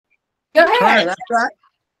Go ahead. That's right.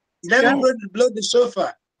 Let me blow the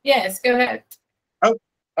shofar. Yes, go ahead. Oh,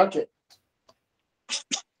 okay.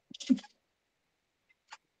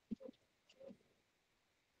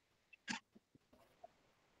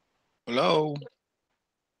 Hello.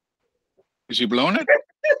 Is he blowing it?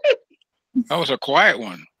 That was a quiet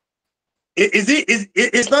one.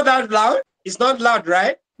 It's not that loud? It's not loud,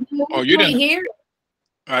 right? Oh, you didn't hear it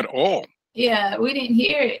at all. Yeah, we didn't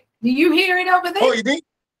hear it. Do you hear it over there? Oh, you did?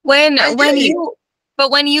 When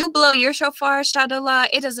you blow your shofar, Shadallah,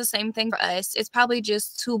 it does the same thing for us. It's probably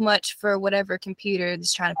just too much for whatever computer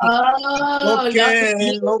that's trying to pick up.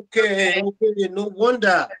 Okay. No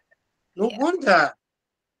wonder. No wonder.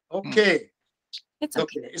 Okay. It's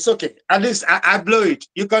okay. It's okay. At least I blow it.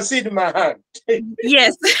 You can see it in my hand.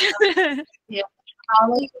 Yes. Yeah.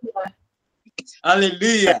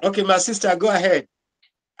 Hallelujah. Okay, my sister, go ahead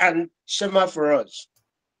and Shema for us.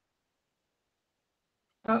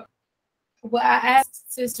 Well, I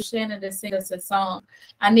asked Sister Shannon to sing us a song.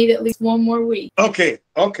 I need at least one more week. Okay.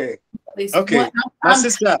 At least one. My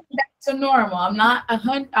sister. Back to normal. I'm not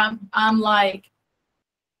 100.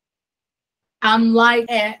 I'm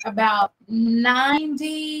like at about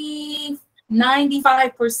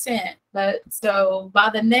 95%. But so by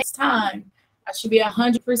the next time, I should be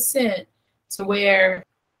 100% to where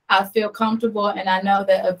I feel comfortable and I know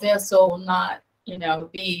that a vessel will not,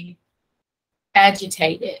 be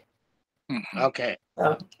agitated. Okay.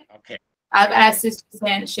 So, I've asked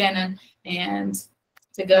Sister Shannon and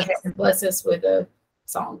to go ahead and bless us with a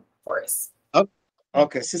song for us.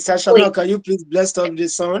 Okay. Sister Shannon, can you please bless us with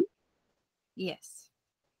this song? Yes.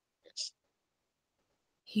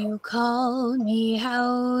 You called me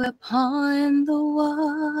out upon the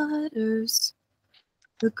waters,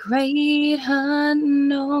 the great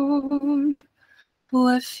unknown,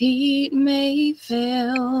 where feet may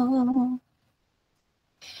fail.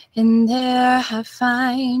 And there I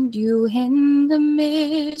find you in the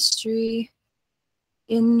mystery,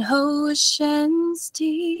 in oceans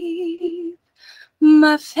deep.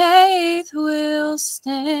 My faith will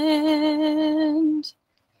stand,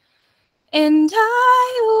 and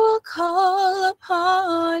I will call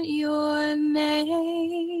upon your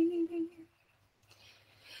name,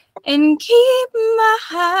 and keep my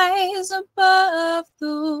eyes above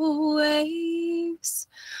the waves.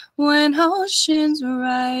 When oceans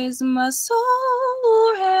rise, my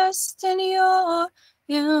soul rests in your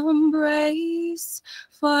embrace,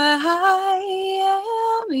 for I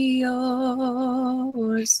am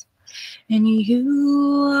yours, and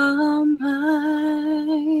you are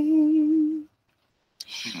mine.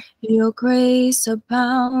 Your grace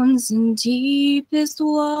abounds in deepest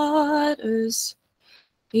waters.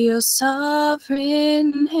 Your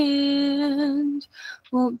sovereign hand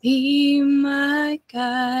will be my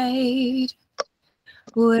guide.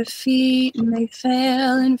 Where feet may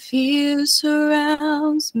fail and fear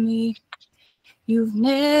surrounds me, you've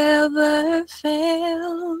never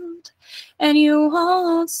failed, and you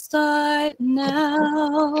won't start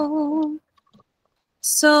now.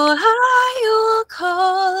 So I will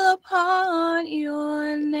call upon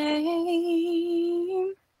your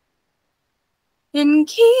name, and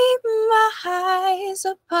keep my eyes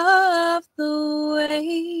above the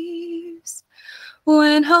waves.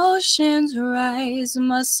 When oceans rise,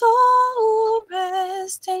 my soul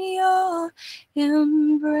rests in your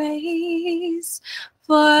embrace,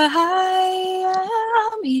 for I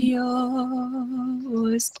am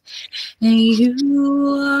yours, and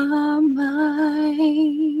you are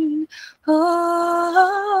mine.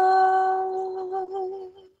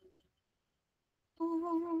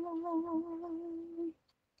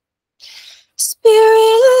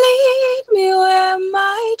 Spirit, lead me where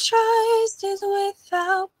my trust is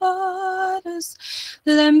without borders.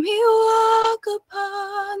 Let me walk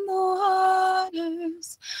upon the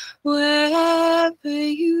waters, wherever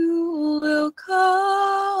you will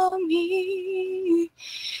call me.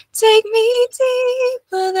 Take me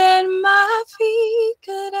deeper than my feet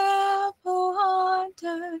could ever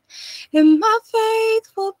wander, and my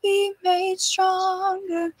faith will be made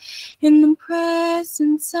stronger in the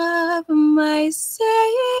presence of my Savior.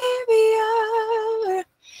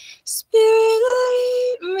 Spirit,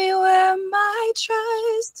 lead me where my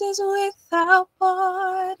trust is without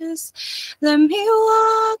borders. Let me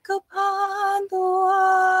walk upon the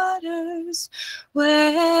waters,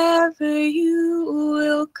 wherever you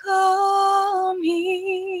will call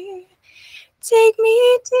me. Take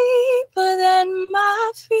me deeper than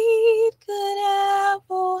my feet could ever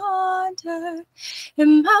wander,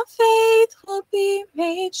 and my faith will be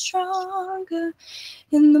made stronger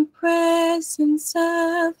in the presence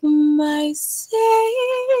of my Savior.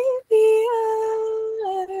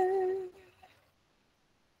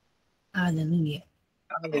 Hallelujah.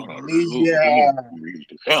 Hallelujah.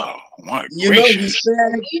 Oh, my You know, he gracious.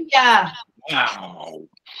 said, Yeah. Wow.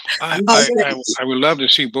 he I, said, I would love to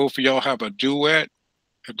see both of y'all have a duet.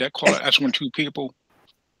 If that call it, that's when two people.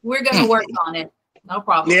 We're gonna work on it. No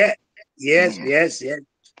problem. yeah, yes, Mm. yes, yes.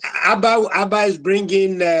 Abba is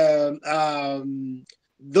bringing those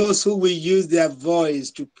who will use their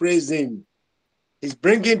voice to praise him. He's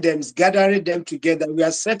bringing them, he's gathering them together. We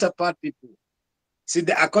are set apart people. See,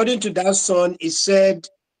 according to that song, it said,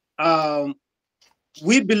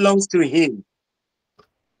 we belong to him.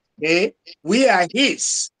 Okay? We are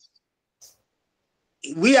his.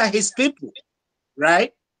 We are his people,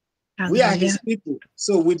 right? We are his people.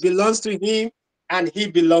 So we belong to him and he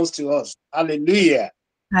belongs to us. Hallelujah.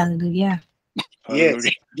 Hallelujah. Yes.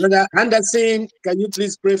 Hallelujah. Brother Anderson, can you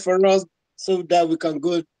please pray for us so that we can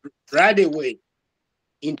go right away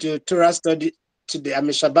into Torah study today? I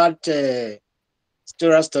mean, Shabbat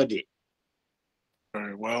Torah study.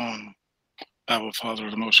 Very well. Our Father,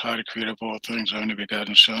 the Most High, the Creator of all things, our only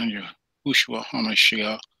begotten Son, you, Hushua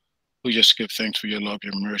HaMashiach, we just give thanks for your love,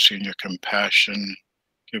 your mercy, and your compassion.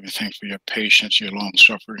 Giving thanks for your patience, your long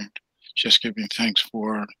suffering. Just giving thanks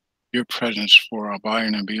for your presence, for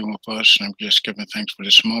abiding and being with us. And just giving thanks for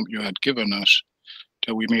this moment you had given us,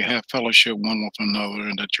 that we may have fellowship one with another,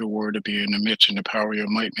 and that your word to be in the midst, and the power of your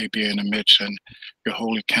might may be in the midst, and your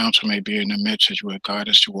holy counsel may be in the midst, as you will guide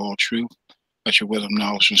us to all truth, that your wisdom,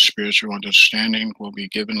 knowledge, and spiritual understanding will be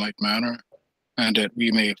given like manner, and that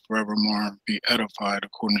we may forevermore be edified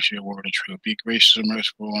according to your word of truth. Be gracious and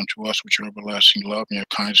merciful unto us with your everlasting love, and your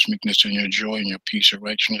kindness, meekness, and your joy, and your peace and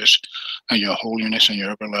righteousness, and your holiness, and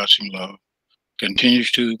your everlasting love.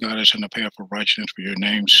 Continues to guide us in the path of righteousness for your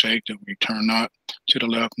name's sake, that we turn not to the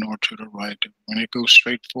left nor to the right, that when it goes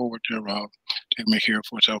straight forward thereof, that we may hear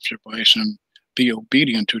for self advice and be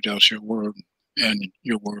obedient to those your word and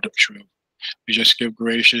your word of truth. We just give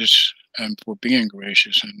gracious and for being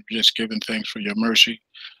gracious, and just giving thanks for your mercy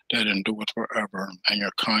that endureth forever, and your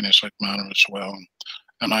kindness like manner as well.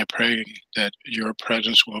 And I pray that your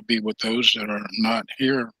presence will be with those that are not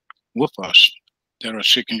here with us, that are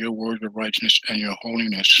seeking your word of righteousness and your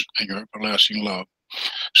holiness and your everlasting love.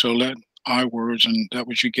 So let our words and that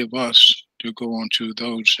which you give us to go on to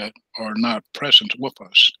those that are not present with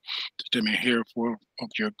us, that they may hear for of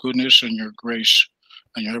your goodness and your grace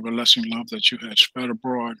and your everlasting love that you had spread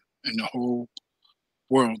abroad in the whole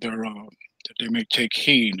world thereof, that they may take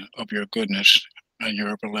heed of your goodness and your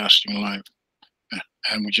everlasting life.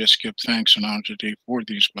 And we just give thanks and honor to thee for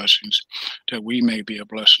these blessings, that we may be a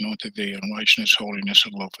blessing unto thee in righteousness, holiness,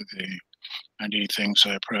 and love for thee. And these things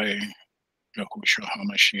I pray, Yahushua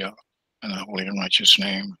HaMashiach, in the holy and righteous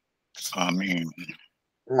name. Amen.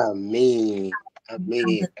 Amen.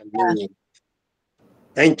 Amen. Amen.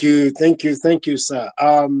 Thank you. Thank you. Thank you, sir.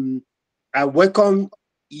 I welcome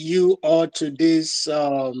you all to this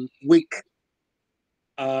week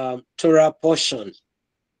Torah portion.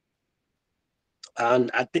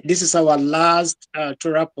 And I think this is our last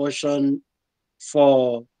Torah portion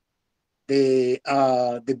for the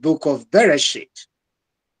book of Bereshit.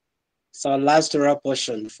 It's our last Torah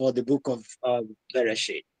portion for the book of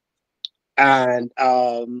Bereshit. And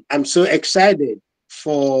I'm so excited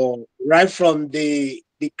for right from the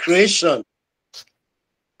creation,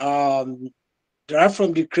 right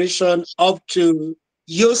from the creation up to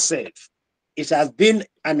Joseph. It has been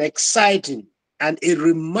an exciting and a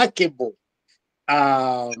remarkable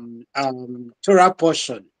Torah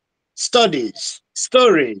portion, stories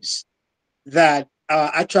that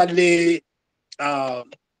actually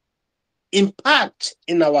impact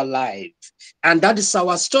in our life. And that is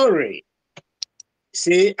our story.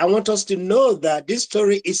 See, I want us to know that this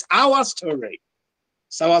story is our story.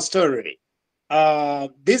 It's our story.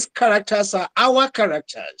 These characters are our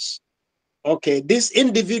characters. Okay, these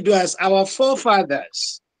individuals are our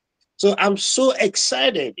forefathers. So I'm so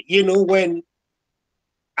excited, you know, when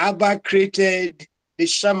Abba created the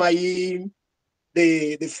Shamayim,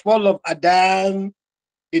 the fall of Adam,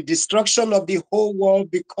 the destruction of the whole world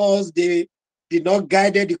because they did not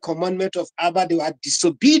guide the commandment of Abba. They were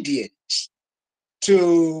disobedient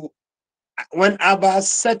to when Abba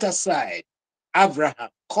set aside Abraham,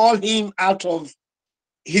 called him out of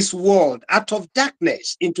his world, out of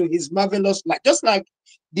darkness into his marvelous light, just like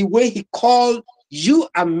the way he called you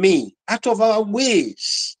and me out of our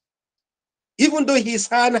ways, even though his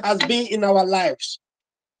hand has been in our lives.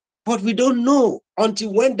 But we don't know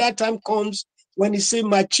until when that time comes, when he says,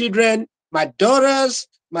 my children, my daughters,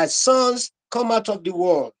 my sons, come out of the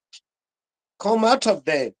world, come out of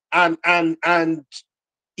them and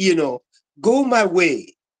you know, go my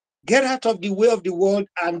way. Get out of the way of the world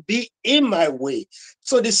and be in my way.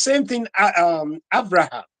 So the same thing,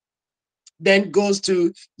 Abraham then goes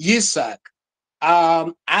to Isaac.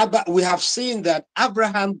 We have seen that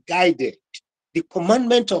Abraham guided the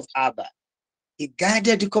commandment of Abba. He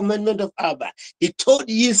guided the commandment of Abba. He told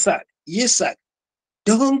Isaac,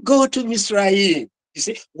 don't go to Mizraim. You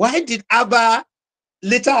see, why did Abba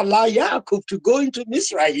later allow Yaakov to go into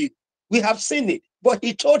Mizraim? We have seen it. But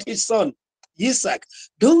he told his son, Isaac,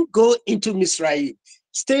 don't go into Mizraim.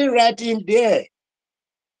 Stay right in there.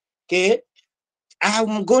 Okay?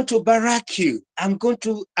 I'm going to barack you. I'm going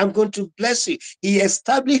to bless you. He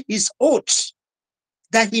established his oath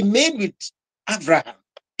that he made with Abraham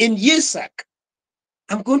in Isaac.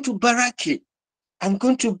 I'm going to barack you. I'm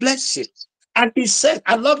going to bless you. And he said,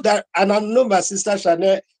 I love that. And I know my sister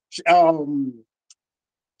Chanel,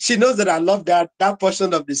 she knows that I love that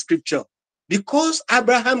portion of the scripture. Because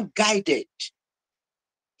Abraham guided,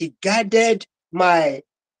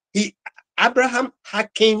 Abraham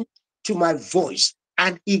hearkened to my voice,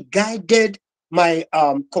 and he guided my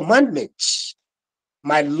commandments,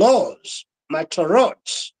 my laws, my Torah.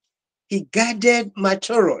 He guided my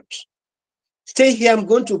Torah. Stay here, I'm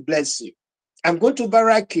going to bless you. I'm going to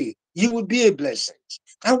barack you. You will be a blessing.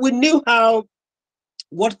 And we knew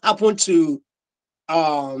what happened to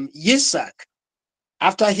Isaac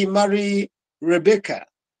after he married Rebecca.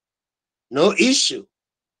 No issue,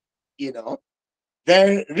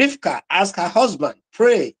 Then Rivka asked her husband,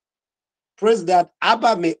 pray that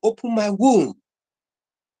Abba may open my womb.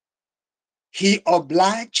 He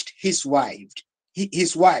obliged his wife.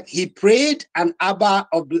 He prayed, and Abba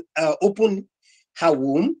opened her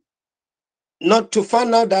womb, not to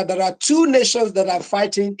find out that there are two nations that are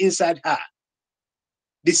fighting inside her.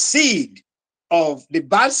 The seed of the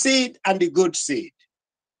bad seed and the good seed.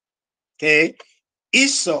 Okay,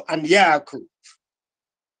 Esau and Yaakov.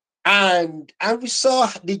 And we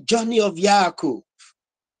saw the journey of Yaakov,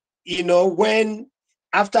 when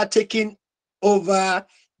after taking over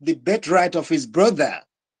the birthright of his brother,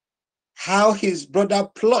 how his brother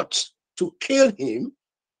plot to kill him,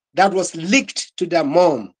 that was leaked to their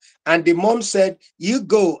mom. And the mom said, you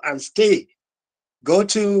go and stay. Go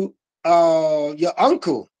to your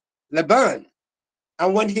uncle, Laban.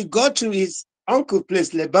 And when he got to his uncle's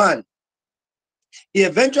place, Laban, he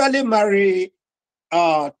eventually married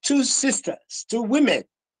two sisters, two women,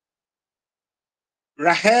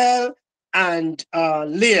 Rahel and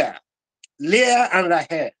Leah. Leah and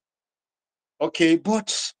Rahel. Okay,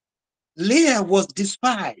 but Leah was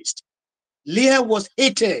despised. Leah was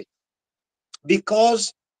hated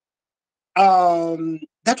because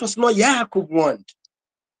that was not Yaakov want.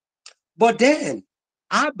 But then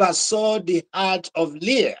Abba saw the heart of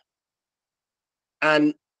Leah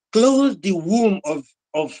and closed the womb of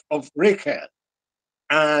Rachel.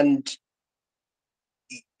 And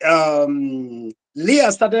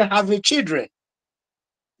Leah started having children.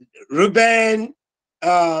 Reuben,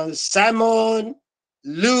 Simon,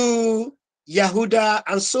 Lu, Yehuda,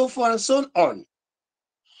 and so forth and so on.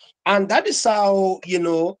 And that is how,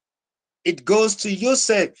 it goes to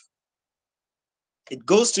Joseph. It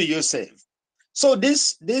goes to Joseph. So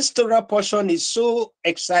this Torah portion is so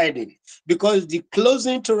exciting because the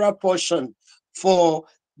closing Torah portion for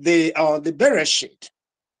the Bereshit.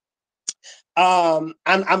 And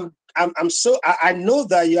I know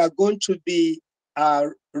that you are going to be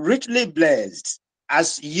richly blessed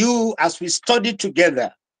as we study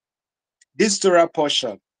together this Torah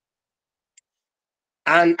portion.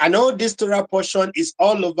 And I know this Torah portion is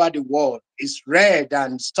all over the world. It's read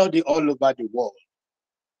and studied all over the world.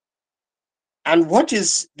 And what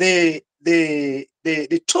is the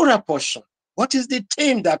Torah portion? What is the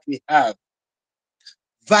theme that we have?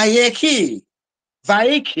 Vayehki,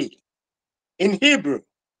 Vayehki in Hebrew,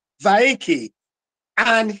 Vayehki,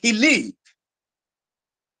 and he lived.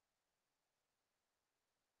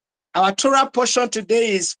 Our Torah portion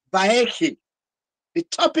today is Vayehki. The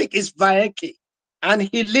topic is Vayehki, and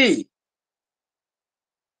he lived.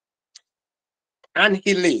 And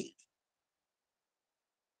he lived.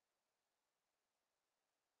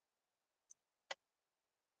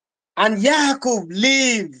 And Yaakov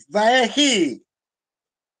lived Vayehki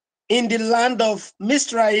in the land of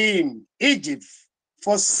Mizraim, Egypt,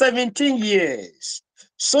 for 17 years,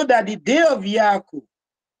 so that the day of Yaakov,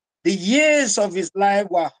 the years of his life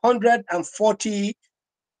were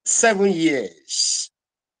 147 years.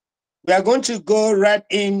 We are going to go right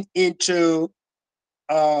into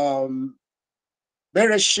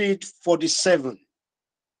Bereshit 47.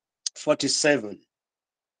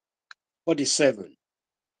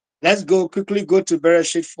 Let's quickly go to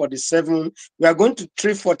Bereshit 47. We are going to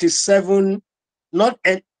treat 47, not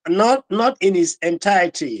not in its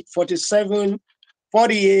entirety. 47,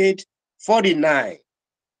 48, 49.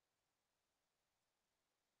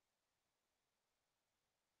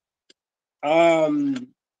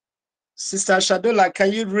 Sister Shadola,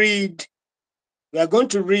 can you read? We are going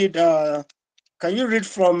to read. Can you read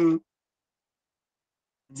from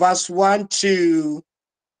verse 1 to,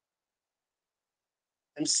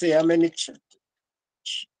 and see how many chapters?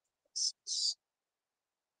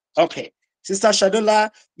 Okay. Sister Shadola,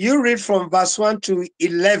 you read from verse 1 to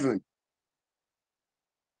 11.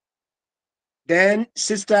 Then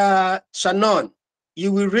Sister Shannon,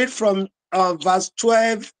 you will read from verse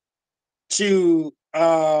 12 to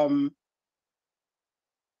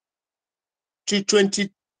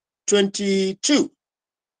 22.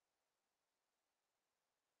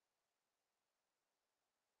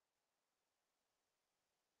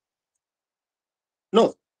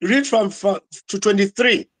 No, read from to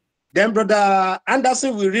 23. Then Brother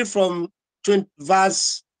Anderson will read from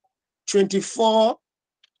verse 24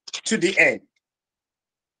 to the end.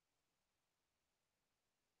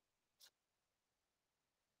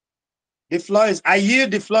 The floor is, I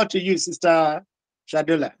yield the floor to you, Sister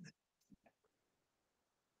Shadola.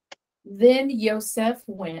 Then Joseph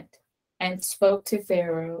went and spoke to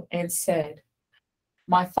Pharaoh and said,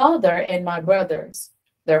 my father and my brothers,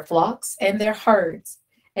 their flocks and their herds,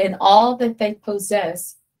 and all that they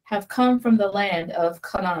possess have come from the land of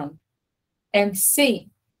Canaan. And see,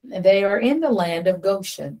 they are in the land of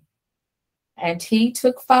Goshen. And he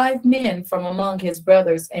took 5 men from among his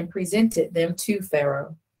brothers and presented them to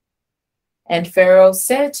Pharaoh. And Pharaoh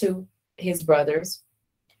said to his brothers,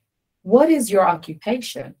 what is your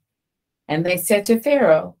occupation? And they said to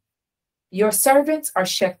Pharaoh, your servants are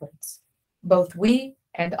shepherds, both we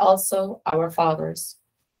and also our fathers.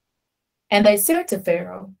 And they said to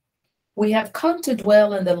Pharaoh, we have come to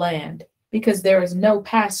dwell in the land, because there is no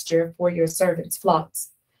pasture for your servants' flocks.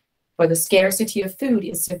 For the scarcity of food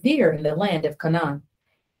is severe in the land of Canaan.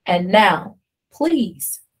 And now,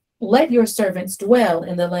 please, let your servants dwell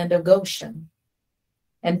in the land of Goshen.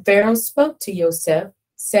 And Pharaoh spoke to Joseph,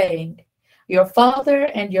 saying, your father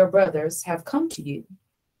and your brothers have come to you.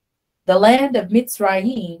 The land of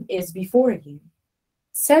Mitzrayim is before you.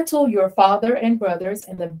 Settle your father and brothers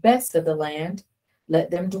in the best of the land.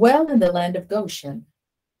 Let them dwell in the land of Goshen.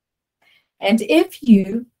 And if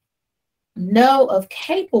you know of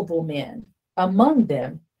capable men among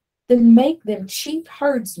them, then make them chief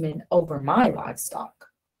herdsmen over my livestock.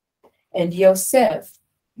 And Joseph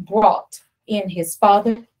brought in his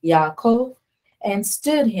father Yaakov and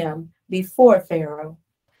stood him before Pharaoh.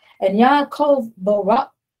 And Yaakov baracked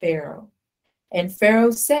Pharaoh. And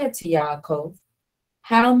Pharaoh said to Yaakov,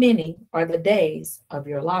 how many are the days of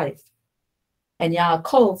your life? And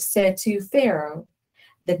Yaakov said to Pharaoh,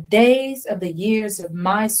 the days of the years of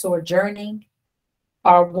my sojourning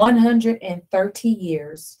are 130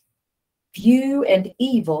 years. Few and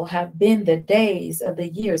evil have been the days of the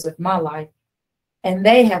years of my life, and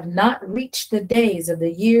they have not reached the days of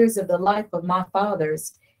the years of the life of my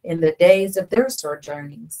fathers in the days of their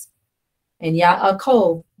sojournings. And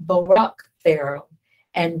Yaakov baracked Pharaoh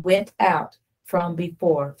and went out from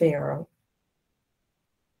before Pharaoh.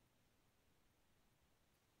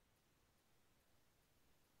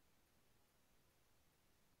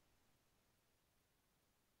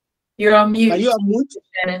 You're on mute. Are you on mute?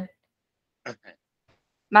 Shannon. Okay.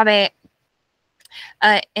 My bad.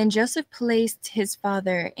 And Joseph placed his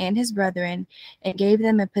father and his brethren and gave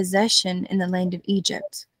them a possession in the land of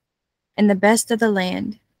Egypt, in the best of the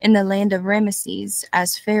land, in the land of Ramesses,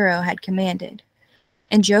 as Pharaoh had commanded.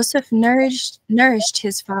 And Joseph nourished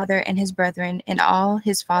his father and his brethren and all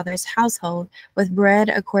his father's household with bread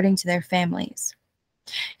according to their families.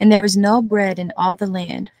 And there was no bread in all the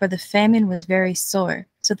land, for the famine was very sore,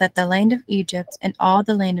 so that the land of Egypt and all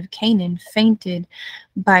the land of Canaan fainted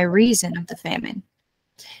by reason of the famine.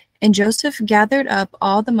 And Joseph gathered up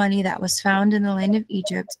all the money that was found in the land of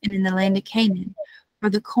Egypt and in the land of Canaan, for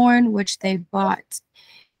the corn which they bought.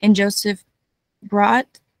 And Joseph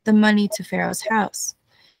brought the money to Pharaoh's house.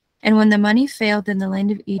 And when the money failed in the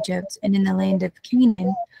land of Egypt and in the land of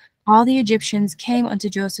Canaan, all the Egyptians came unto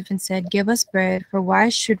Joseph and said, give us bread, for why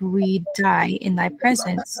should we die in thy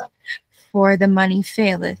presence? For the money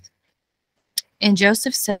faileth. And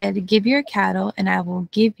Joseph said, give your cattle, and I will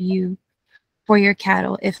give you for your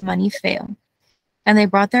cattle if money fail. And they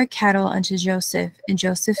brought their cattle unto Joseph, and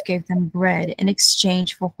Joseph gave them bread in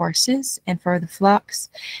exchange for horses, and for the flocks,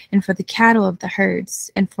 and for the cattle of the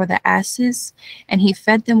herds, and for the asses, and he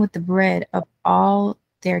fed them with the bread of all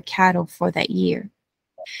their cattle for that year.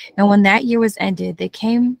 And when that year was ended, they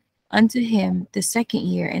came unto him the second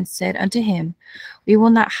year, and said unto him, We will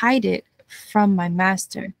not hide it from my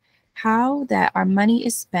master. How that our money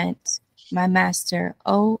is spent, my master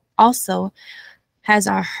also has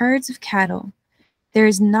our herds of cattle. There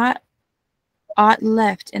is not aught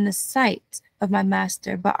left in the sight of my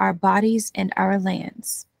master but our bodies and our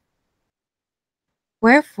lands.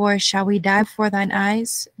 Wherefore shall we die before thine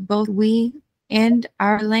eyes, both we and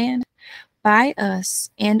our land? Buy us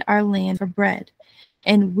and our land for bread,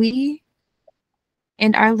 and we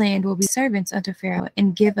and our land will be servants unto Pharaoh,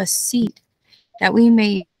 and give us seed, that we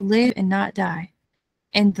may live and not die,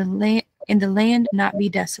 and the land not be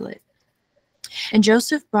desolate. And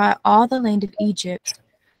Joseph brought all the land of Egypt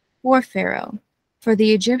for Pharaoh, for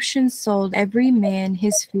the Egyptians sold every man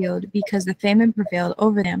his field, because the famine prevailed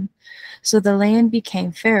over them. So the land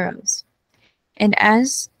became Pharaoh's. And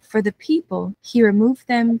as for the people, he removed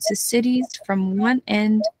them to cities from one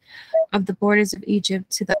end of the borders of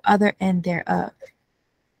Egypt to the other end thereof.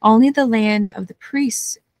 Only the land of the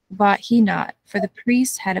priests bought he not, for the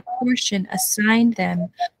priests had a portion assigned them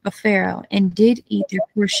of Pharaoh, and did eat their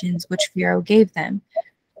portions which Pharaoh gave them.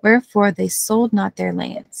 Wherefore they sold not their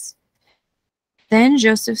lands. Then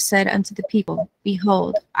Joseph said unto the people,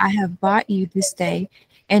 Behold, I have bought you this day,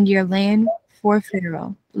 and your land for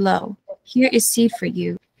Pharaoh. Lo, here is seed for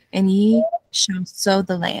you, and ye shall sow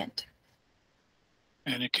the land.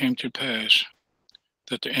 And it came to pass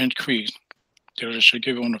that the increase that it shall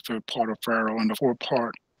give on the third part of Pharaoh, and the fourth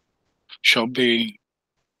part shall be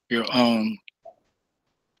your own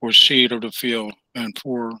for seed of the field, and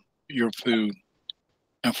for your food,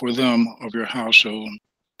 and for them of your household,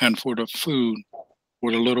 and for the food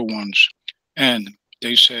for the little ones. And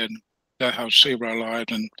they said, Thou hast saved our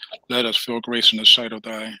lives, and let us feel grace in the sight of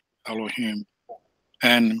thy Elohim,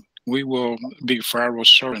 and we will be Pharaoh's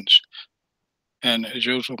servants. And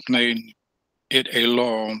Joseph made it a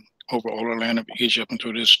law over all the land of Egypt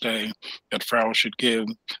until this day, that Pharaoh should give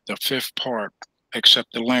the fifth part,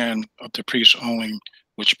 except the land of the priests only,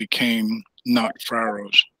 which became not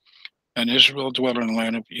Pharaoh's. And Israel dwelt in the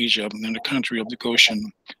land of Egypt, in the country of the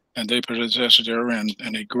Goshen, and they possessed therein,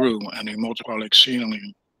 and they grew, and they multiplied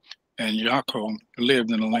exceedingly. And Yaakov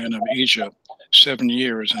lived in the land of Egypt 7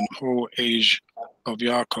 years, and the whole age of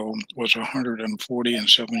Yaakov was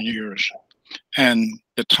 147 years. And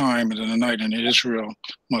the time and the night in Israel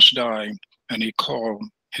must die. And he called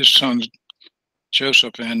his son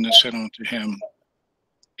Joseph and said unto him,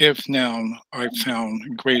 If now I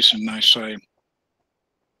found grace in thy sight,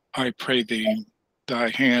 I pray thee, thy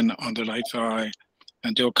hand under thy thigh,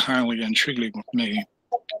 and deal kindly and truly with me.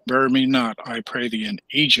 Bury me not, I pray thee, in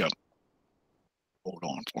Egypt. Hold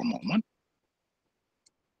on for a moment.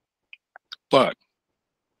 But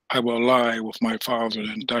I will lie with my father,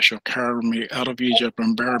 and thou shalt carry me out of Egypt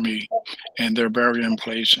and bury me in their burying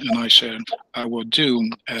place. And I said, I will do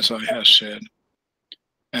as I have said.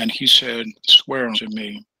 And he said, Swear unto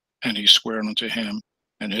me. And he swore unto him.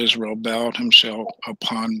 And Israel bowed himself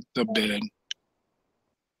upon the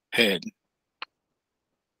head.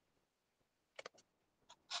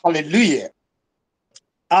 Hallelujah.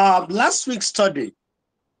 Last week's study,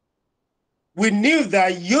 we knew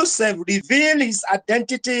that Joseph revealed his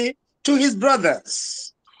identity to his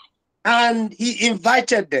brothers, and he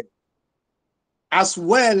invited them, as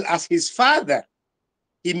well as his father.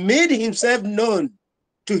 He made himself known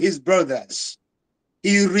to his brothers.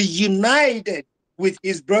 He reunited with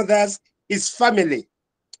his brothers, his family,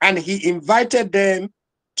 and he invited them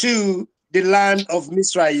to the land of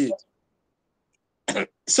Mizraim.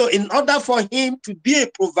 So in order for him to be a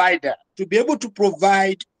provider, to be able to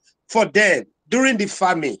provide for them during the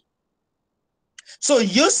famine. So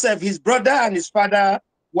Joseph, his brother, and his father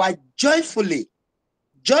were joyfully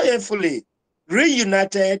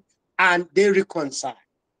reunited, and they reconciled.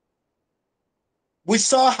 We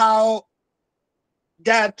saw how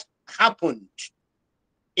that happened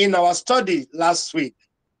in our study last week.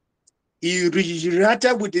 He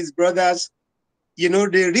reunited with his brothers, they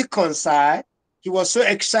reconciled. He was so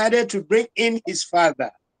excited to bring in his father.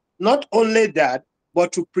 Not only that,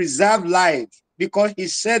 but to preserve life, because he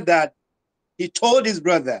said that he told his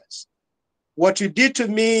brothers, what you did to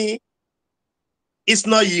me is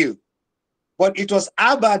not you, but it was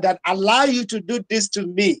Abba that allowed you to do this to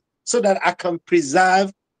me so that I can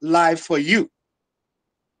preserve life for you.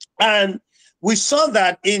 And we saw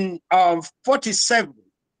that in 47,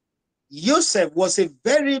 Joseph was a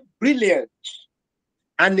very brilliant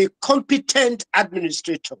and a competent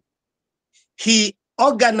administrator. He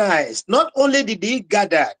organized, not only did he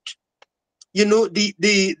gather,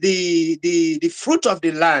 the fruit of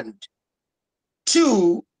the land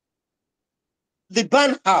to the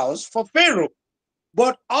barn house for Pharaoh.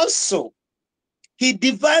 but also he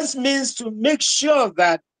devised means to make sure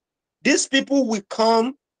that these people will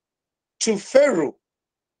come to Pharaoh,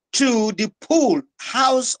 to the pool,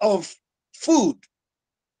 house of food,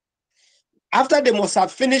 after they must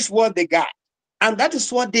have finished what they got. And that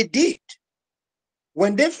is what they did.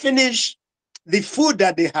 When they finished the food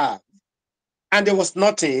that they had, and there was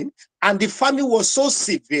nothing, and the famine was so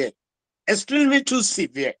severe, extremely too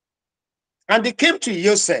severe, and they came to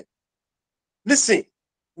Joseph. Listen,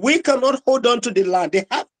 we cannot hold on to the land. They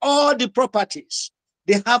have all the properties.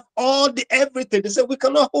 They have all the everything. They said, we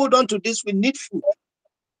cannot hold on to this. We need food.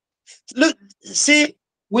 Look, see,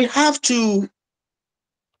 we have to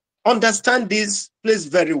understand this place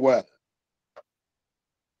very well.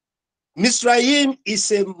 Mizraim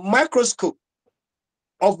is a microscope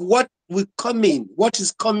of what will come in, what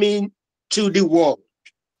is coming to the world.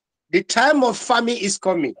 The time of famine is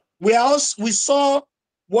coming. We saw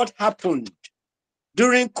what happened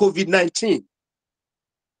during COVID-19.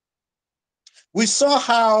 We saw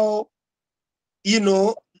how,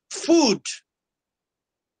 food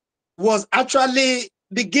was actually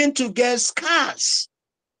begin to get scarce.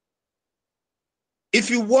 If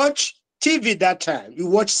you watch TV that time, you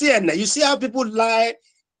watch CNN, you see how people lie,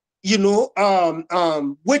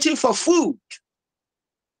 waiting for food.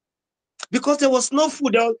 Because there was no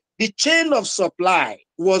food, the chain of supply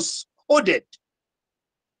was hoarded.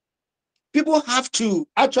 People have to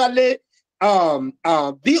actually be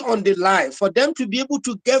on the line for them to be able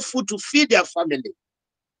to get food to feed their family.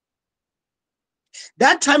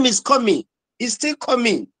 That time is coming. It's still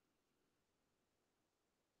coming.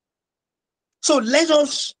 So let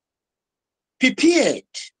us prepare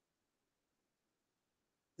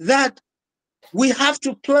that we have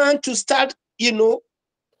to plan to start, a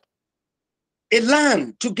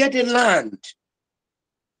land, to get a land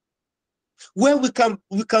where we can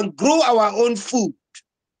grow our own food.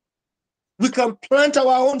 We can plant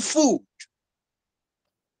our own food.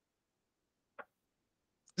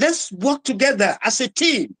 Let's work together as a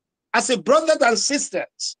team, as a brothers and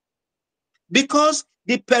sisters, because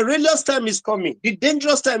the perilous time is coming. The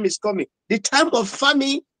dangerous time is coming. The time of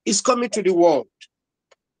famine is coming to the world.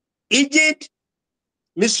 Egypt,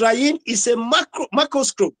 Mizraim is a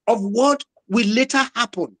microscope of what will later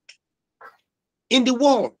happen in the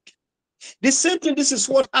world. The same thing, this is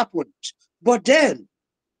what happened. But then,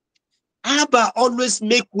 Abba always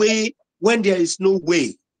make way when there is no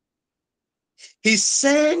way. He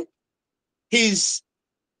sent his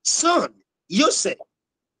son, Joseph,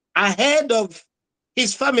 ahead of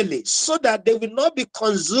his family so that they will not be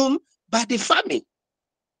consumed by the famine.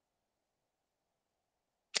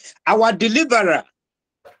 Our deliverer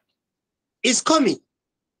is coming.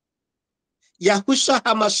 Yahushua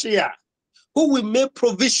HaMashiach, who will make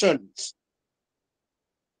provisions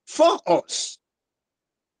for us.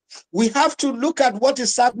 We have to look at what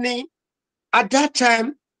is happening at that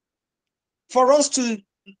time for us to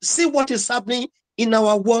see what is happening in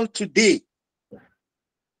our world today.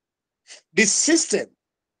 The system,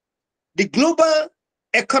 the global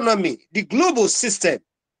economy, the global system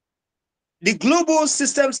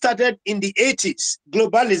started in the 80s,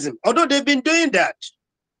 globalism, although they've been doing that.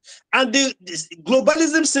 And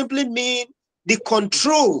globalism simply means the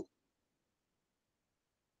control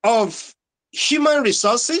of human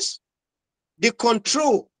resources, the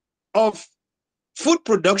control of food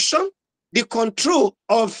production, the control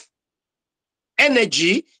of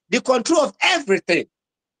energy, the control of everything.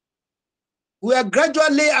 We are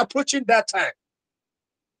gradually approaching that time.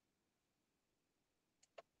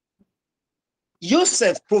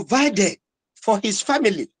 Joseph provided for his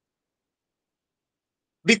family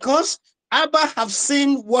because Abba have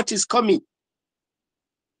seen what is coming.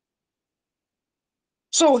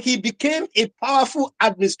 So he became a powerful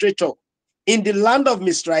administrator in the land of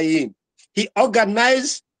Mizraim. He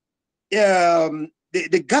organized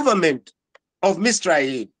the government of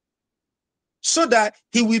Mizraim so that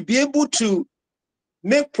he will be able to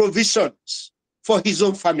make provisions for his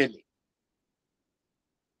own family.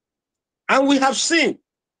 And we have seen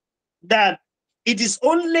that it is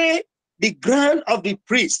only the ground of the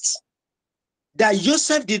priests that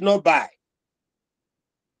Joseph did not buy,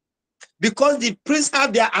 because the priests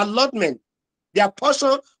have their allotment, their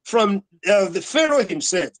portion from the Pharaoh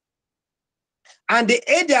himself, and they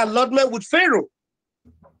ate their allotment with Pharaoh,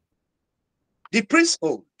 the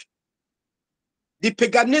priesthood, the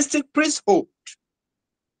paganistic priesthood.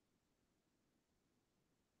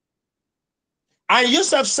 And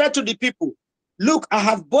Joseph said to the people, look, I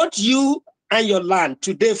have bought you and your land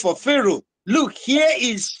today for Pharaoh. Look, here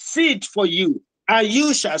is seed for you, and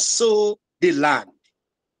you shall sow the land.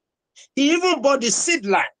 He even bought the seed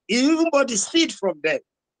land He even bought the seed from them.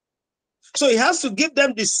 So he has to give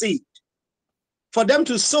them the seed for them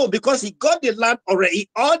to sow, because he got the land already.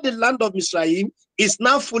 All the land of Mizraim is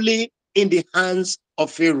now fully in the hands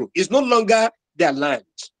of Pharaoh. It's no longer their land.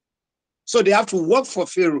 So they have to work for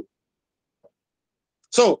Pharaoh.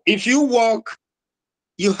 So if you work,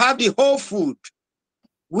 you have the whole food.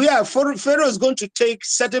 Pharaoh is going to take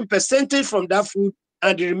certain percentage from that food,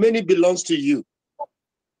 and the remaining belongs to you.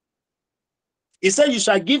 He said you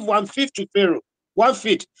shall give 1/5 to Pharaoh,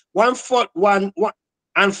 1/5, 1/4,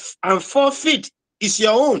 and 4/5 is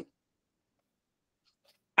your own,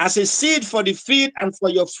 as a seed for the field and for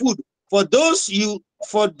your food, for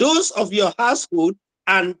those of your household,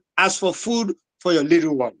 and as for food for your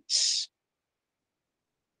little ones.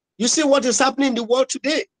 You see what is happening in the world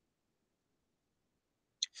today?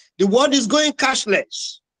 The world is going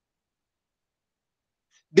cashless.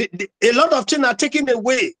 A lot of things are taken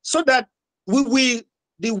away, so that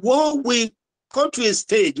the world will come to a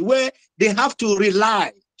stage where they have to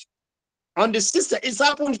rely on the system. It's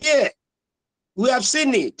happened here. We have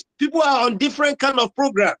seen it. People are on different kind of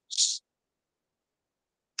programs.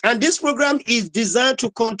 And this program is designed to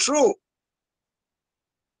control,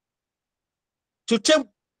 to take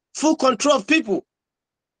full control of people.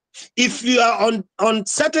 If you are on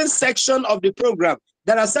certain section of the program,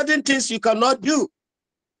 there are certain things you cannot do.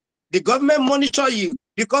 The government monitor you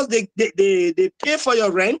because they pay for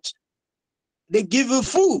your rent. They give you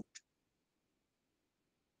food.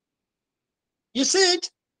 You see it?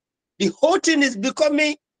 The whole thing is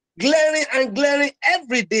becoming glaring and glaring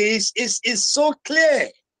every day. Is so clear.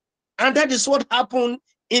 And that is what happened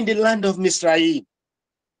in the land of Mizraim.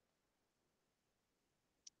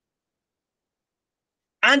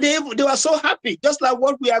 And they were so happy, just like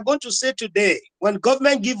what we are going to say today, when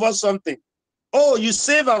government give us something. Oh, you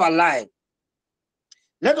save our life.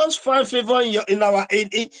 Let us find favor in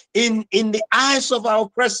the eyes of our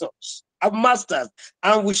oppressors, our masters,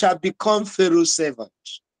 and we shall become Pharaoh's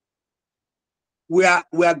servants. We are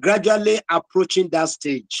gradually approaching that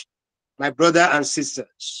stage, my brother and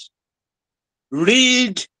sisters.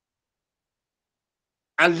 Read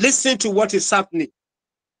and listen to what is happening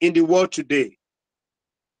in the world today.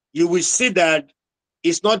 You will see that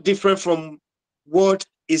it's not different from what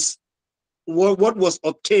was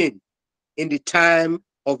obtained in the time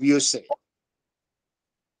of Joseph.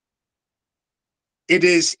 It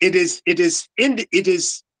is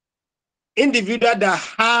individuals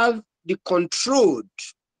that have the control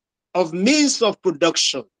of means of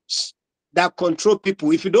productions that control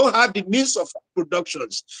people. If you don't have the means of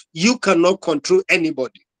productions, you cannot control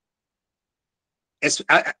anybody. As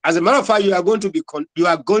a matter of fact, you are going to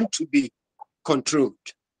be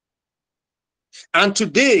controlled. And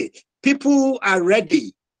today, people are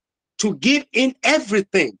ready to give in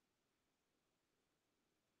everything.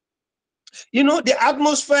 You know, the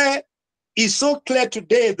atmosphere is so clear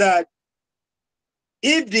today that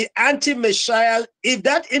if the anti-Messiah, if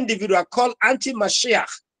that individual called anti-Mashiach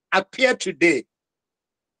appear today,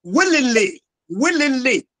 willingly,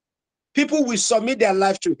 people will submit their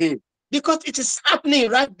life to him, because it is happening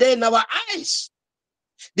right there in our eyes.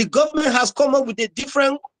 The government has come up with the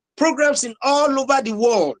different programs in all over the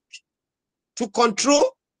world to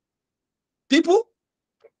control people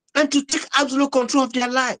and to take absolute control of their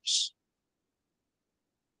lives.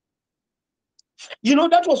 You know,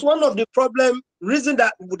 that was one of the problem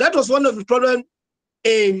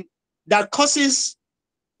that causes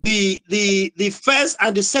the First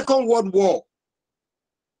and the Second World War.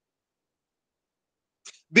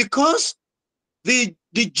 Because the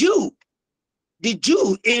Jew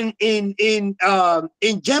in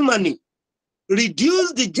Germany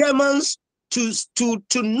reduced the Germans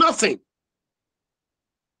to nothing.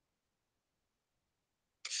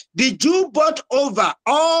 The Jew bought over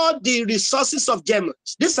all the resources of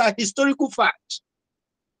Germans. These are historical facts.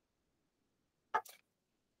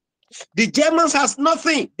 The Germans has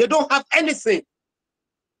nothing. They don't have anything.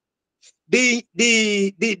 The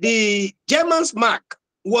German's mark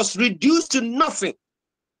was reduced to nothing.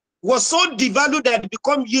 Was so devalued that it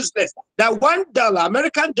became useless. That $1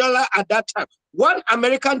 American dollar at that time, $1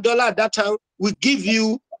 American dollar at that time will give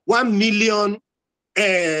you 1 million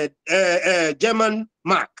German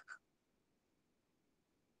mark.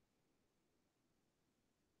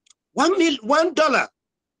 $1,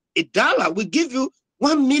 a dollar will give you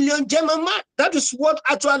 1 million German mark. That is what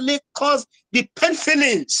actually caused the pen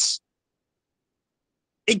feelings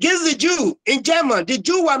against the Jew in Germany. The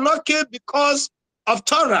Jew were not killed because of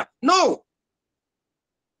Torah. No.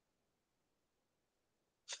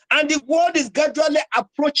 And the world is gradually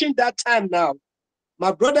approaching that time now.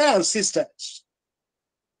 My brothers and sisters,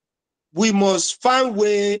 we must find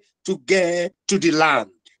way to get to the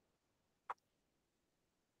land.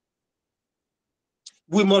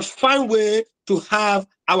 We must find way to have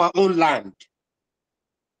our own land,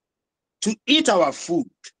 to eat our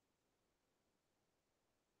food.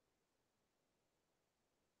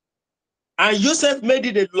 And Joseph made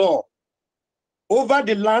it a law over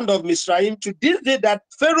the land of Mizraim to this day that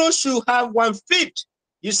Pharaoh should have 1/5.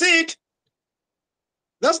 You see it?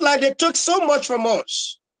 That's like they took so much from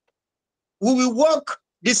us. We will work.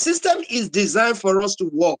 The system is designed for us to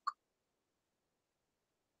work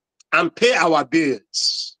and pay our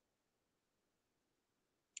bills.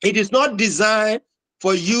 It is not designed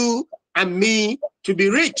for you and me to be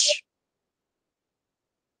rich.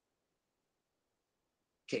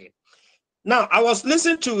 Okay. Now, I was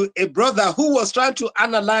listening to a brother who was trying to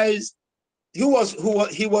analyze. He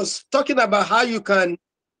was talking about how you can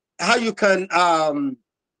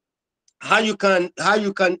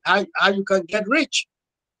get rich.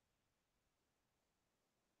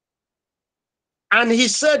 And he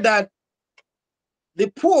said that the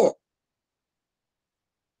poor,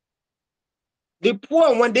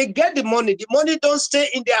 when they get the money don't stay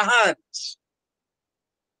in their hands.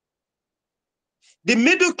 The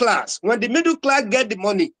middle class, when the middle class get the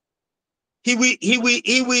money, he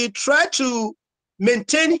will try to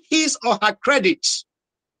maintain his or her credit.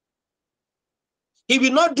 He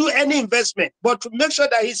will not do any investment, but to make sure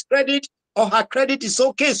that his credit or her credit is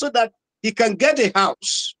okay so that he can get a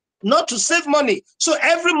house, not to save money. So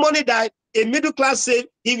every money that a middle class save,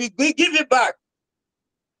 he will give it back.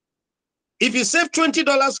 If you save $20,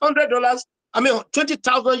 $100, I mean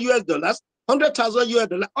 20,000 US dollars, 100,000 US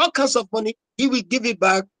dollars, all kinds of money, he will give it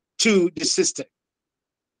back to the system.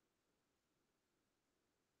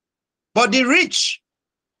 But the rich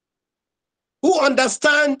who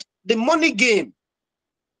understand the money game,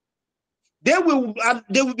 they will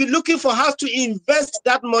be looking for how to invest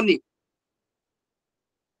that money.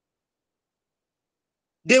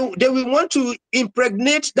 They will want to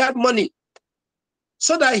impregnate that money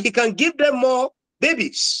so that he can give them more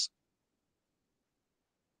babies.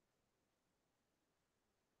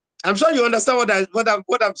 I'm sure you understand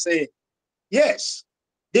what I'm saying. Yes,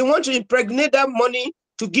 they want to impregnate that money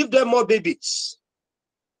to give them more babies.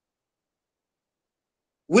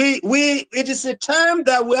 It is a time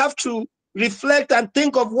that we have to reflect and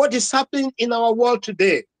think of what is happening in our world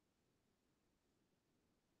today.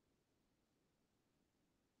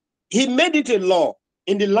 He made it a law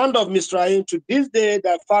in the land of Mizraim to this day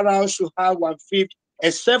that Pharaoh should have 1/5,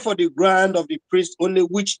 except for the ground of the priest, only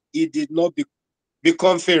which he did not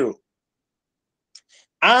become Pharaoh.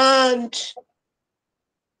 And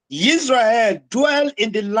Israel dwelt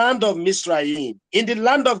in the land of Mizraim, in the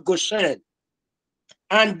land of Goshen,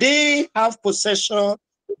 and they have possession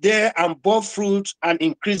there and bore fruit and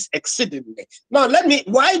increased exceedingly. Now,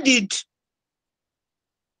 why did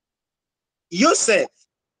Joseph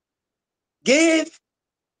give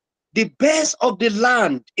the best of the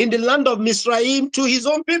land in the land of Mizraim to his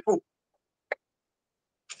own people?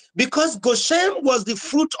 Because Goshen was the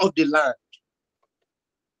fruit of the land.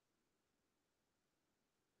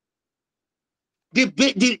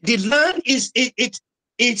 The land is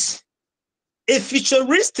it's a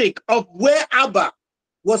futuristic of where Abba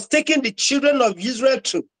was taking the children of Israel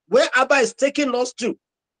to, where Abba is taking us to.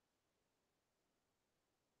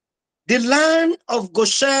 The land of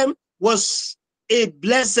Goshen was a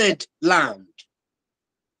blessed land.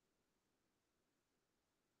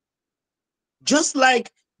 Just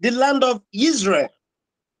like the land of Israel.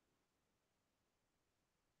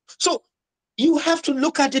 So you have to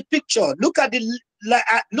look at the picture, look at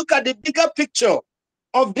the bigger picture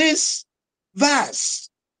of this verse,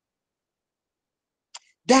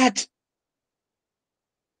 that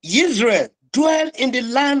Israel dwelt in the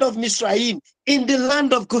land of Mizraim, in the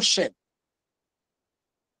land of Goshen.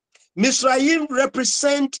 Mizraim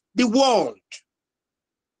represent the world.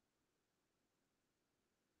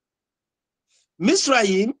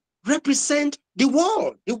 Mizraim represent the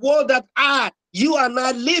world that you and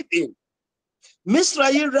I live in.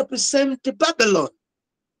 Mizraim represent the Babylon.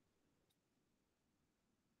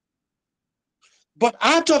 But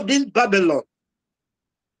out of this Babylon,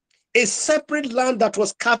 a separate land that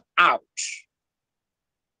was carved out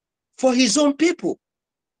for his own people,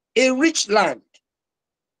 a rich land.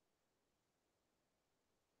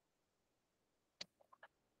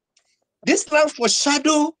 This land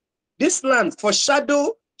foreshadowed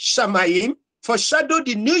Shamayim, foreshadowed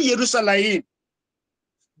the New Jerusalem.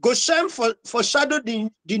 Goshen foreshadowed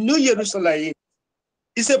the New Jerusalem.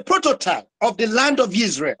 It's a prototype of the land of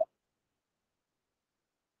Israel.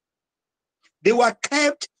 They were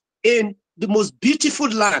kept in the most beautiful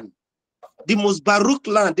land, the most Baruch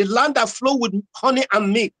land, the land that flowed with honey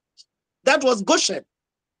and milk. That was Goshen.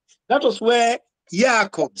 That was where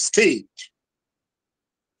Jacob stayed.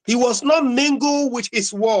 He was not mingled with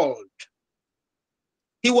his world.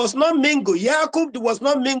 He was not mingled. Jacob was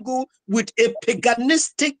not mingled with a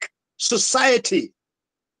paganistic society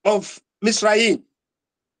of Mizraim.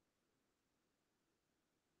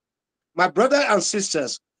 My brothers and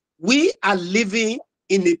sisters, we are living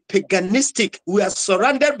in a paganistic, we are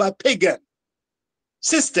surrounded by pagan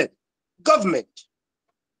system, government,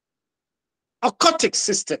 occultic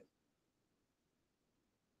system.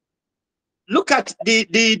 Look at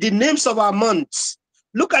the names of our months.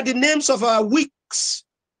 Look at the names of our weeks.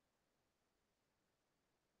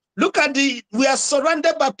 Look at we are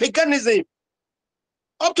surrounded by paganism,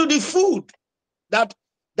 up to the food that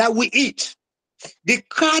we eat, the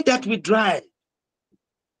car that we drive.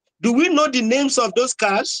 Do we know the names of those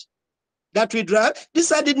cars that we drive?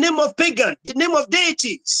 These are the name of pagan, the name of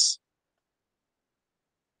deities.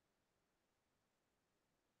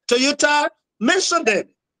 Toyota, mention them.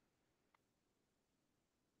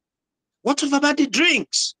 What about the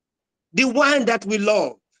drinks, the wine that we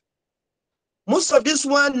love? Most of these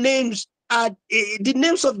wine names are the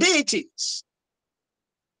names of deities.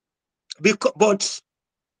 But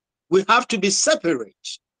we have to be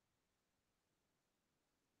separate.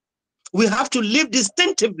 We have to live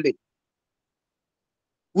distinctively.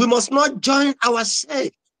 We must not join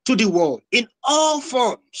ourselves to the world in all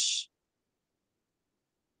forms.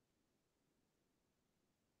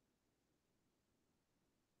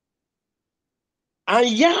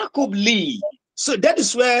 And Jacob lived. So that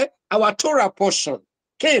is where our Torah portion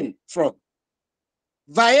came from.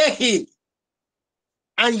 Vayehki.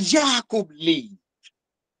 And Jacob lived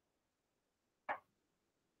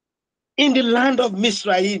in the land of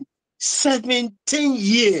Mizraim 17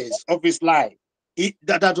 years of his life.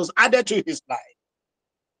 That was added to his life.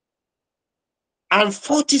 And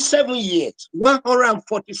 47 years,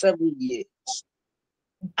 147 years.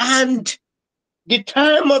 And the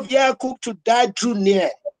time of Jacob to die drew near.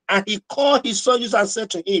 And he called his soldiers and said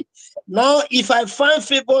to him, now if I find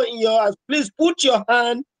favor in your eyes, please put your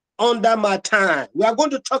hand under my thigh. We are going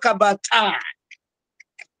to talk about thigh.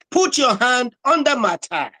 Put your hand under my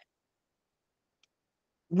thigh.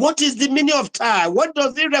 What is the meaning of thigh? What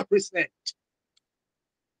does it represent?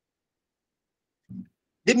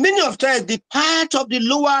 The meaning of thigh is the part of the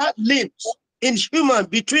lower limbs in human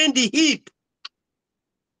between the hip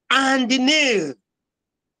and the nail.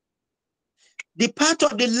 The part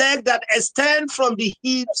of the leg that extends from the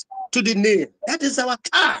hips to the nail. That is our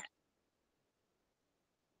thigh.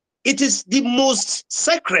 It is the most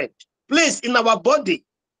sacred place in our body.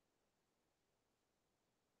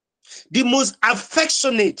 The most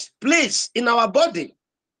affectionate place in our body.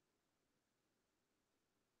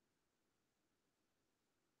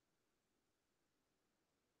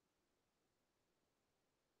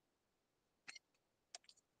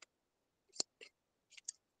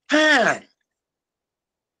 Hand.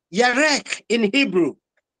 Yarek in Hebrew.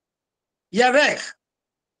 Yarek.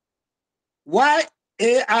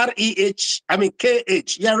 Y-A-R-E-H.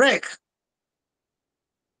 K-H. Yarek.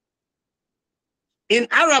 In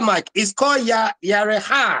Aramaic, it's called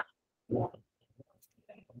Yareha.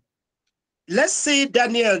 Let's see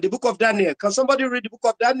Daniel, the book of Daniel. Can somebody read the book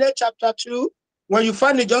of Daniel, chapter 2? When you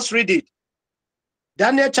find it, just read it.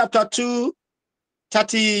 Daniel chapter 2,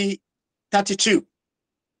 32.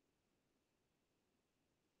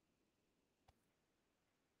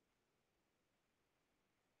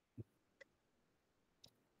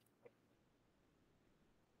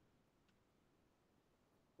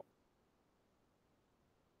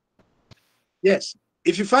 Yes.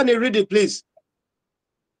 If you find it, read it, please.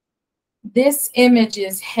 This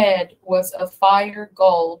image's head was of fine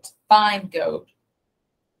gold,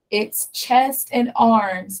 its chest and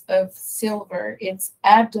arms of silver, its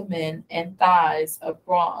abdomen and thighs of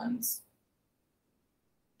bronze.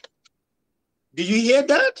 Did you hear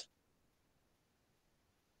that?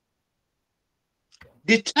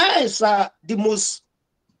 The thighs are the most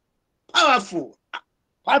powerful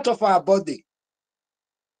part of our body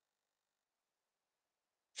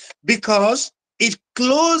because it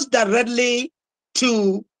close directly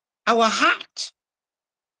to our heart.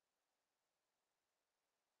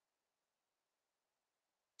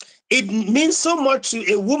 It means so much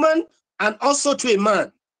to a woman and also to a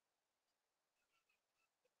man.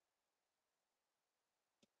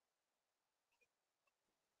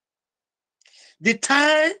 The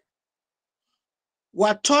thigh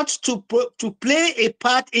were taught to play a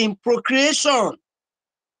part in procreation.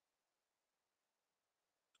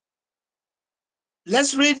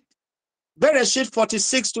 Let's read Bereshit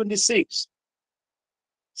 46:26.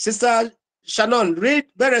 Sister Shannon, read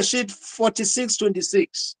Bereshit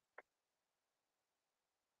 46:26.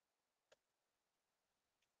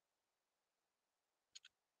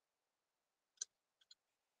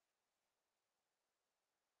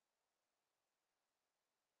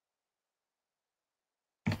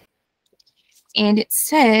 And it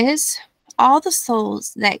says, all the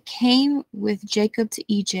souls that came with Jacob to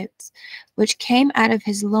Egypt, which came out of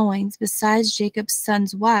his loins, besides Jacob's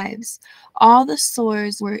sons' wives, all the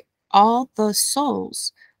souls were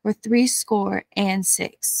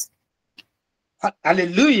 66.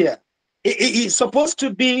 Hallelujah. It's supposed to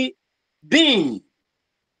be being.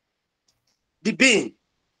 The being.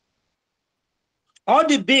 All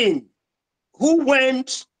the being who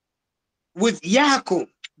went with Yaakov.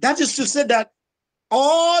 That is to say that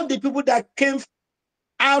all the people that came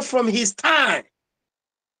out from his time,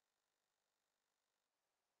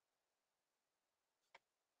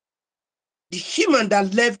 the human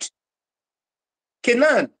that left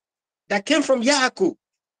Canaan, that came from Yaakov.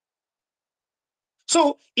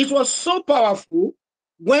 So it was so powerful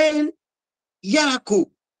when Yaakov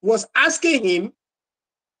was asking him,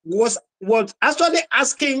 was actually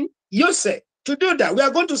asking Joseph to do that. We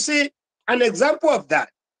are going to see an example of that.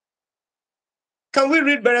 Can we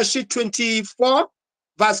read Bereshit 24,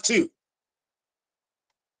 verse 2?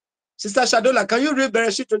 Sister Shadola, can you read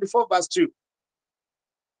Bereshit 24, verse 2?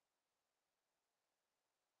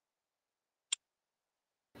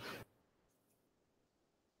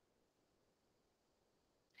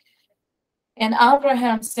 And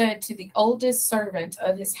Abraham said to the oldest servant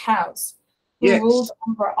of his house, who Yes. ruled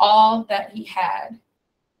over all that he had,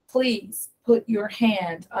 please put your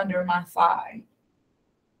hand under my thigh,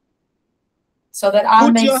 so that I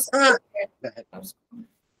Put may. your hand.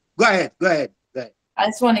 Go ahead. I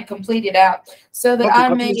just want to complete it out, so that Okay,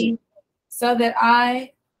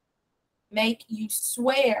 I make you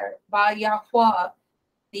swear by Yahweh,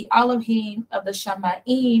 the Elohim of the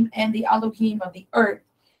Shamayim and the Elohim of the earth,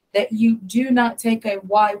 that you do not take a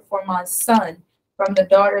wife for my son from the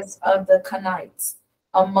daughters of the Canaanites,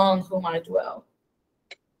 among whom I dwell.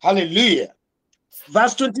 Hallelujah.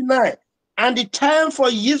 Verse 29. And the time for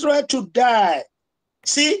Israel to die.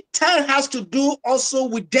 See, time has to do also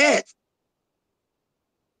with death.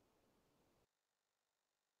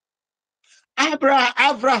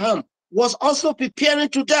 Abraham was also preparing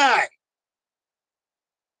to die.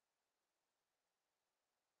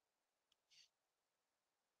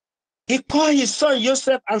 He called his son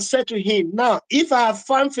Joseph and said to him, now, if I have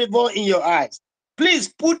found favor in your eyes,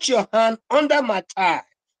 please put your hand under my thigh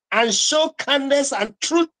and show kindness and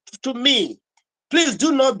truth to me. Please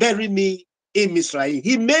do not bury me in Mizraim.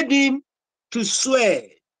 He made him to swear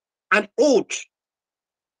an oath,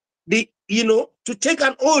 to take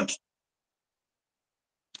an oath.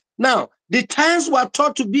 Now, the times were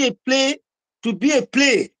thought to be a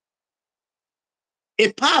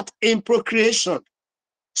part in procreation,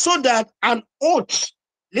 so that an oath,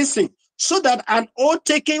 so that an oath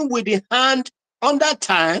taken with the hand on that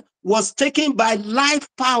time was taken by life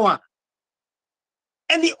power.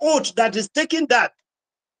 Any oath that is taken that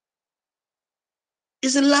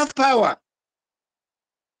is a life power.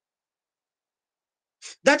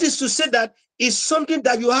 That is to say that it's something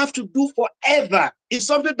that you have to do forever. It's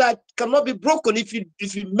something that cannot be broken. If you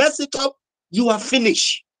mess it up, you are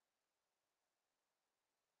finished.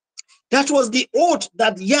 That was the oath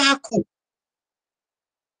that Yaakov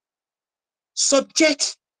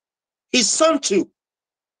subject his son to.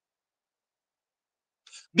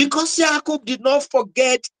 Because Yaakov did not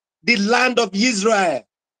forget the land of Israel.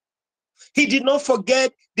 He did not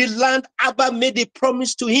forget the land Abba made a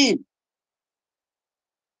promise to him.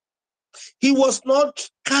 He was not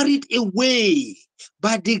carried away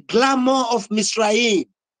by the glamour of Mizraim.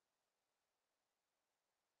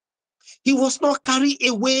 He was not carried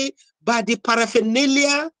away by the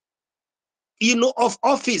paraphernalia, of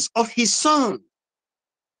office of his son.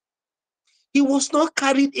 He was not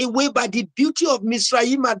carried away by the beauty of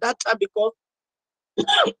Mizraim at that time, because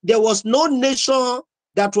there was no nation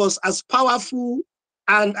that was as powerful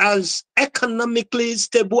and as economically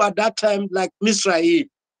stable at that time like Mizraim.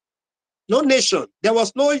 No nation. There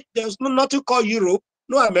was nothing called Europe,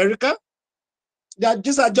 no America.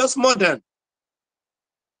 These are just modern.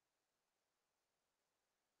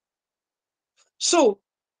 So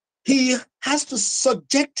he has to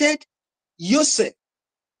subjected Joseph,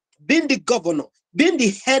 being the governor, being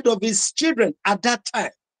the head of his children at that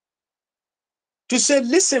time, to say,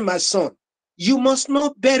 listen, my son, you must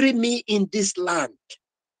not bury me in this land.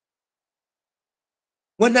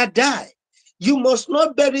 When I die, you must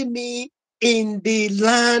not bury me in the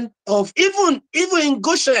land of, even in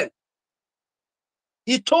Goshen.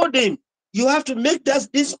 He told him, you have to make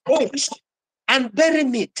this oath and bury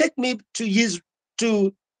me. Take me to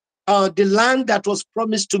the land that was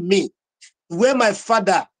promised to me, where my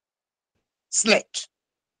father slept.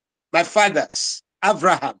 My fathers,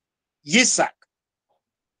 Abraham, Isaac.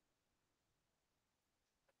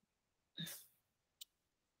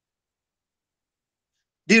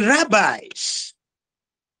 The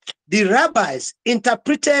rabbis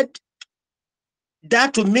interpreted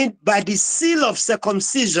that to mean by the seal of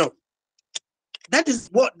circumcision. That is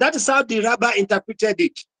how the rabbi interpreted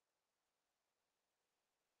it.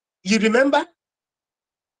 You remember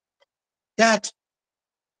that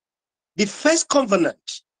the first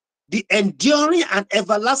covenant, the enduring and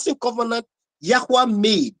everlasting covenant Yahweh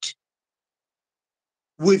made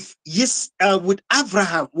with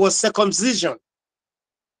Abraham was circumcision.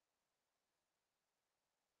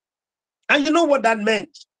 And you know what that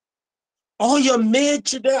meant? All your male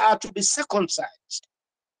children are to be circumcised.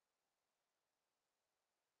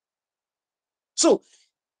 So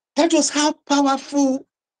that was how powerful,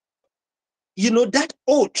 that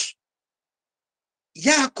oath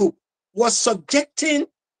Jacob was subjecting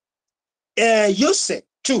Joseph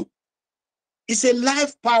to. It's a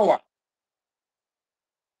life power.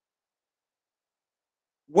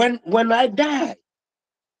 When I die,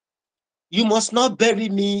 you must not bury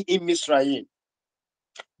me in Mizraim,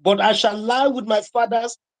 but I shall lie with my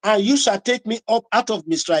fathers, and you shall take me up out of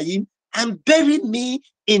Mizraim and bury me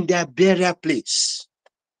in their burial place.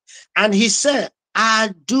 And he said,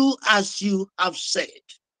 I'll do as you have said,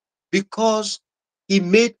 because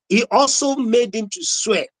he also made him to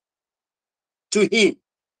swear to him.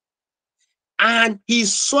 And he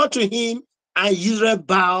swore to him, and Israel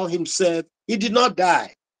bowed himself. He did not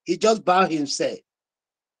die. He just bowed himself.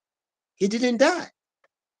 He didn't die.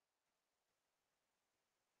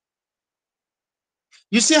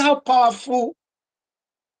 You see how powerful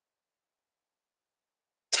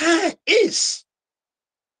time is.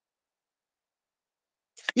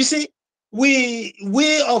 You see, we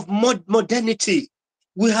of modernity,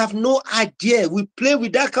 we have no idea. We play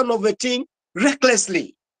with that kind of a thing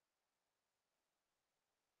recklessly.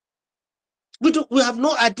 We have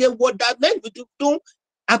no idea what that meant. We don't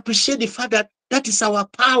appreciate the fact that that is our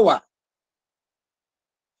power.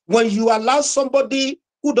 When you allow somebody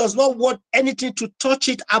who does not want anything to touch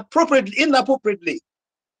it inappropriately,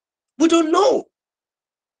 we don't know.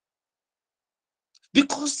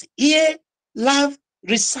 Because here love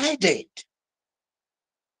resided.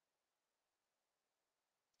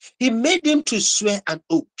 He made him to swear an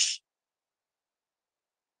oath.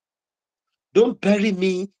 Don't bury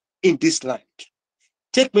me in this land.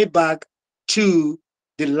 Take me back to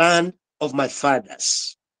the land of my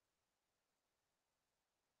fathers.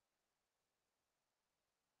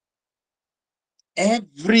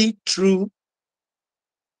 Every true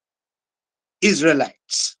Israelite,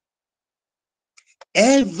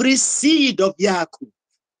 every seed of Jacob,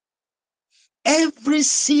 every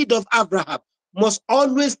seed of Abraham must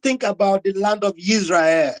always think about the land of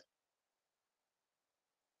Israel.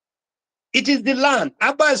 It is the land.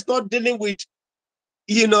 Abba is not dealing with,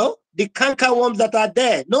 the cankerworms that are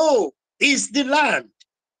there. No, it's the land.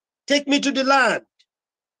 Take me to the land.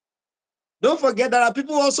 Don't forget there are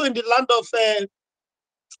people also in the land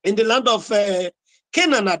of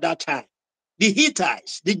Canaan at that time. The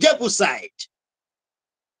Hittites, the Jebusites.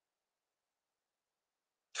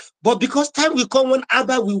 But because time will come when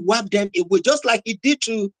Abba will wipe them away, just like he did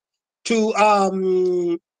to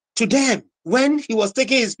them when he was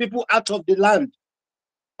taking his people out of the land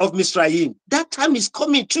of Mizraim. That time is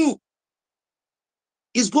coming too.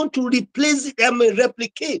 He's going to replace them,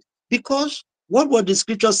 replicate, because what the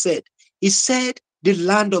scripture said? He said the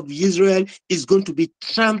land of Israel is going to be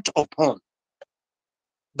tramped upon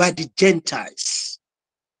by the Gentiles.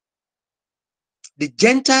 The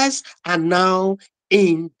Gentiles are now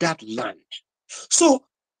in that land. So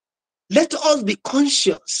let us be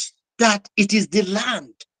conscious that it is the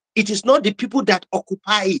land. It is not the people that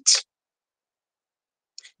occupy it.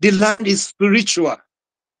 The land is spiritual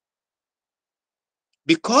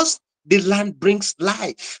because the land brings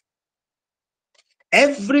life.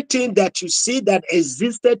 Everything that you see that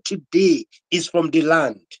existed today is from the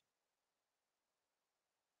land.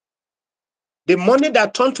 The money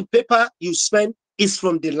that turned to paper you spend is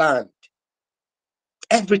from the land.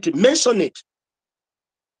 Everything, mention it.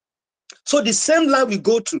 So the same land we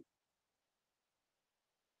go to.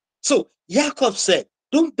 So Jacob said,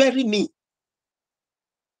 don't bury me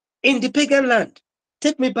in the pagan land.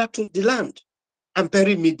 Take me back to the land and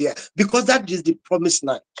bury me there, because that is the promised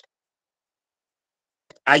land.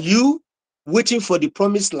 Are you waiting for the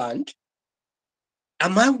promised land?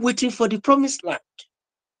 Am I waiting for the promised land?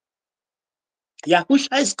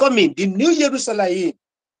 Yahusha is coming, the new Jerusalem.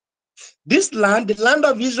 This land, the land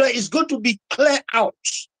of Israel, is going to be cleared out.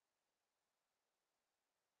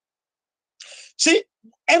 See,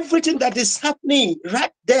 everything that is happening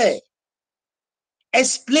right there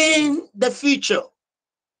explain the future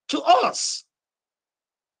to us.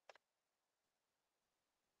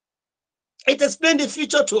 It explains the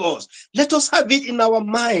future to us. Let us have it in our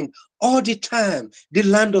mind all the time, the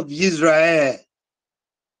land of Israel.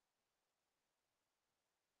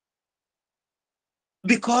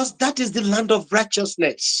 Because that is the land of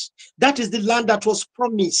righteousness. That is the land that was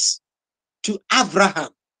promised to Abraham,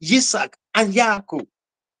 Isaac, and Jacob.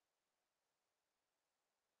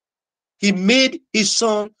 He made his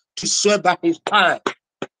son to swear by his time.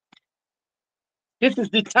 This is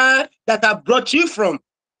the time that I brought you from.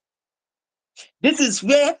 This is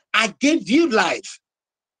where I gave you life.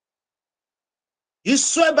 You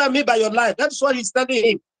swear by me by your life. That's what he's telling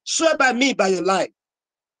him. Swear by me by your life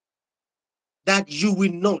that you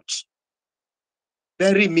will not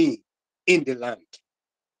bury me in the land.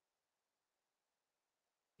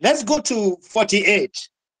 Let's go to 48.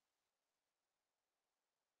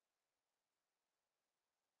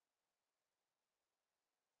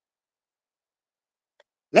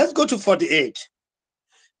 Let's go to 48.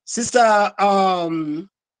 Sister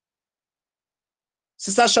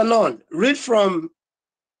Shannon, read from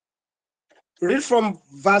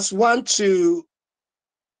verse 1 to,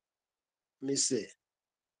 let me see.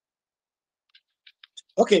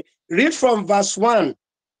 Okay, read from verse 1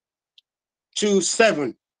 to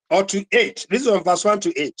 7 or to 8. Read from verse 1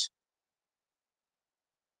 to 8.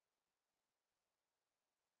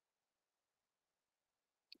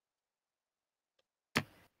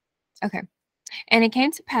 Okay. And it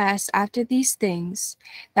came to pass after these things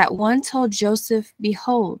that one told Joseph,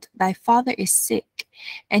 Behold, thy father is sick.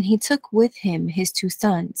 And he took with him his 2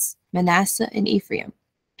 sons, Manasseh and Ephraim.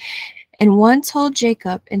 And one told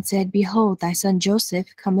Jacob and said, Behold, thy son Joseph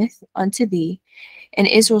cometh unto thee. And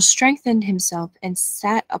Israel strengthened himself and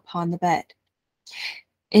sat upon the bed.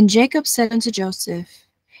 And Jacob said unto Joseph,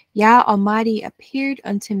 Yah Almighty appeared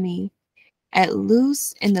unto me at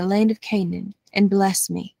Luz in the land of Canaan, and blessed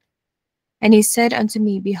me. And he said unto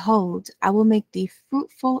me, Behold, I will make thee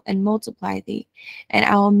fruitful and multiply thee, and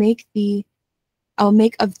I will make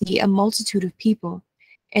of thee a multitude of people,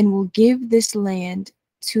 and will give this land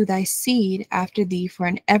to thy seed after thee for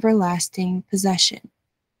an everlasting possession.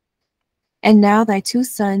 And now thy 2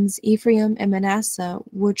 sons, Ephraim and Manasseh,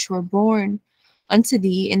 which were born unto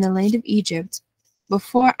thee in the land of Egypt,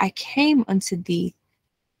 before I came unto thee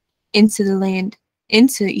into the land,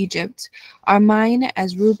 into Egypt, are mine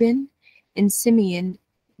as Reuben and Simeon,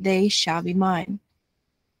 they shall be mine.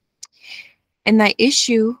 And thy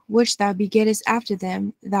issue, which thou begettest after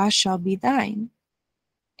them, thou shalt be thine,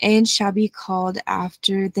 and shall be called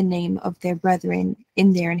after the name of their brethren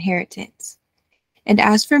in their inheritance. And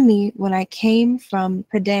as for me, when I came from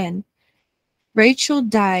Padan, Rachel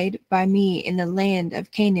died by me in the land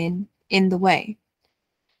of Canaan in the way,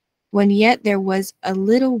 when yet there was a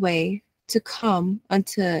little way to come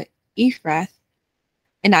unto Ephrath,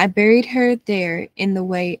 and I buried her there in the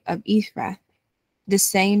way of Ephrath. The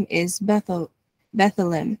same is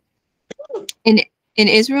Bethlehem. And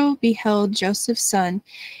Israel beheld Joseph's son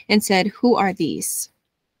and said, Who are these?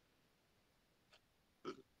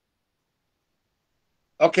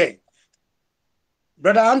 Okay.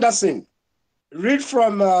 Brother Anderson, read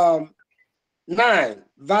from 9,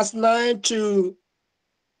 verse 9 to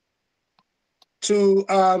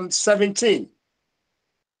 17.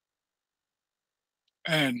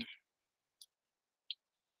 And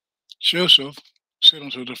Joseph said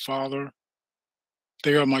unto the father,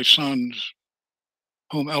 They are my sons,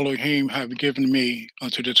 whom Elohim hath given me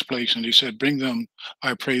unto this place. And he said, Bring them,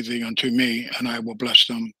 I pray thee, unto me, and I will bless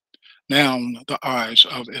them. Now the eyes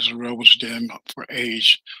of Israel was dim for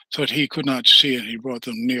age, so that he could not see, and he brought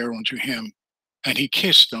them near unto him. And he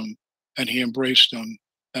kissed them, and he embraced them.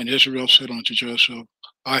 And Israel said unto Joseph,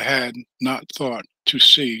 I had not thought to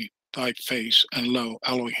see thy face, and lo,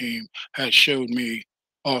 Elohim has showed me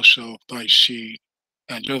also thy seed.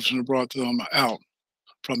 And Joseph brought them out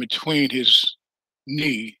from between his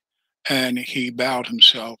knee, and he bowed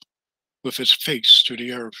himself with his face to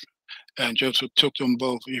the earth. And Joseph took them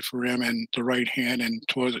both, Ephraim in the right hand, and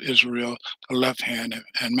towards Israel the left hand,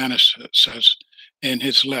 and Manasseh in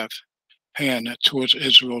his left hand towards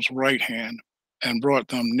Israel's right hand, and brought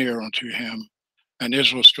them near unto him. And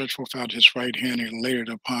Israel stretched forth out his right hand and laid it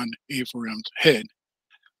upon Ephraim's head,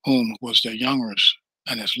 whom was the youngest,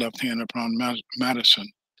 and his left hand upon Manasseh.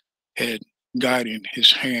 head, guiding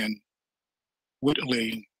his hand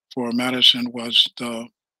wittingly, for Madison was the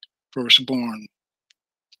firstborn.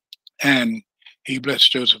 And he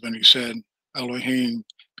blessed Joseph, and he said, Elohim,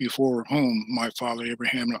 before whom my father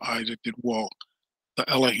Abraham and Isaac did walk, the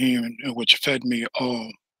Elohim which fed me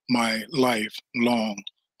all my life long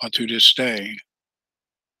unto this day,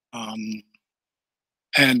 and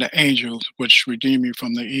the angels which redeem me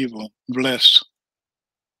from the evil, bless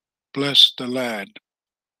the lad,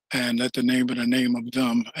 and let the name of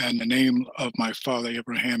them and the name of my father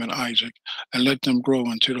Abraham and Isaac, and let them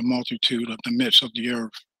grow into the multitude of the midst of the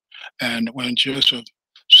earth. And when Joseph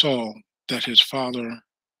saw that his father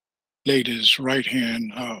laid his right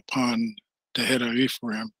hand upon the head of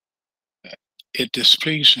Ephraim, it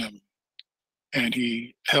displeased him, and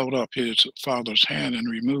he held up his father's hand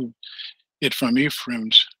and removed it from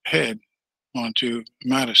Ephraim's head onto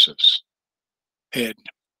Manasseh's head.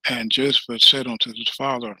 And Joseph said unto his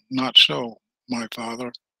father, Not so, my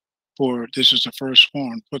father, for this is the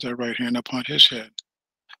firstborn. Put thy right hand upon his head.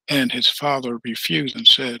 And his father refused and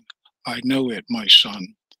said, I know it, my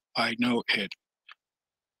son, I know it.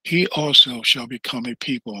 He also shall become a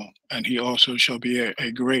people, and he also shall be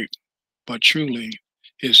a great, but truly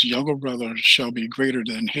his younger brother shall be greater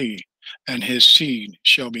than he, and his seed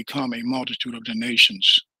shall become a multitude of the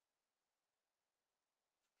nations.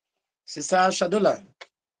 Sister Shadola.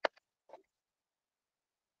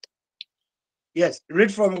 Yes,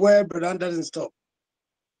 read from where Brother doesn't stop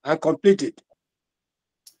and complete it.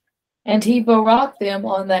 And he baraked them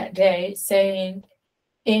on that day, saying,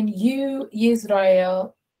 In you,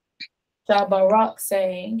 Israel, shall barak,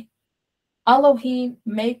 saying, Elohim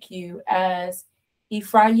make you as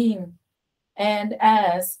Ephraim and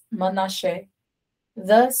as Manasseh.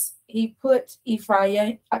 Thus he put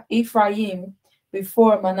Ephraim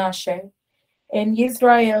before Manasseh. And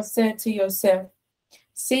Israel said to Joseph,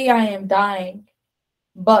 See, I am dying,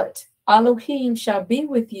 but Elohim shall be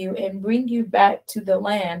with you and bring you back to the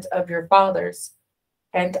land of your fathers.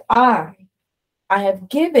 And I have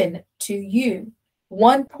given to you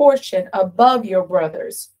one portion above your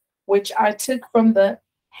brothers, which I took from the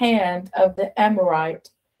hand of the Amorite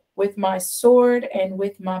with my sword and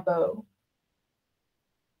with my bow.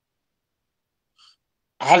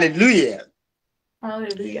 Hallelujah.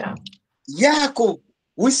 Hallelujah. Jacob,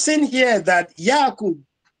 we seen here that Jacob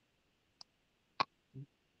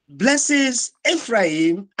blesses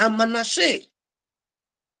Ephraim and Manasseh.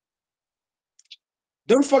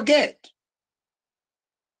 Don't forget,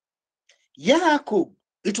 Jacob,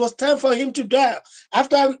 it was time for him to die.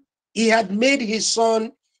 After he had made his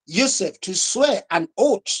son Joseph to swear an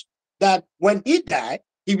oath that when he died,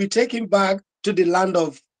 he will take him back to the land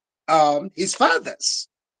of his fathers.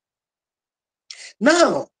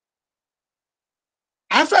 Now,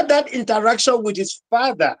 after that interaction with his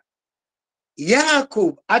father,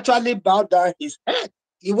 Jacob actually bowed down his head.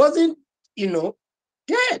 He wasn't,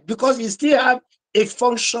 dead, because he still had a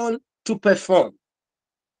function to perform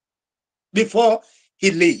before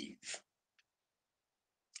he leave.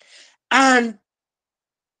 And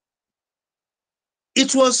he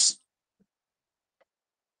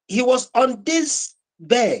was on this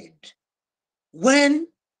bed when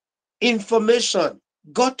information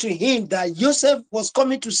got to him that Joseph was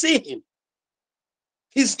coming to see him.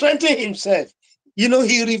 He strengthened himself. He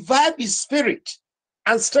revived his spirit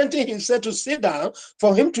and strengthened himself to sit down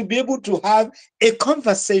for him to be able to have a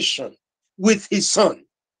conversation with his son,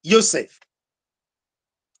 Joseph.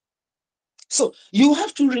 So you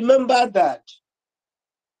have to remember that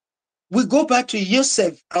we go back to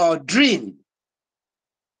Joseph, our dream.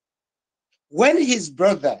 When his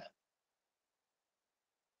brother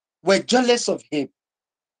were jealous of him,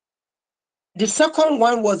 the second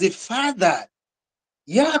one was the father.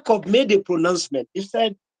 Jacob made a pronouncement. He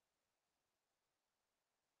said,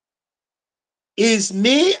 Is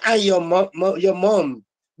me and your mom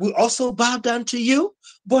will also bow down to you?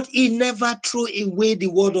 But he never threw away the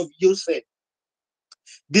word of Joseph.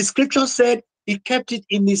 The scripture said he kept it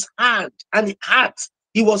in his hand and heart.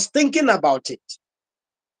 He was thinking about it.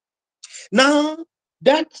 Now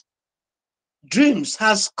that dreams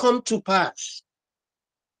has come to pass.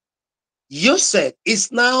 Joseph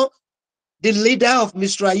is now the leader of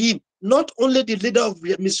Mizraim, not only the leader of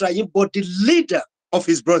Mizraim, but the leader of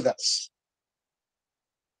his brothers.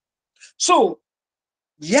 So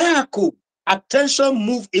Jacob attention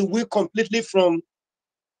moved away completely from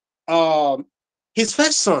his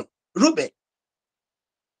first son, Reuben,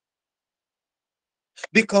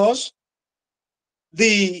 because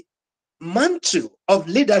the mantle of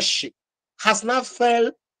leadership has now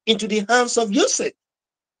fell into the hands of Joseph.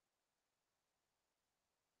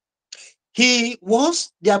 He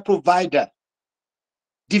was their provider,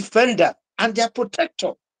 defender, and their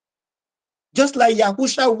protector. Just like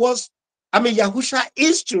Yahusha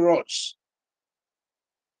is to us.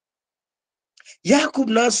 Jacob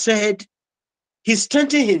now said, he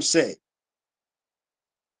strengthened himself.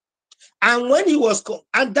 And when he was,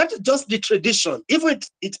 and that's just the tradition, if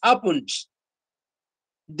it happened,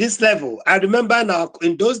 this level, I remember now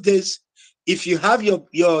in those days, if you have your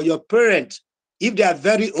parent, if they are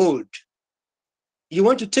very old, you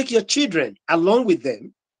want to take your children along with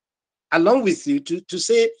them, along with you to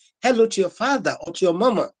say hello to your father or to your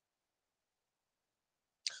mama.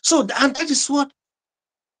 So, and that is what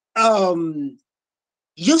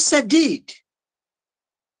Joseph did.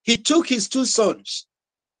 He took his two sons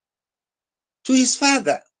to his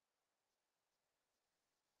father.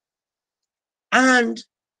 And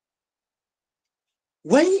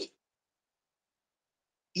when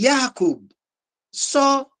Jacob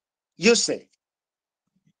saw Joseph,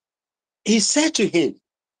 he said to him,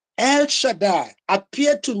 El Shaddai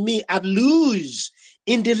appeared to me at Luz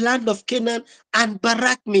in the land of Canaan and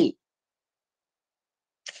barak me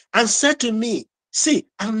and said to me, see,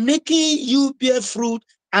 I'm making you bear fruit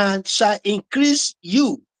and shall increase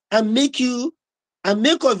you and make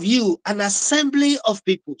of you an assembly of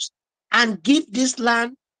peoples and give this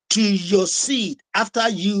land to your seed after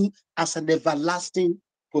you as an everlasting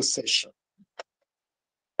possession.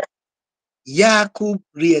 Jacob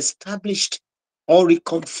reestablished or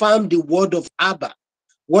reconfirmed the word of Abba,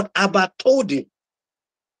 what Abba told him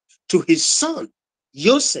to his son,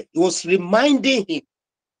 Joseph. He was reminding him.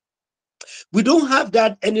 We don't have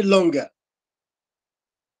that any longer,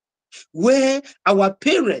 where our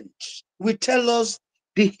parents will tell us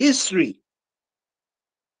the history.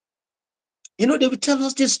 You know, they will tell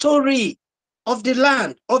us the story of the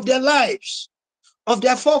land, of their lives, of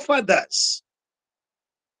their forefathers.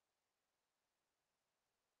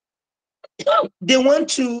 They want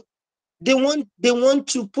to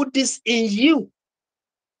put this in you.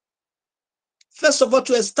 First of all,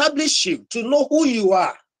 to establish you, to know who you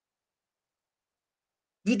are.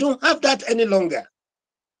 We don't have that any longer.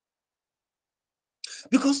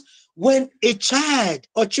 Because when a child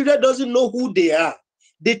or children doesn't know who they are,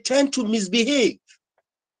 they tend to misbehave.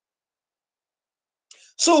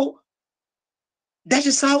 So that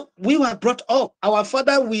is how we were brought up. Our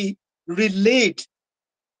father, we relate,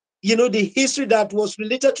 you know, the history that was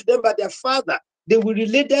related to them by their father. They will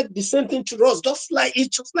relate the same thing to us, just like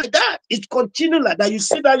that. It continues like that. You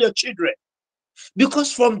see that your children.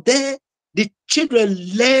 Because from there, the children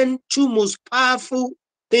learn two most powerful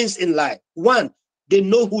things in life. One, they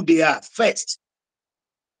know who they are first.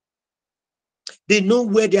 They know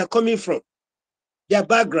where they are coming from, their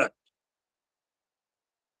background.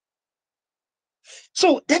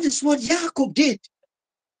 So that is what Jacob did.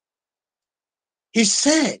 He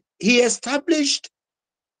said he established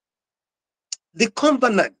the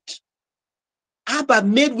covenant Abba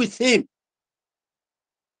made with him,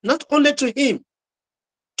 not only to him,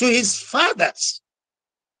 to his fathers,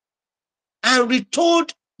 and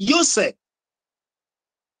retold Joseph.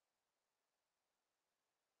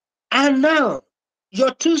 And now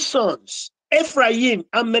your two sons, Ephraim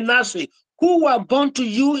and Manasseh, who were born to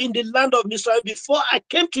you in the land of Mizraim before I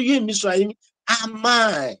came to you in Mizraim, are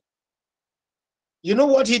mine. You know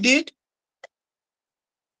what he did?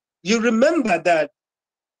 You remember that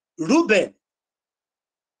Reuben,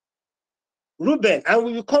 and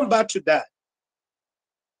we will come back to that,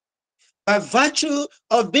 by virtue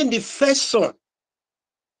of being the first son,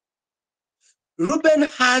 Reuben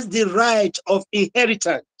has the right of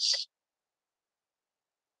inheritance.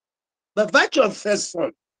 By virtue of first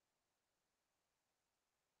son.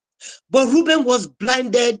 But Reuben was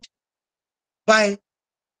blinded by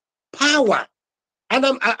power. And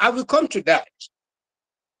I will come to that.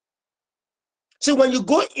 So when you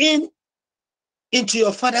go into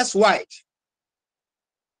your father's wife,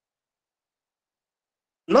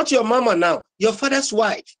 not your mama now, your father's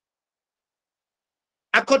wife,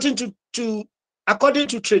 according to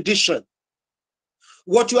tradition,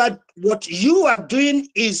 what you are doing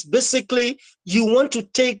is basically you want to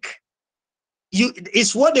take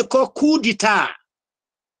it's what they call coup d'etat.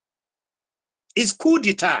 It's coup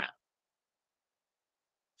d'etat.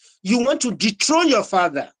 You want to dethrone your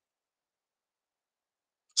father.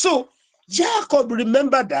 So Jacob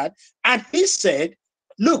remembered that, and he said,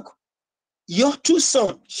 look, your two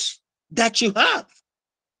sons that you have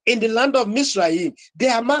in the land of Mizraim, they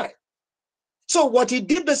are mine. So what he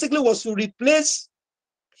did basically was to replace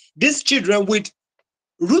these children with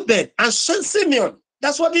Reuben and Simeon.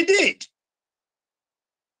 That's what he did.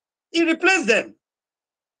 He replaced them.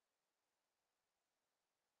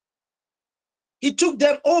 He took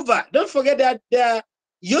them over. Don't forget that they are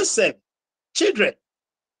Joseph children.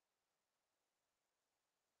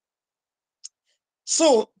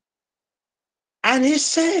 So, and he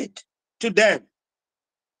said to them,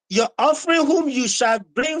 your offering whom you shall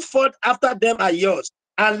bring forth after them are yours,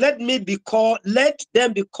 and let them be called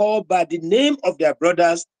by the name of their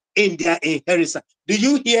brothers in their inheritance. Do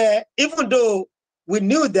you hear? Even though we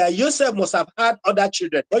knew that Joseph must have had other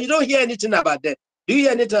children, but you don't hear anything about them. Do you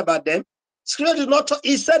hear anything about them? Scripture did not talk.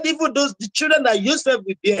 He said even those the children that Joseph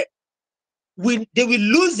will bear, they will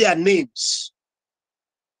lose their names.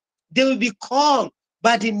 They will be called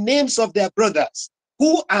by the names of their brothers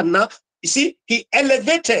who are now. You see, he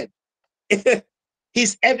elevated.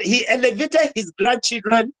 He elevated his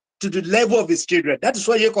grandchildren to the level of his children. That is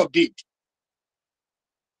what Jacob did.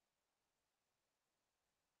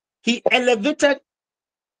 He elevated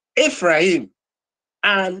Ephraim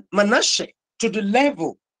and Manasseh to the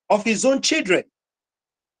level of his own children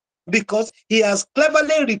because he has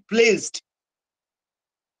cleverly replaced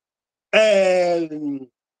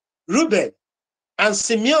Reuben and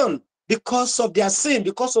Simeon because of their sin,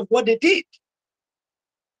 because of what they did.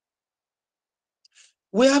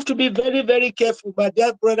 We have to be very, very careful, my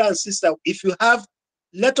dear brother and sister. If you have,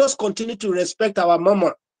 let us continue to respect our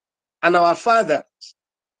mama and our father.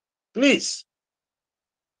 Please.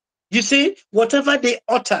 You see, whatever they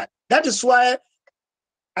uttered, that is why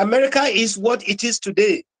America is what it is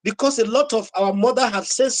today. Because a lot of our mother have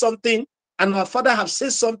said something and our father have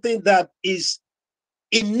said something that is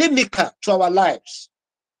inimical to our lives.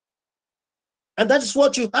 And that is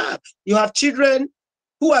what you have. You have children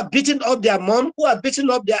who are beating up their mom, who are beating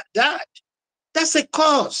up their dad. That's a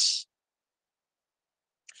cause.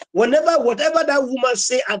 Whatever that woman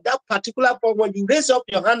say at that particular point, when you raise up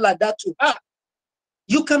your hand like that to her,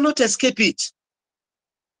 you cannot escape it.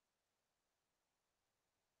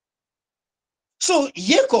 So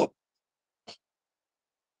Jacob,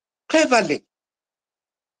 cleverly,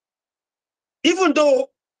 even though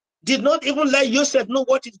did not even let Joseph know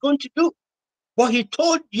what he's going to do, but he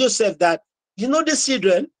told Joseph that, you know, the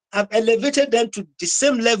children, I've elevated them to the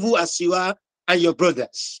same level as you are and your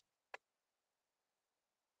brothers.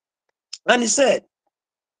 And he said,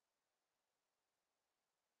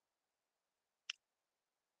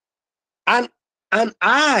 and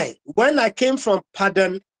I, when I came from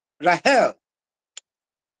Padan, Rahel,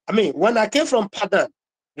 when I came from Padan,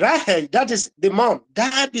 Rahel, that is the mom,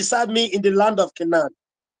 died beside me in the land of Canaan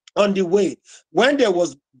on the way, when there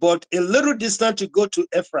was but a little distance to go to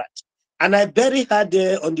Ephrath. And I buried her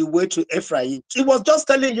there on the way to Ephraim. He was just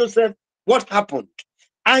telling Joseph what happened.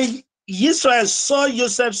 And Israel saw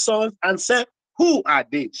Joseph's sons and said, who are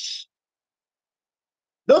these?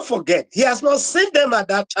 Don't forget, he has not seen them at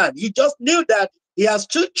that time. He just knew that he has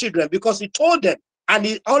two children because he told them, and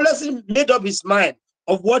he always made up his mind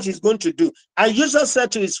of what he's going to do. And Joseph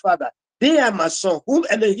said to his father, they are my son, whom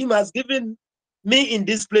Elohim has given me in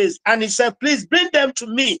this place. And he said, please bring them to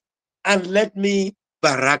me and let me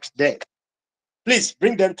barak them. Please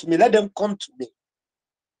bring them to me. Let them come to me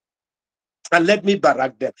and let me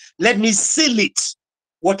barak them. Let me seal it.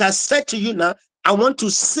 What I said to you now, I want to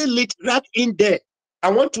seal it right in there. I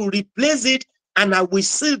want to replace it and I will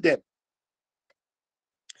seal them.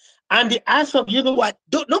 And the eyes of Jehovah,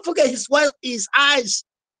 don't forget his eyes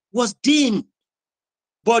was dim,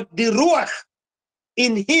 but the ruach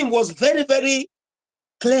in him was very, very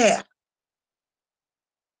clear.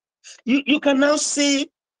 You can now see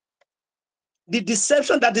the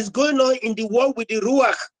deception that is going on in the world with the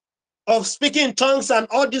ruach of speaking in tongues and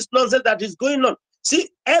all this nonsense that is going on. See,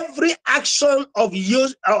 every action of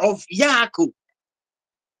Yaakov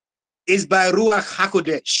is by Ruach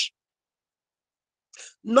HaKodesh.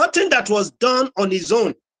 Nothing that was done on his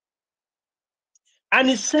own. And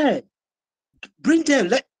he said, bring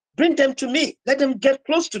them to me. Let them get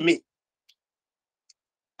close to me.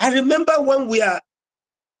 I remember when we are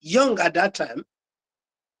young at that time,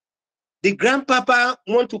 the grandpapa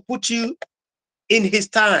want to put you in his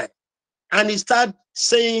time and he start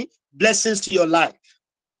saying blessings to your life.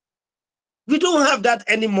 We don't have that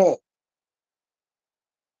anymore.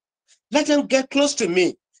 Let them get close to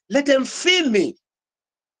me. Let them feel me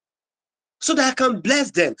so that I can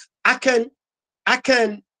bless them. I can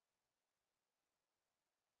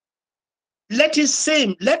let it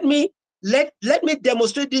seem, let me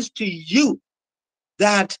demonstrate this to you,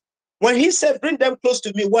 that when he said bring them close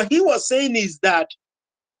to me, what he was saying is that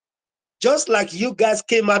just like you guys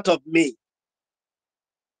came out of me,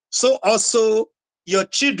 so also your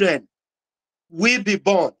children will be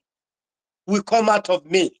born, will come out of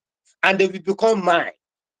me, and they will become mine.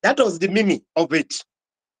 That was the meaning of it.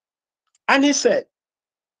 And he said,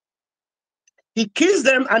 He kissed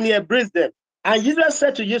them and he embraced them. And Jesus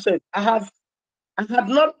said to Joseph, I had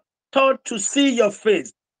not thought to see your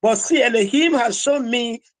face, but see, Elohim has shown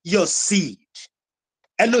me your seed.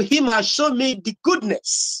 Elohim has shown me the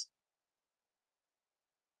goodness.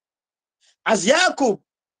 As Jacob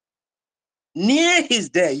near his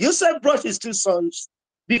death, Joseph brought his two sons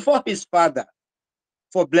before his father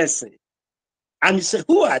for blessing. And he said,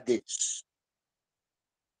 who are these?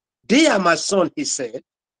 They are my son, he said.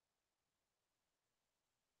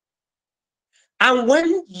 And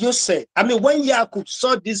when when Jacob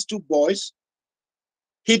saw these two boys,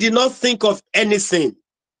 he did not think of anything.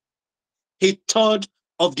 He thought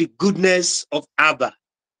of the goodness of Abba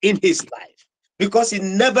in his life, because he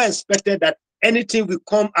never expected that anything will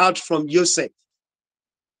come out from Joseph.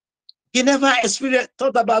 He never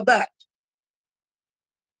thought about that.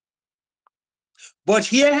 But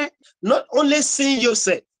here, not only seeing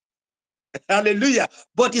Joseph, hallelujah,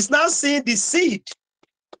 but he's now seeing the seed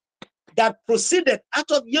that proceeded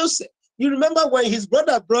out of Joseph. You remember when his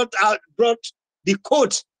brother brought the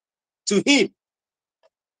coat to him,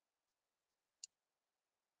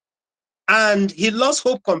 and he lost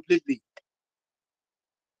hope completely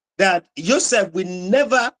that Joseph will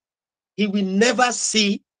never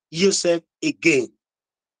see Joseph again.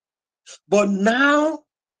 But now,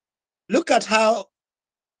 look at how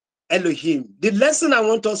Elohim, the lesson I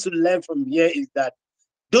want us to learn from here is that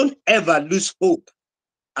don't ever lose hope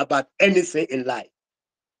about anything in life.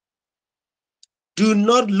 Do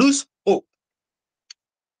not lose hope.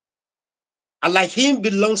 Elohim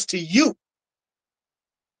belongs to you.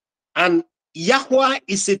 And Yahweh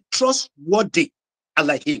is a trustworthy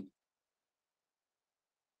Elohim.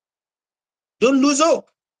 Don't lose hope.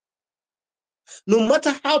 No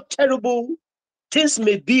matter how terrible things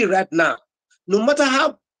may be right now, no matter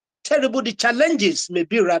how terrible the challenges may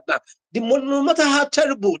be right now, no matter how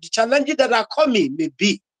terrible the challenges that are coming may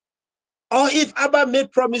be, or if Abba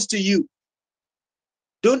made promise to you,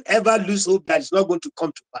 don't ever lose hope that it's not going to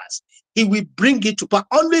come to pass. He will bring it to pass.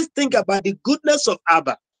 Always think about the goodness of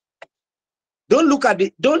Abba. Don't look at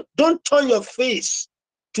it. Don't turn your face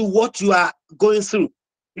to what you are going through.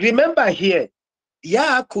 Remember here,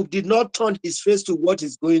 Jacob did not turn his face to what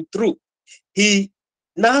he's going through. He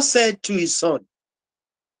now said to his son,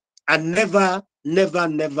 and never, never,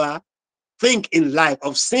 never think in life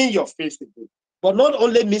of seeing your face again. But not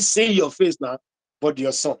only me seeing your face now, but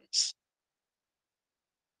your sons.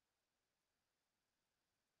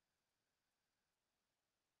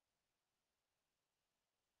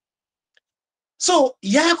 So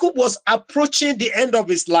Jacob was approaching the end of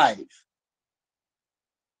his life.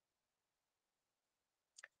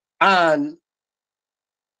 And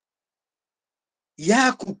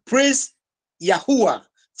Jacob praised Yahuwah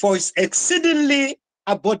for his exceedingly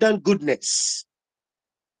abundant goodness,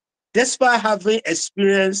 despite having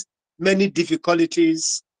experienced many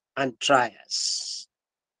difficulties and trials.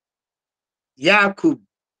 Jacob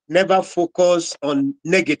never focused on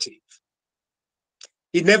negative.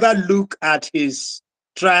 He never looked at his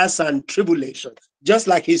trials and tribulations, just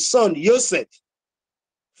like his son Joseph.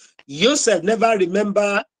 Joseph never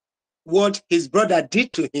remembered what his brother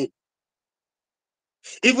did to him,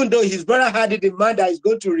 even though his brother had it in mind that he's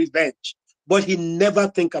going to revenge. But he never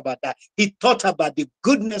think about that. He thought about the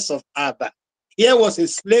goodness of Abba. Here was a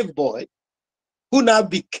slave boy who now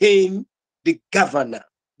became the governor,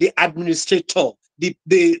 the administrator,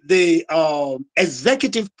 the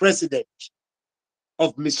executive president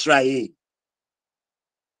of Misraim.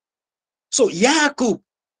 So Jacob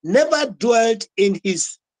never dwelt in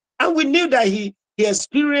his, and we knew that he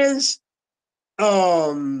experienced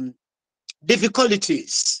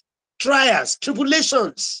difficulties, trials,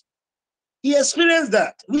 tribulations. He experienced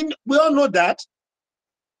that. We all know that,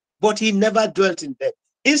 but he never dwelt in them.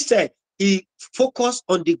 Instead, he focused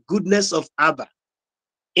on the goodness of Abba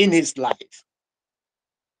in his life.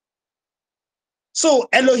 So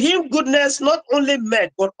Elohim goodness not only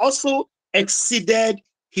met, but also exceeded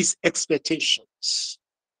his expectations.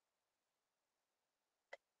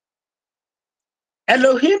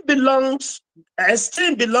 Elohim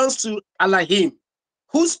esteem belongs to Elohim,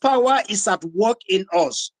 whose power is at work in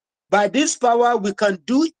us. By this power, we can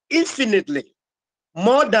do infinitely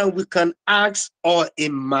more than we can ask or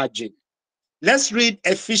imagine. Let's read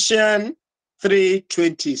Ephesians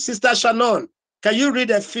 3:20. Sister Shannon, can you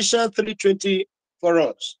read Ephesians 3:20 for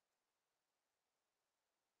us?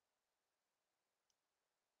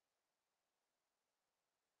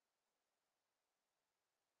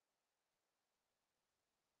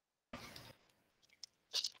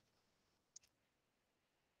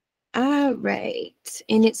 All right.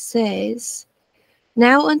 And it says,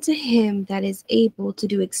 Now unto him that is able to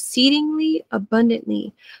do exceedingly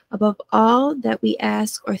abundantly above all that we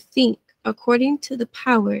ask or think, according to the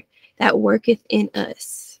power that worketh in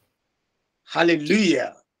us.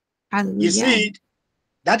 Hallelujah. Hallelujah. You see,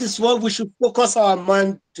 that is what we should focus our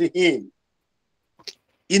mind to him.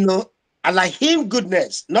 You know, and like him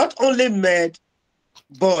goodness not only met,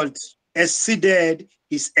 but exceeded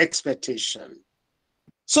his expectation.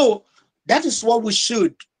 So that is what we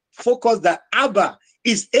should focus, that Abba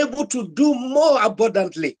is able to do more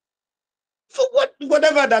abundantly for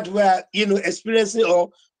whatever that we're experiencing or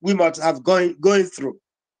we might have going through.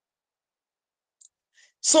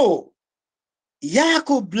 So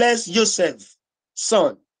Yaakov blessed Joseph's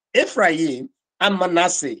son, Ephraim and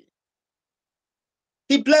Manasseh.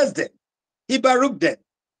 He blessed them, he baruched them,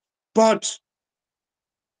 but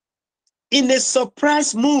in a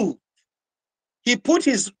surprise move, he put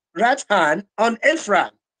his right hand on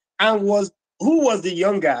Ephraim and who was the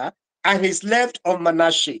younger, and his left on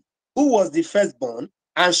Manasseh, who was the firstborn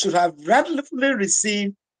and should have rightfully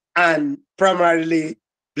received and primarily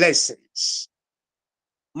blessings.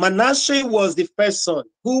 Manasseh was the first son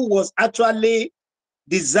who was actually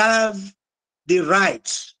deserved the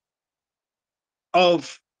right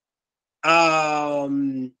of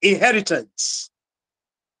inheritance,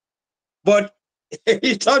 but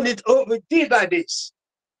he turned it over, did like this.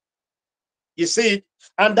 You see,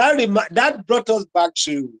 and that brought us back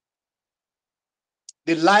to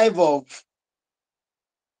the life of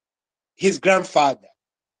his grandfather.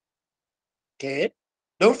 Okay,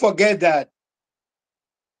 don't forget that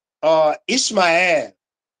Ishmael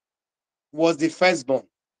was the firstborn,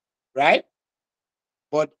 right?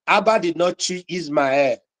 But Abba did not choose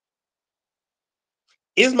Ishmael.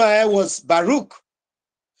 Ishmael was Baruch,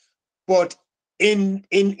 but in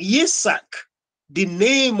Isaac, the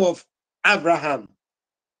name of Abraham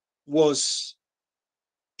was,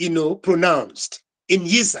 pronounced in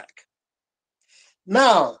Isaac.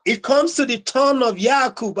 Now it comes to the turn of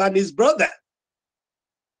Jacob and his brother.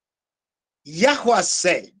 Yahweh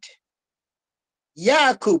said,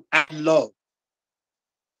 Jacob I love,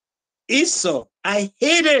 Esau I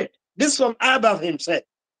hated. This from Abba himself.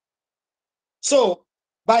 So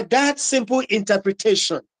by that simple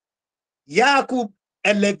interpretation, Abba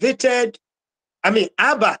elevated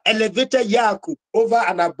Jacob over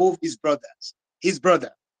and above his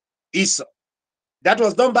brother Esau. That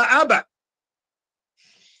was done by Abba.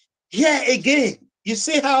 Here again, you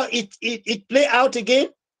see how it played out again?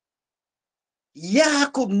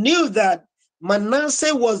 Jacob knew that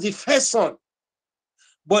Manasseh was the first son,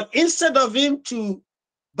 but instead of him to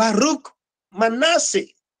Baruch Manasseh,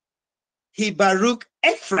 he Baruch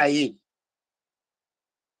Ephraim.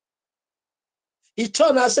 He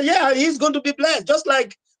turned and said, yeah, he's going to be blessed. Just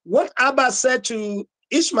like what Abba said to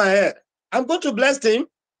Ishmael, I'm going to bless him.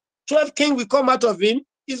 12 kings will come out of him.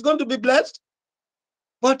 He's going to be blessed.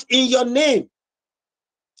 But in your name,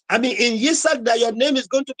 in Isaac, that your name is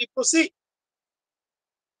going to be proceed.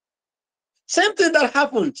 Same thing that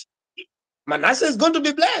happened. Manasseh is going to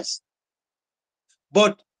be blessed.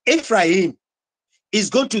 But Ephraim is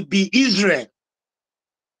going to be Israel.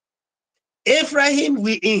 Ephraim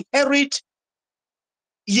will inherit,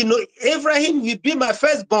 Ephraim will be my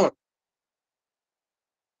firstborn.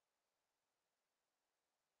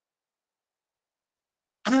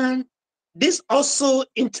 And this also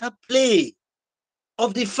interplay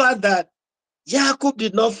of the fact that Jacob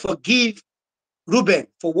did not forgive Reuben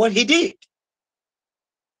for what he did.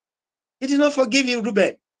 He did not forgive him,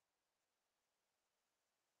 Reuben.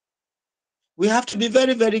 We have to be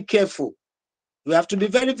very, very careful. We have to be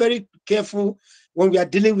very, very careful when we are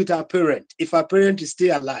dealing with our parent, if our parent is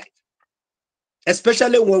still alive.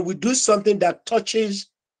 Especially when we do something that touches,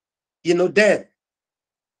 them.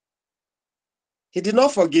 He did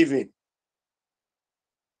not forgive him.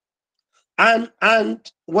 And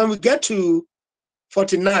when we get to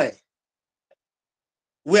 49,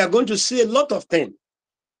 we are going to see a lot of things.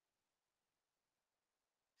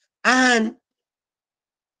 And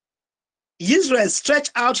Israel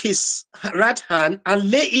stretched out his right hand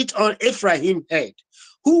and lay it on Ephraim's head,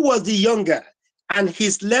 who was the younger, and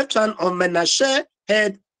his left hand on Manasseh's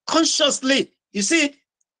head, consciously. You see,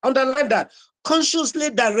 underline that, consciously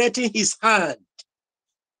directing his hand.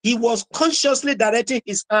 He was consciously directing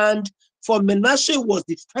his hand, for Manasseh was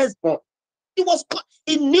the firstborn.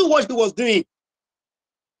 He knew what he was doing.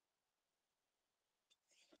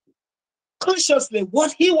 Consciously,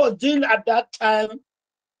 what he was doing at that time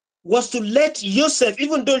was to let Joseph,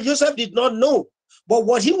 even though Joseph did not know, but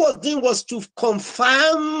what he was doing was to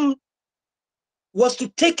confirm, was to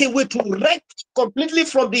take away, to wreck completely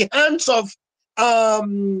from the hands of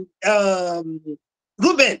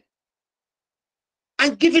Reuben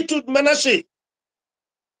and give it to Manasseh.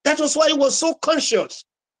 That was why he was so consciously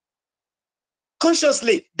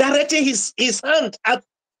directing his hand at,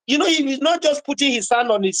 he was not just putting his hand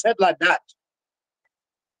on his head like that.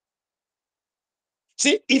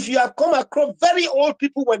 See, if you have come across very old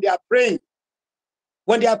people when they are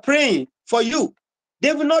praying for you,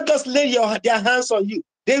 they will not just lay their hands on you.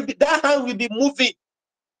 That hand will be moving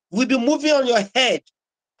on your head.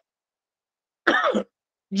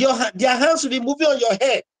 Their hands will be moving on your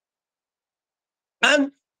head.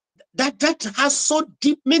 And that has so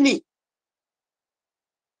deep meaning.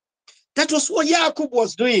 That was what Jacob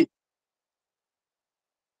was doing.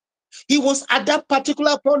 He was at that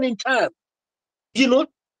particular point in time,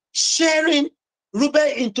 sharing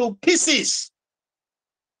Reuben into pieces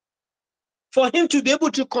for him to be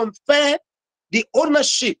able to confer the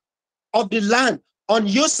ownership of the land on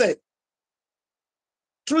Joseph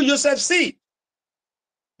through Joseph's seed.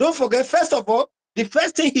 Don't forget, first of all, the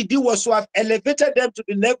first thing he did was to have elevated them to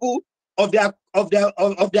the level of their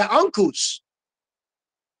uncles.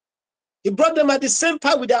 He brought them at the same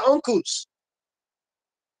part with their uncles.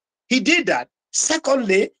 He did that.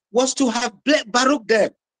 Secondly, was to have Baruch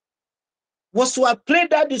them, was to have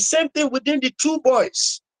played out the same thing within the two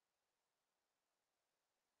boys.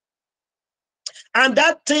 And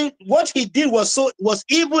that thing, what he did was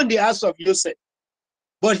evil in the eyes of Joseph.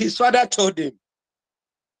 But his father told him.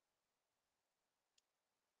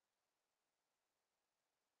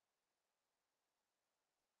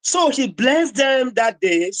 So he blessed them that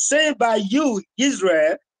day, saying, by you,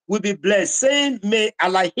 Israel, will be blessed, saying, may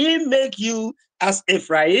Elohim make you as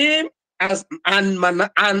Ephraim and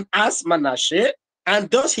as Manasseh. And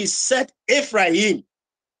thus he set Ephraim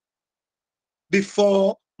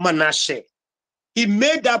before Manasseh. He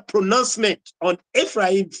made that pronouncement on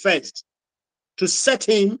Ephraim first to set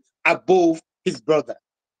him above his brother.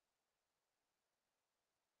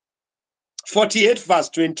 48 verse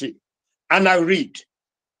 20. And I read.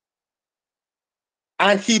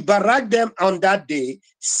 And he barak them on that day,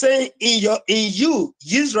 saying, in you,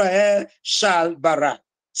 Israel shall barak,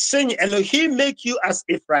 saying, Elohim make you as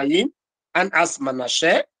Ephraim and as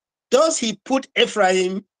Manasseh. Thus he put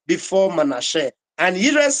Ephraim before Manasseh. And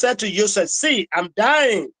Israel said to Joseph, see, I'm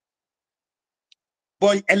dying,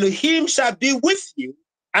 but Elohim shall be with you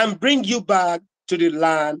and bring you back to the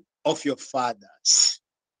land of your fathers.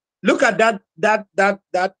 Look at that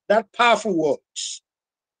powerful words.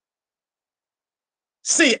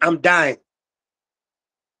 See, I'm dying.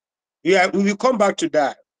 Yeah, we will come back to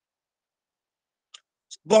that.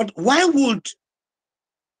 But why would,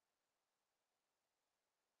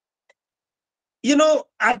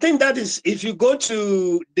 I think that is, if you go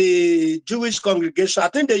to the Jewish congregation, I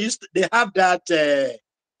think they have that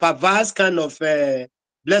perverse kind of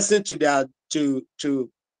blessing to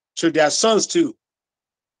their sons too.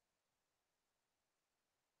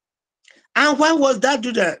 And why was that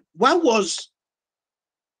do that? Why was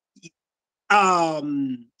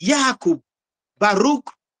Jacob, Baruch,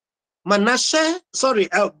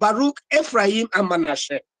 Baruch, Ephraim, and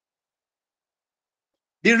Manasseh?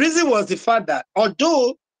 The reason was the fact that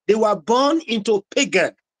although they were born into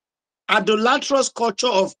pagan, idolatrous culture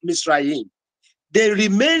of Mizraim, they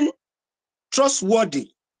remained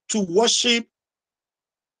trustworthy to the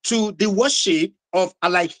worship of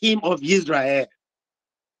Elohim of Israel.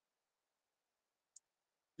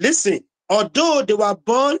 Listen, although they were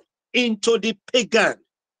born into the pagan,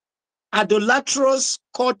 idolatrous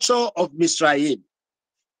culture of Mizraim,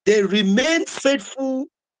 they remained faithful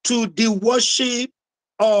to the worship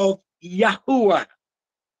of Yahuwah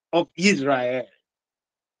of Israel.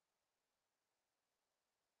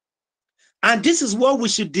 And this is what we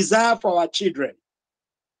should desire for our children.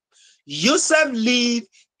 Joseph lived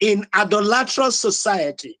in idolatrous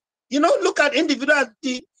society. Look at individual,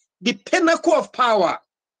 the pinnacle of power.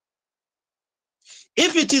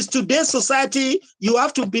 If it is today's society, you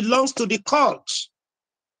have to belong to the cult.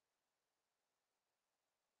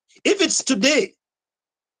 If it's today,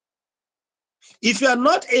 if you are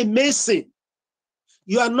not a Mason,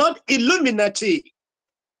 you are not Illuminati,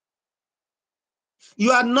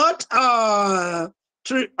 you are not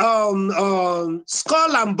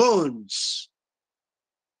Skull and Bones,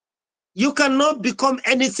 you cannot become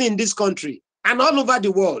anything in this country and all over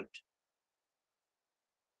the world.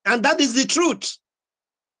 And that is the truth.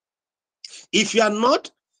 If you are not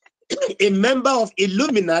a member of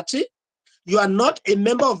Illuminati, you are not a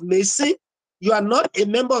member of Mason, you are not a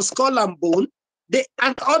member of Skull and Bone,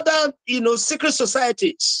 and other, secret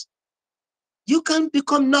societies, you can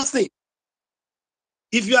become nothing.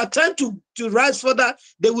 If you are trying to rise further,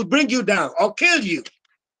 they will bring you down or kill you.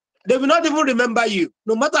 They will not even remember you,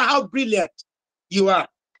 no matter how brilliant you are.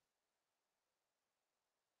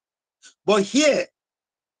 But here,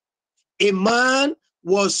 a man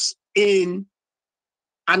was in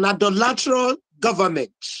an idolatrous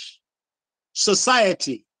government,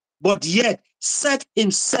 society, but yet set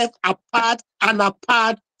himself apart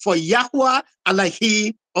for Yahweh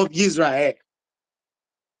Elohim of Israel.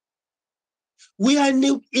 We are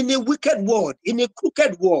in a wicked world, in a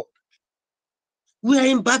crooked world. We are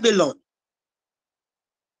in Babylon.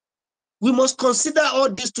 We must consider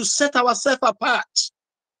all this to set ourselves apart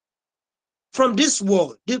from this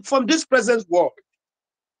world, from this present world.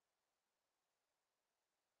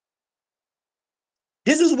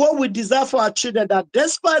 This is what we desire for our children, that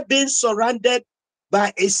despite being surrounded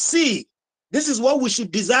by a sea, this is what we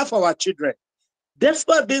should desire for our children.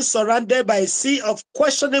 Despite being surrounded by a sea of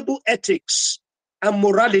questionable ethics and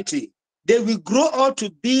morality, they will grow up to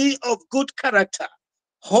be of good character,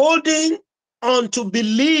 holding on to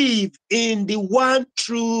believe in the one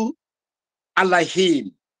true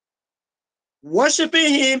Elohim,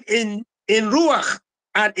 worshiping him in Ruach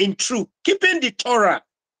and in truth, keeping the Torah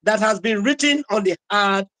that has been written on the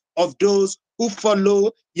heart of those who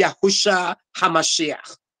follow Yahushua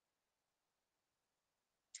HaMashiach.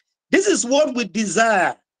 This is what we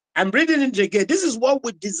desire. I'm reading it again. This is what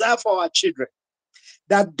we desire for our children,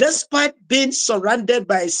 that despite being surrounded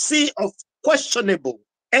by a sea of questionable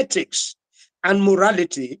ethics and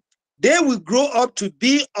morality, they will grow up to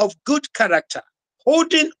be of good character,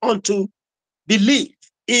 holding on to belief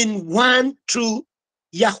in one true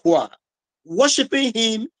Yahweh, worshiping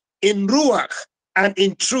him in Ruach and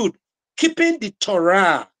in truth, keeping the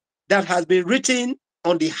Torah that has been written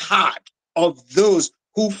on the heart of those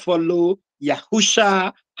who follow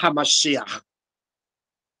Yahushua HaMashiach.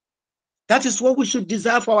 That is what we should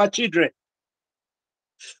desire for our children.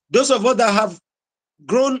 Those of us that have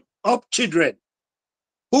grown up children,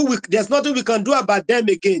 there's nothing we can do about them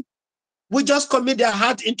again. We just commit their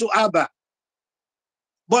heart into Abba.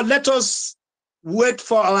 But let us wait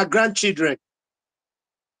for our grandchildren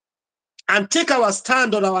and take our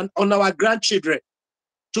stand on our grandchildren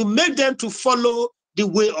to make them to follow the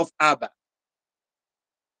way of Abba.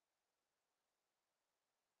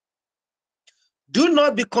 Do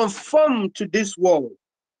not be conformed to this world,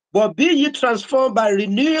 but be ye transformed by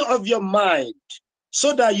renewing of your mind,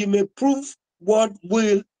 so that you may prove what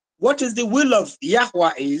is the will of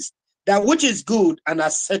Yahweh is, that which is good and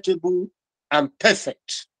acceptable and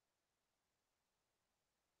perfect.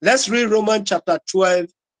 Let's read Romans chapter 12.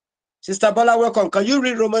 Sister Bola, welcome. Can you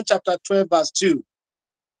read Romans chapter 12, verse 2?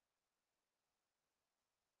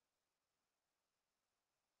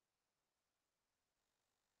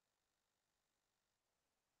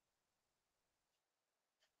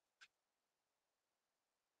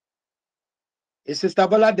 Is Sister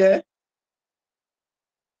Bola there?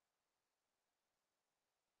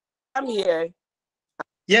 I'm here.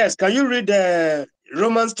 Yes, can you read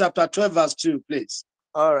Romans chapter 12, verse 2, please?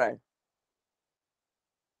 All right.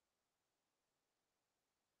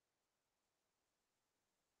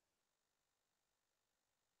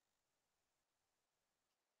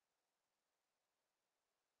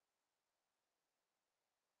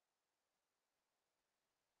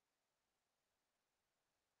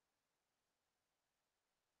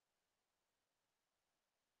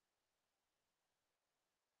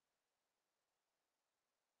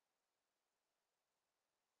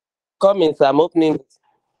 Comments, I'm opening it.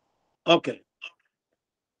 Okay.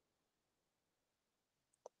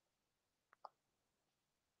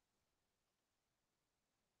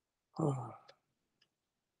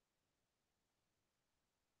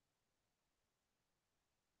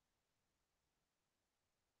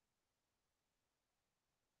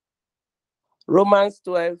 Romans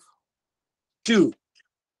 12. 2.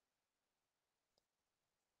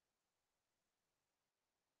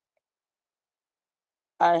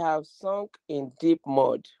 I have sunk in deep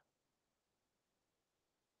mud.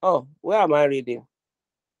 Oh, where am I reading?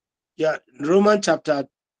 Yeah, Romans chapter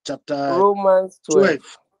Romans 12.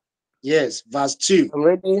 Yes, verse 2. I'm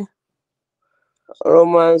ready.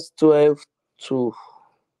 Romans 12, 2.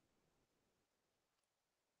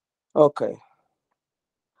 Okay.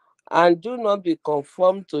 And do not be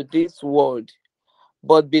conformed to this world,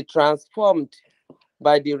 but be transformed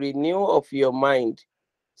by the renewal of your mind,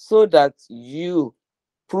 so that you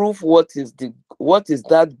prove what is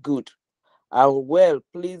that good and well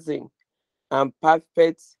pleasing and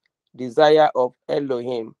perfect desire of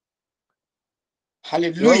Elohim.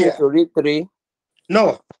 Hallelujah. You want me to read 3?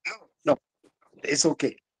 No, it's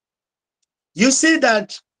okay. You see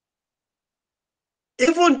that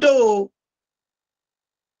even though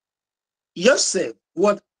Joseph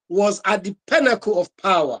was at the pinnacle of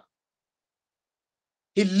power.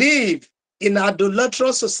 He lived in an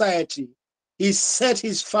idolatrous society. He set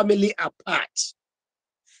his family apart.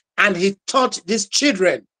 And he taught these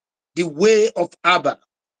children the way of Abba.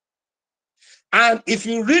 And if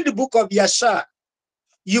you read the book of Yashar,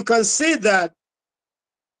 you can see that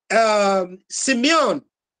Simeon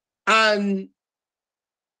and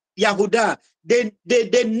Yehuda, they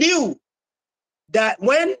knew that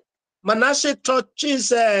when Manasseh touches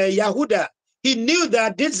Yehuda, he knew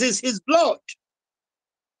that this is his blood.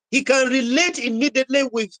 He can relate immediately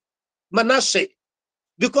with Manasseh,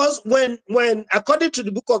 because when according to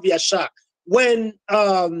the book of Yashar, when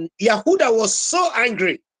Yehuda was so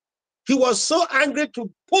angry, he was so angry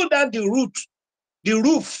to pull down the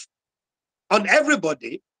roof on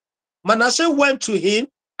everybody. Manasseh went to him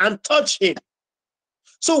and touched him.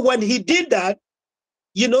 So when he did that,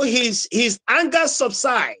 you know, his anger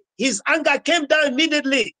subsided. His anger came down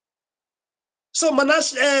immediately. So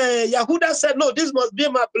Yehuda said, no, this must be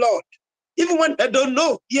my blood, even when I don't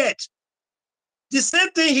know yet. The same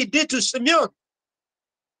thing he did to Simeon.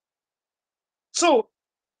 So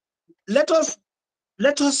let us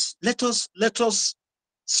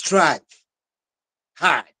strive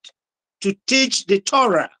hard to teach the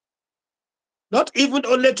Torah, not even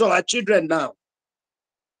only to our children now.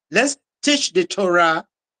 Let's teach the Torah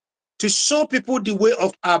to show people the way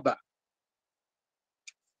of Abba.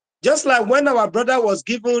 Just like when our brother was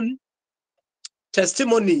given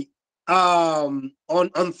testimony on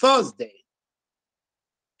Thursday,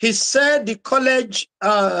 he said the college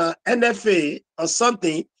NFA or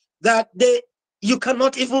something that you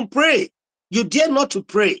cannot even pray. You dare not to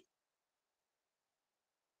pray.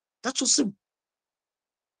 That was a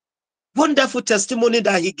wonderful testimony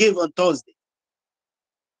that he gave on Thursday.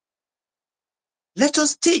 Let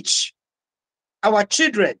us teach our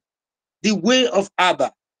children the way of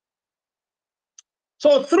Abba.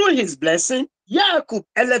 So through his blessing, Jacob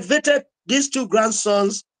elevated these two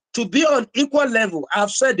grandsons to be on equal level,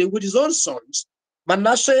 I've said it, with his own sons.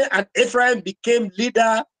 Manasseh and Ephraim became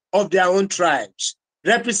leader of their own tribes,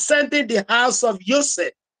 representing the house of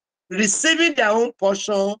Joseph, receiving their own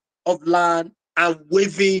portion of land and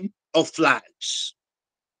waving of flags.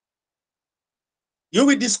 You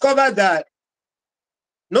will discover that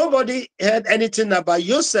nobody heard anything about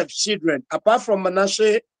Joseph's children apart from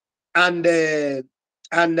Manasseh and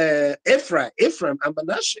Ephraim and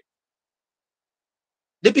Manasseh.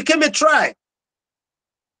 They became a tribe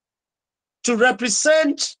to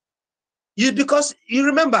represent you, because you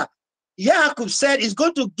remember, Jacob said he's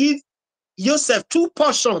going to give Joseph two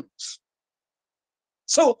portions.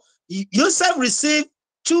 So Joseph received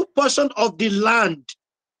two portions of the land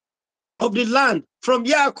from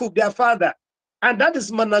Jacob, their father, and that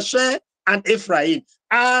is Manasseh and Ephraim.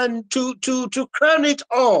 And to crown it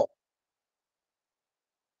all,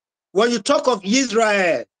 when you talk of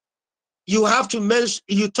Israel, you have to mention,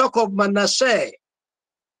 you talk of Manasseh,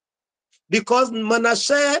 because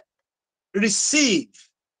Manasseh received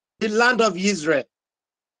the land of Israel.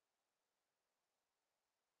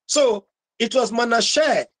 So it was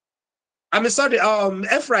Manasseh,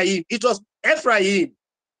 Ephraim. It was Ephraim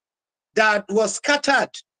that was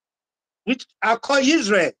scattered, which are called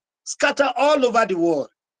Israel, scattered all over the world.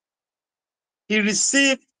 He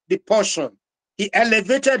received the portion. He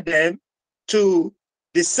elevated them to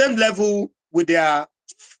the same level with their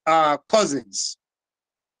cousins.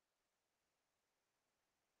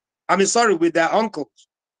 With their uncles.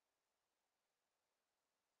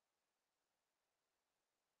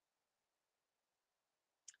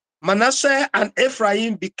 Manasseh and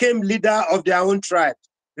Ephraim became leader of their own tribe,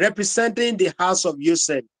 representing the house of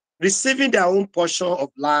Joseph, receiving their own portion of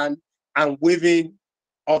land and waving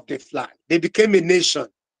of the flag. They became a nation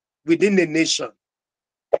within a nation.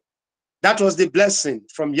 That was the blessing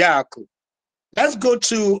from Yaakov. Let's go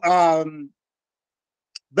to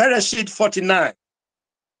Bereshit 49.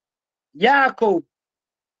 Yaakov,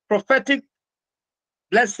 prophetic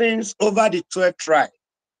blessings over the 12 tribes.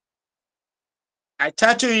 I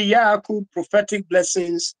title Yaakov, prophetic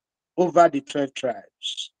blessings over the 12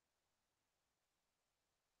 tribes.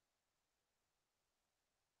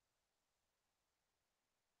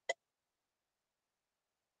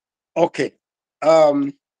 Okay.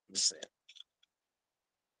 Let's see.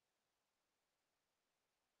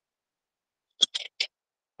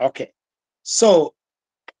 Okay. So,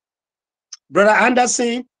 Brother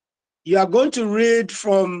Anderson, you are going to read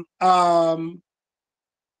from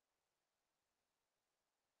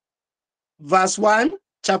verse 1,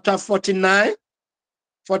 chapter 49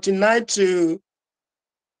 to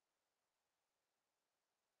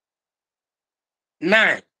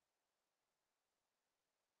 9.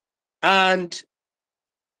 And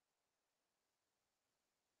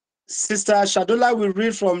Sister Shadula will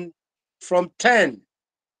read from 10.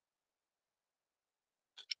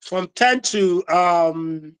 From 10 to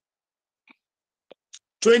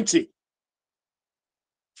 20.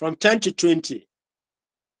 From 10 to 20.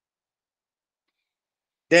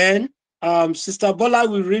 Then Sister Bola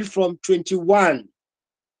will read from 21.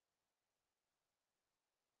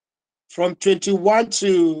 From 21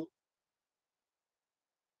 to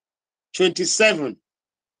 27.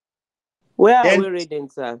 Where Then, are we reading,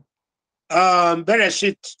 sir?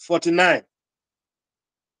 Bereshit 49.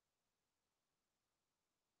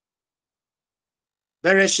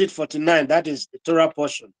 Bereshit 49, that is the Torah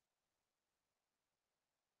portion.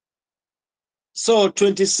 So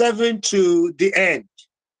 27 to the end.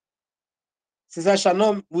 Sister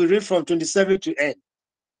Shalom, we read from 27 to end.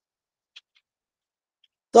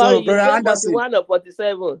 Sorry, So, you Brother said Anderson, 41 or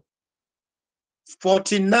 47?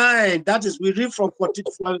 49, that is, we read from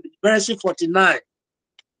Bereshit 49.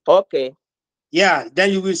 Okay. Yeah,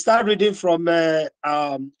 then you will start reading from,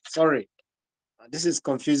 sorry, this is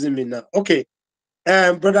confusing me now. Okay,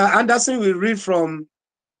 Brother Anderson will read from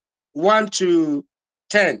 1 to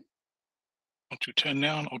 10. 1 to 10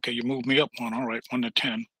 now? Okay, you moved me up one. All right, 1 to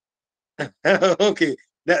 10. Okay,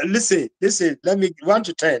 now, listen, let me, 1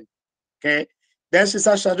 to 10. Okay, then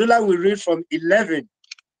Sister Shadula will read from 11.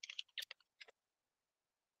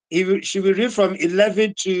 She will read from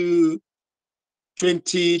 11 to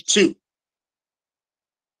 22.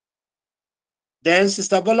 Then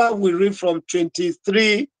Sister Bola will read from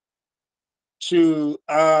 23 to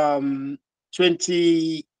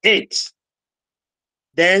 28.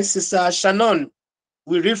 Then Sister Shannon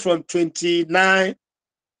will read from 29,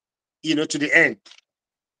 to the end.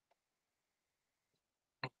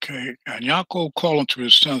 Okay, and Yaakov called unto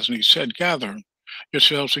his sons, and he said, Gather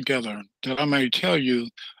yourselves together, that I may tell you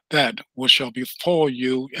that what shall befall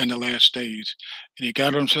you in the last days. And he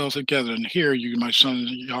gathered themselves together, and hear you, my son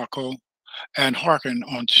Yaakov, and hearken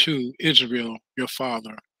unto Israel your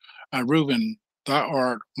father. And Reuben, thou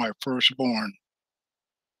art my firstborn,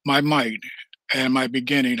 my might, and my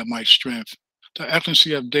beginning of my strength, the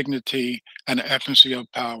excellency of dignity and the excellency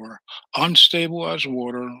of power. Unstable as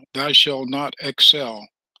water, thou shalt not excel,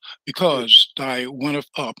 because thy wenteth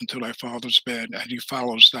up into thy father's bed, and he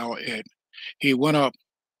follows thou it. He went up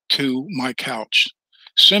to my couch.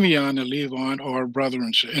 Simeon and Levi are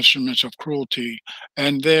brethren, instruments of cruelty,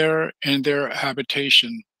 and there in their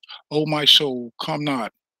habitation. O my soul, come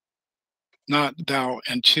not thou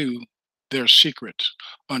into their secrets,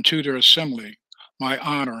 unto their assembly. My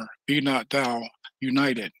honor, be not thou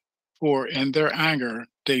united. For in their anger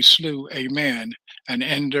they slew a man, and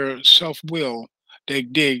in their self-will they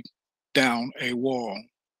dig down a wall.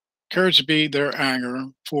 Cursed be their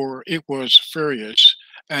anger, for it was furious,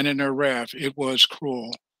 and in their wrath it was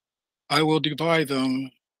cruel. I will divide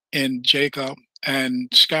them in Jacob and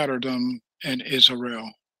scatter them in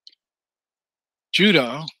Israel.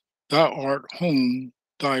 Judah, thou art whom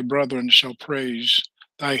thy brethren shall praise.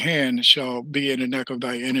 Thy hand shall be in the neck of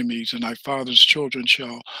thy enemies, and thy father's children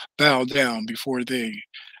shall bow down before thee.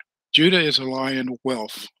 Judah is a lion of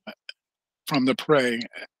wealth from the prey.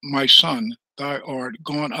 My son, thou art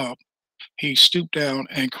gone up. He stooped down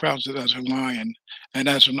and crouched as a lion, and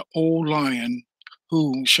as an old lion,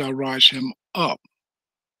 who shall rise him up?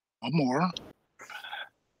 One more.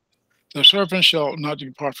 The servant shall not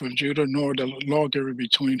depart from Judah, nor the lawgiver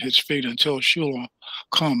between his feet, until Shelah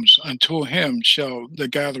comes. Until him shall the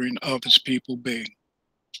gathering of his people be.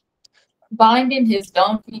 Binding his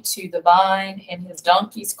donkey to the vine, and his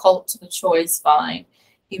donkey's colt to the choice vine.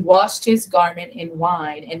 He washed his garment in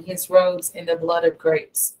wine, and his robes in the blood of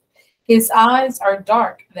grapes. His eyes are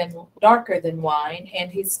darker than wine,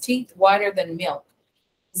 and his teeth whiter than milk.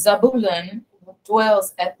 Zabulon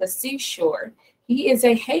dwells at the seashore. He is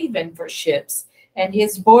a haven for ships, and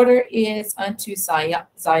his border is unto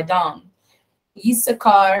Zidon.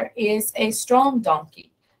 Issachar is a strong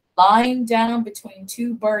donkey, lying down between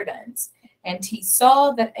two burdens. And he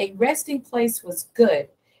saw that a resting place was good,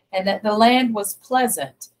 and that the land was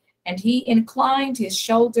pleasant. And he inclined his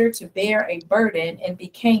shoulder to bear a burden, and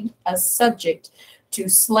became a subject to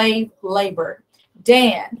slave labor.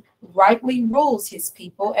 Dan rightly rules his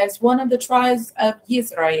people as one of the tribes of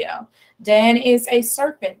Israel. Dan is a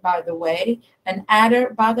serpent by the way, an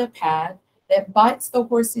adder by the path, that bites the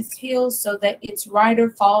horse's heels so that its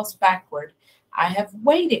rider falls backward. I have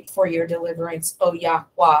waited for your deliverance, O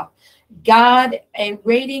Yahweh. God, a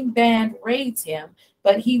raiding band raids him,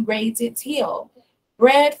 but he raids its heel.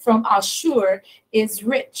 Bread from Ashur is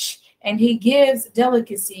rich, and he gives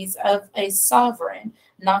delicacies of a sovereign.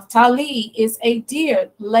 Naphtali is a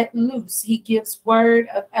deer let loose. He gives word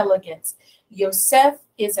of elegance. Yosef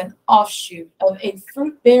is an offshoot of a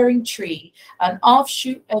fruit-bearing tree, an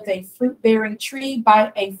offshoot of a fruit-bearing tree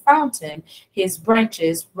by a fountain. His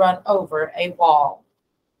branches run over a wall.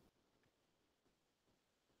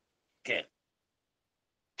 Okay.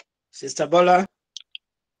 Sister Bola?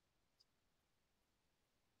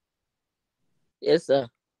 Yes, sir.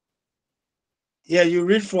 Yeah, you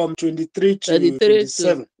read from 23 to 23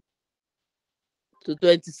 27. to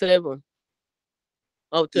 27.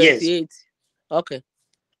 Oh, Yes. 28. Okay.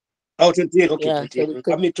 Oh, 28. Okay, Yeah, 28.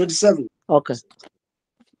 23. I mean, 27. Okay.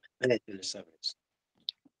 27.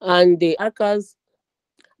 And the archers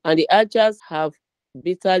have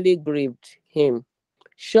bitterly grieved him,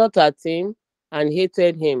 shot at him, and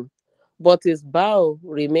hated him. But his bow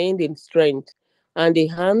remained in strength, and the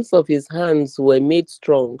hands of his hands were made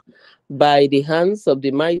strong by the hands of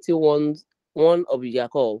the mighty one of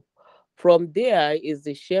Jacob. From there is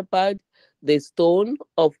the shepherd, the stone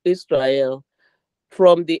of Israel,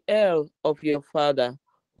 from the earth of your father,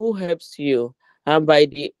 who helps you, and by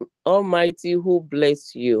the Almighty who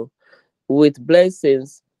bless you with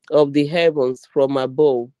blessings of the heavens from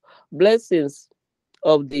above, blessings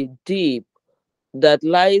of the deep that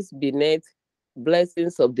lies beneath,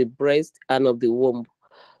 blessings of the breast and of the womb,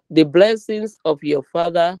 the blessings of your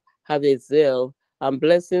father Hazazel, and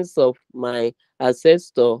blessings of my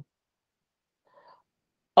ancestor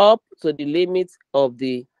up to the limits of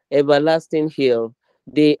the everlasting hill.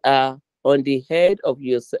 They are on the head of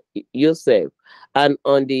Joseph and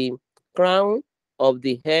on the crown of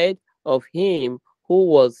the head of him who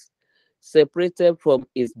was separated from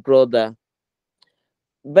his brother.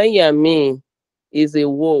 Benjamin is a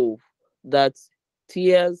wolf that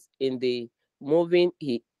tears in the morning.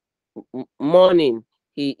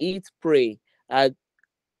 He eats prey, and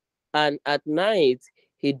at night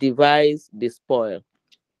he divides the spoil.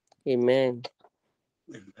 Amen.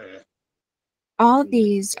 All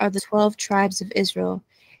these are the 12 tribes of Israel,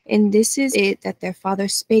 and this is it that their father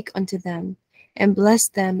spake unto them, and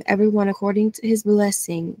blessed them, every one according to his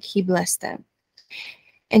blessing, he blessed them.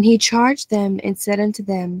 And he charged them and said unto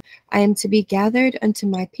them, I am to be gathered unto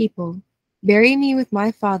my people. Bury me with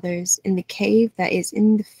my fathers in the cave that is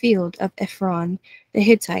in the field of Ephron the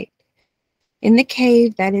Hittite, in the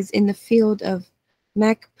cave that is in the field of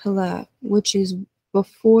Machpelah, which is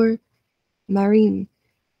before Marim,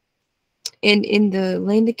 and in the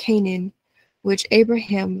land of Canaan, which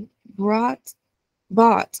Abraham bought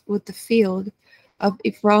with the field of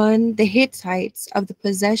Ephron the Hittites of the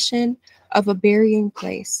possession of a burying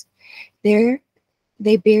place. There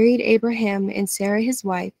they buried Abraham and Sarah his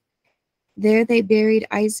wife. There they buried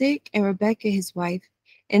Isaac and Rebekah his wife,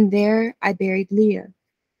 and there I buried Leah.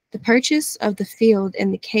 The purchase of the field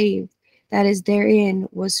and the cave that is therein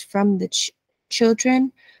was from the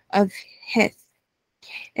children of Heth.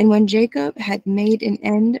 And when Jacob had made an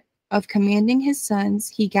end of commanding his sons,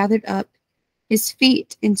 he gathered up his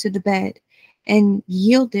feet into the bed, and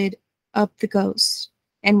yielded up the ghost,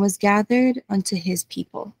 and was gathered unto his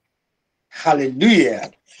people.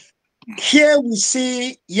 Hallelujah. Here we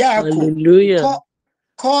see Yaakov Hallelujah.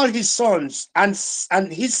 call his sons, and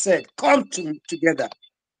he said, come together,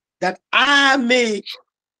 that I may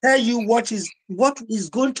tell you what is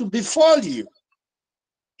going to befall you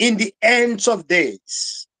in the ends of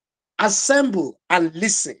days. Assemble and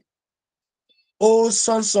listen, O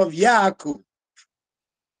sons of Yaakov,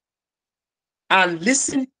 and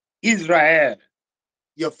listen, Israel,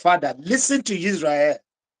 your father. Listen to Israel,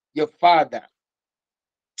 your father.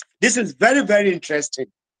 This is very, very interesting.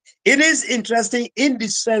 It is interesting in the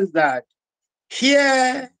sense that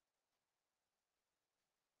here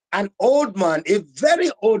an old man, a very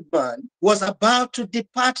old man, was about to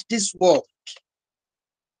depart this world.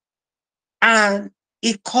 And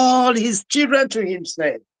he called his children to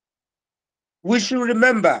himself. We should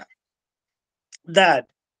remember that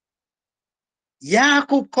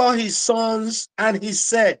Jacob called his sons and he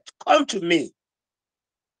said, come to me.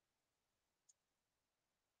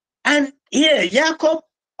 And here, Jacob,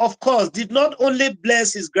 of course, did not only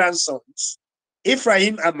bless his grandsons,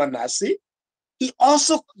 Ephraim and Manasseh, he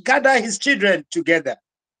also gathered his children together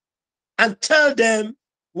and tell them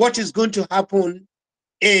what is going to happen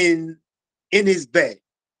in his bed,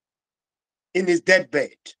 in his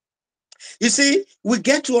deathbed. You see, we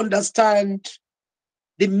get to understand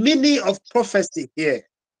the meaning of prophecy here.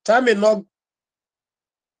 Time may not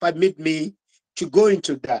permit me to go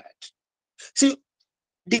into that. See,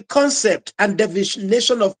 the concept and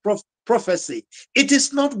definition of prophecy, it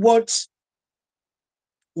is not what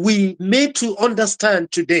we made to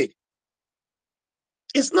understand today.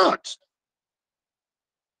 It's not.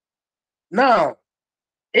 Now,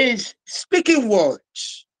 is speaking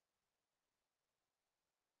words.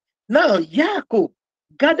 Now, Jacob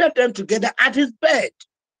gathered them together at his bed.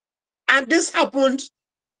 And this happened,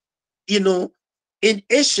 in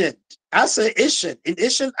ancient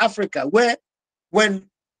Africa, where when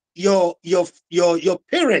your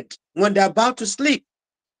parent, when they're about to sleep,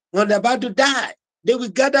 when they're about to die, they will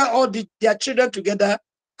gather all their children together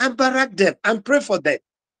and barack them and pray for them.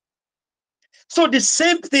 So the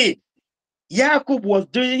same thing Jacob was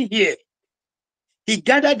doing here. He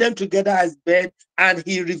gathered them together as bed and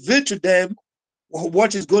he revealed to them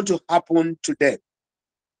what is going to happen to them.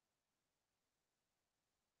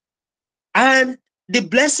 And the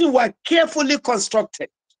blessing were carefully constructed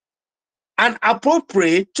and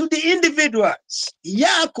appropriate to the individuals.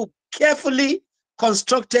 Jacob carefully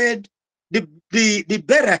constructed the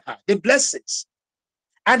beraha, the blessings,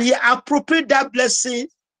 and he appropriated that blessing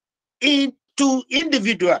into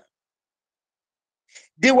individual.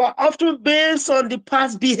 They were often based on the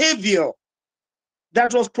past behavior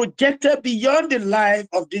that was projected beyond the life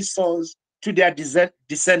of these sons to their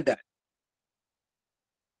descendants.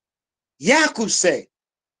 Jacob said,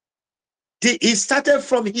 he started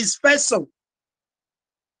from his first son.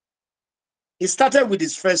 He started with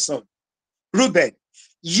his first son. Reuben,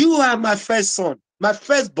 you are my first son, my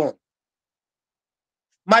firstborn,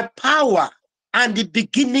 my power, and the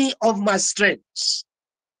beginning of my strength.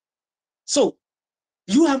 So,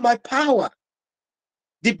 you are my power,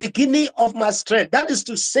 the beginning of my strength. That is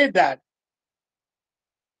to say that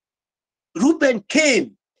Reuben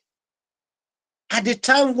came at the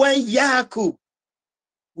time when Jacob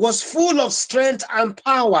was full of strength and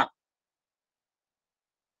power.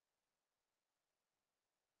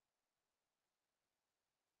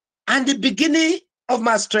 And the beginning of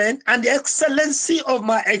my strength and the excellency of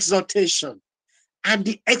my exaltation and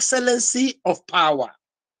the excellency of power.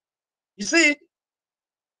 You see,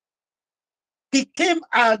 he came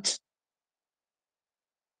at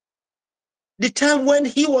the time when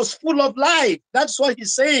he was full of life. That's what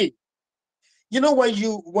he's saying. You know, when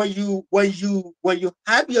you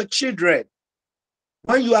have your children,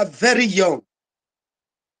 when you are very young,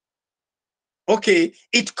 okay,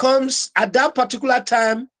 it comes at that particular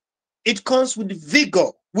time, it comes with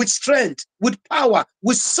vigor, with strength, with power,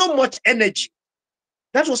 with so much energy.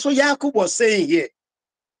 That was what Jacob was saying here.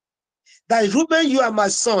 That Reuben, you are my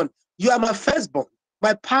son, you are my firstborn,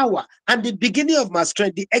 my power, and the beginning of my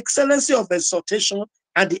strength, the excellency of exaltation,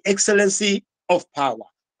 and the excellency of power.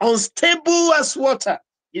 Unstable as water.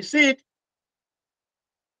 You see it?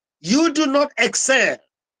 You do not excel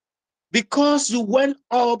because you went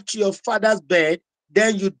up to your father's bed,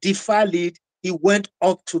 then you defiled it. He went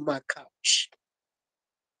up to my couch.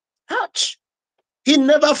 Ouch. He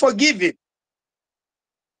never forgave it.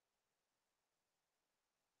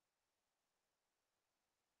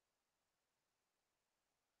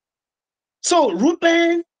 So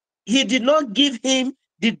Reuben, he did not give him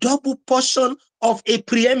the double portion of a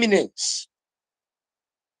preeminence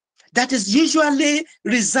that is usually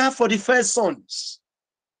reserved for the first sons.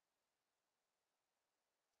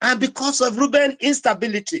 And because of Reuben's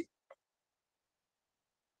instability,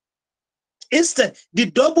 instead, the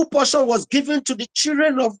double portion was given to the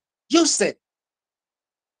children of Joseph.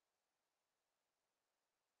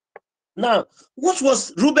 Now, what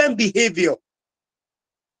was Reuben's behavior?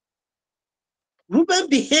 Reuben's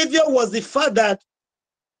behavior was the fact that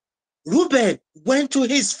Reuben went to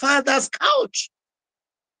his father's couch.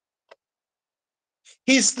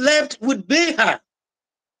 He slept with Bilhah,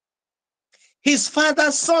 his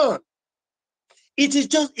father's son. It is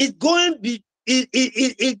just, it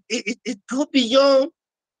go beyond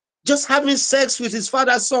just having sex with his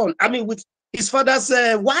father's son. I mean, with his father's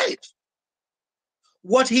wife.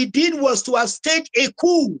 What he did was to have staged a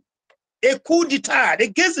coup d'etat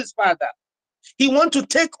against his father. He want to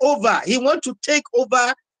take over. He want to take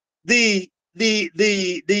over the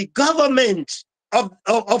government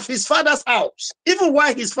of his father's house, even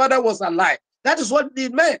while his father was alive. That is what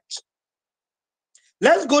it meant.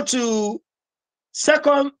 Let's go to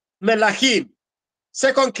 2 Melachim,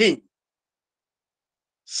 2 King.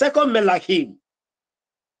 2 Melachim.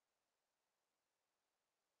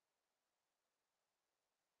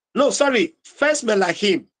 No, sorry, 1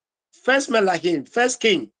 Melachim. 1 Melachim, 1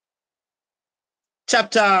 King.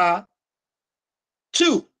 Chapter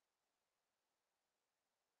 2.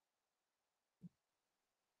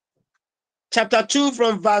 Chapter 2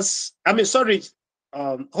 from verse,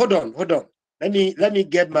 hold on. Let me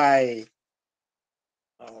get my,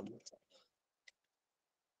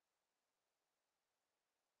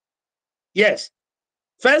 yes.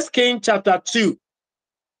 1 King chapter 2.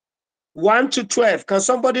 1 to 12. Can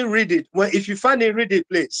somebody read it? Well, if you find it, read it,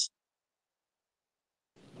 please.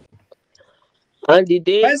 And the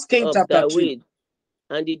days First King of chapter 2. David,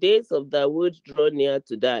 and the days of David draw near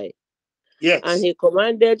to die. Yes. And he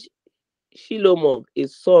commanded Shlomo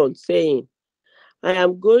his son, saying, I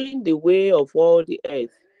am going the way of all the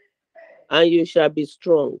earth, and you shall be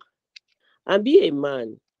strong, and be a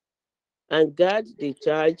man, and guard the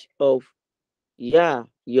charge of Yah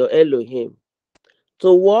your Elohim,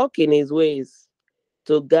 to walk in his ways,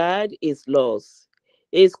 to guard his laws,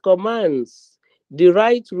 his commands, the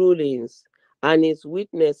right rulings, and his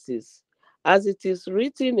witnesses, as it is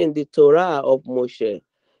written in the Torah of Moshe,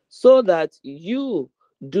 so that you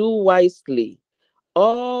do wisely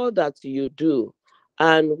all that you do,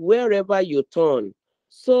 and wherever you turn,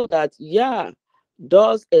 so that Yah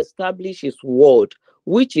does establish his word,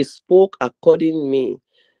 which he spoke according me,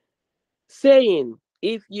 saying,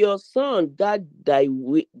 if your son guide thy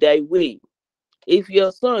way, if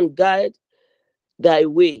your son guide thy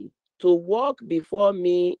way, to walk before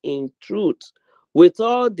me in truth with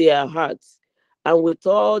all their hearts and with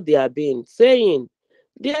all their being, saying,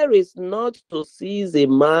 there is not to seize a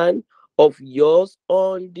man of yours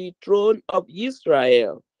on the throne of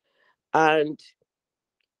Israel. And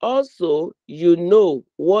also you know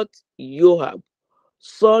what Joab,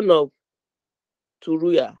 son of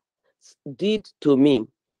Turuah, did to me,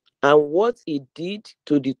 and what he did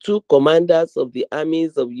to the two commanders of the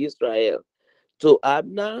armies of Israel, to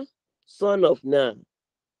Abner, son of Ner,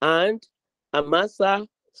 and Amasa,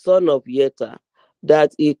 son of Yetta,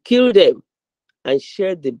 that he killed them and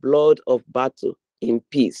shed the blood of battle in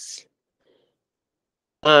peace,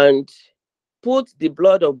 and put the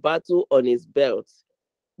blood of battle on his belt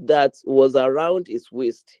that was around his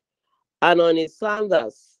waist, and on his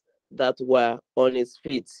sandals that were on his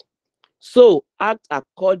feet. So act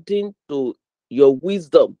according to your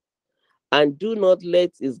wisdom, and do not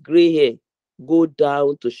let his gray hair go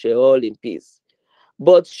down to Sheol in peace,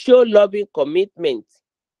 but show loving commitment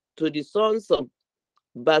to the sons of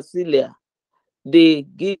Basilia, the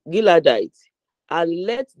Gileadites, and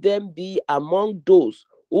let them be among those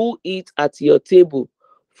who eat at your table.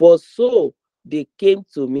 For so they came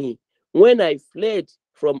to me when I fled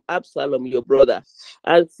from Absalom your brother.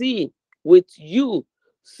 And see, with you,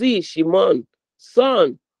 see Shimon,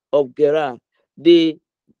 son of Gera, the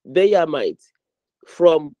Benjamite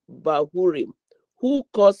from Bahurim, who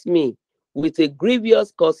caused me with a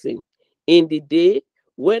grievous cursing in the day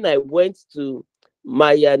when I went to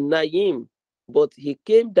Mayanaim. But he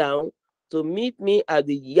came down to meet me at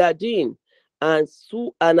the Yadin, and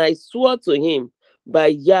I swore to him by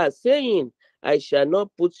Yah, saying, I shall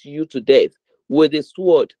not put you to death with the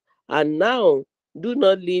sword. And now do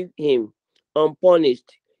not leave him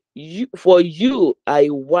unpunished. For you are a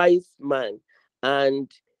wise man, and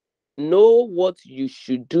know what you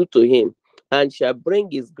should do to him, and shall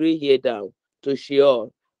bring his gray hair down to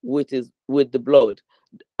Sheol with the blood.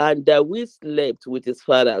 And David slept with his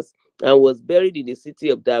fathers and was buried in the city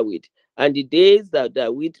of David. And the days that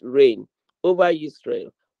David reigned over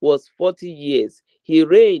Israel was 40 years. He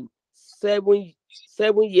reigned seven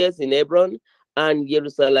years in Hebron, and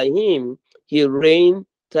Jerusalem he reigned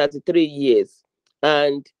 33 years.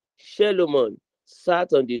 And Solomon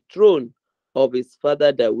sat on the throne of his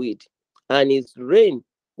father David, and his reign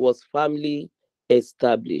was firmly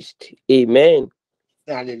established. Amen.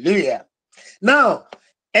 Hallelujah. Now,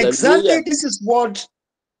 exactly Hallelujah. this is what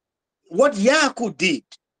Yaakov did,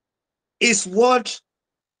 is what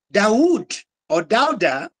Dawood or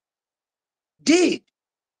Dauda did.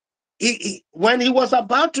 When he was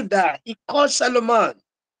about to die, he called Solomon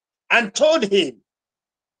and told him,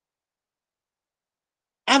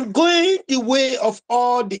 I'm going the way of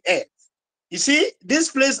all the earth. You see, this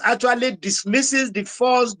place actually dismisses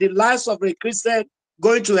the lives of a Christian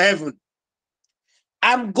going to heaven.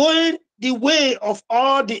 I'm going the way of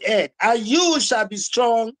all the earth, and you shall be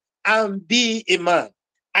strong and be a man,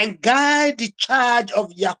 and guide the charge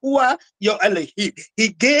of Yahuwah your Elohim. He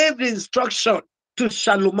gave the instruction to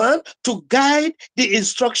Solomon to guide the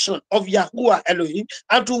instruction of Yahuwah Elohim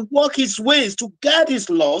and to walk his ways, to guide his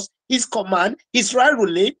laws, his command, his right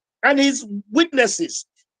ruling, and his witnesses,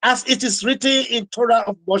 as it is written in Torah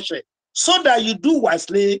of Moshe, so that you do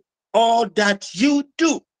wisely all that you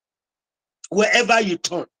do, wherever you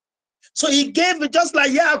turn. So he gave it, just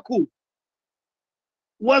like Yaakov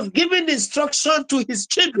was giving instruction to his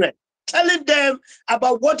children, telling them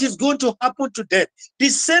about what is going to happen to them. The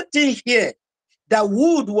same thing here, that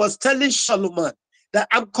Wood was telling Solomon, that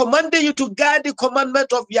I'm commanding you to guard the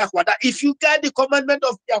commandment of Yahweh, that if you guard the commandment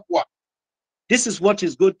of Yahweh, this is what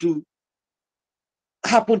is going to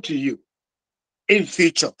happen to you. in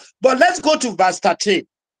future. But let's go to verse 13.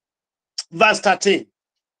 Verse 13.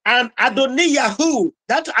 And Adoniyahu,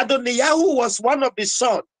 that Adoniyahu was one of the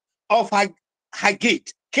sons of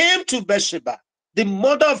Haggith, came to Bathsheba, the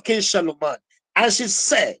mother of King Solomon, and she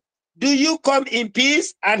said, do you come in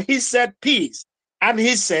peace? And he said, peace. And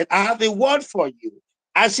he said, I have a word for you.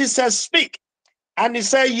 And she said, speak. And he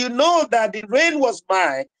said, you know that the reign was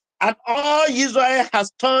mine, and all Israel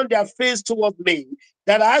has turned their face toward me,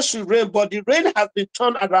 that I should reign, but the reign has been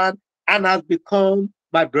turned around and has become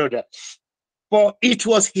my brother. For it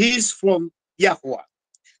was his from Yahweh.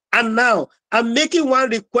 And now I'm making one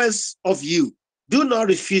request of you. Do not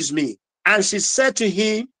refuse me. And she said to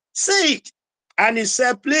him, say it. And he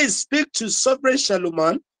said, please speak to sovereign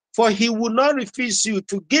Solomon, for he will not refuse you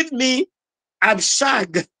to give me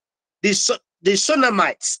Abishag, the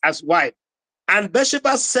Shunammite, as wife. And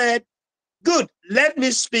Bathsheba said, good, let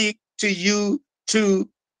me speak to you to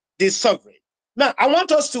the sovereign. Now, I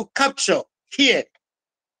want us to capture here.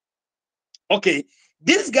 Okay,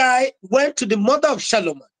 this guy went to the mother of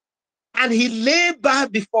Solomon and he lay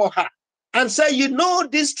back before her and said, you know,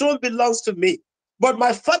 this throne belongs to me, but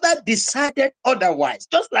my father decided otherwise,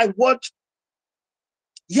 just like what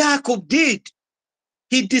Jacob did.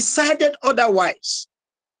 He decided otherwise.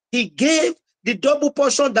 He gave the double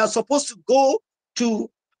portion that's supposed to go to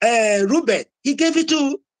Reuben. He gave it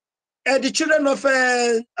to the children of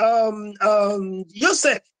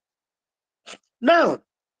Joseph. Now,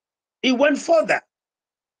 he went further.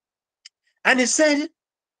 And he said,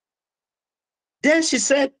 then she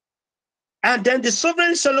said, and then the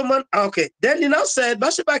sovereign Solomon, okay, then he now said,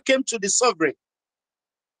 Bathsheba came to the sovereign.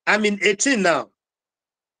 I'm in 18 now.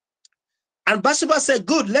 And Bathsheba said,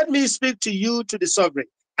 good, let me speak to you to the sovereign.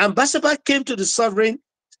 And Bathsheba came to the sovereign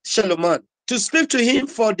Solomon to speak to him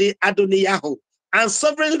for the Adoniyahu. And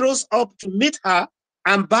sovereign rose up to meet her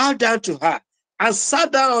and bowed down to her and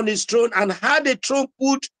sat down on his throne and had a throne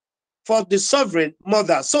put for the sovereign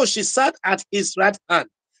mother. So she sat at his right hand.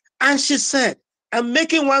 And she said, I'm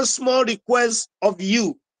making one small request of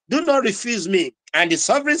you. Do not refuse me. And the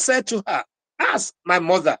sovereign said to her, ask my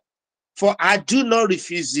mother, for I do not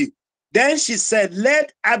refuse you. Then she said,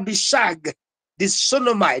 let Abishag, the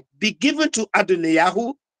Shunammite, be given to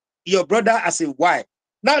Adoniyahu, your brother, as a wife.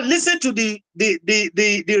 Now listen to the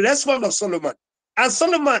response of Solomon. And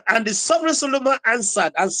Solomon and the sovereign Solomon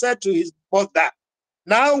answered and said to his mother,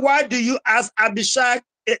 now why do you ask Abishag,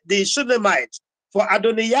 the Shunammite, for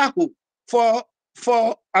Adoniyahu?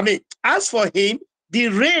 As for him, the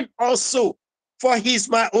reign also, for he is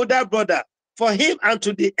my older brother, for him and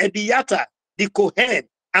to the Ebiata, the Kohen,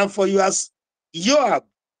 and for you as Joab,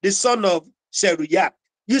 the son of Zeruiah.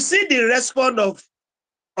 You see the response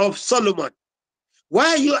of Solomon. Why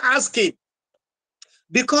are you asking?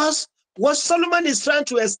 Because what Solomon is trying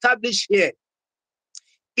to establish here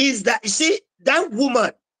is that, you see, that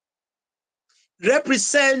woman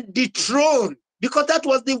represents the throne, because that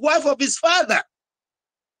was the wife of his father.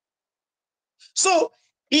 So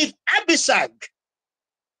if Abishag,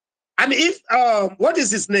 what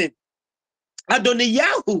is his name?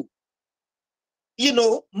 Adoniyahu,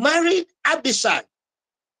 married Abishag,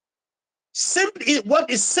 what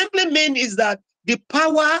it simply means is that the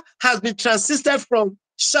power has been transisted from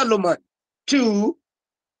Solomon to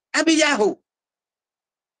Abiyahu,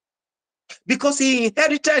 because he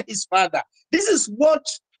inherited his father. This is what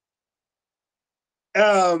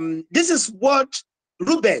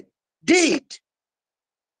Reuben did.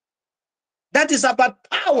 That is about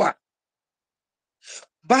power.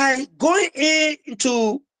 By going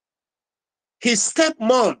into his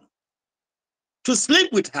stepmom to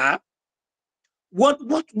sleep with her, what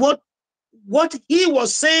he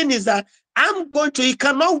was saying is that he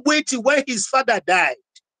cannot wait till when his father died.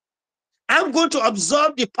 I'm going to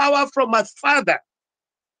absorb the power from my father.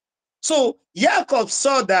 So Jacob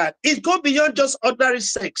saw that it goes beyond just ordinary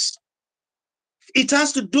sex. It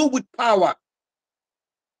has to do with power.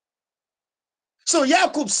 So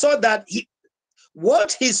Jacob saw that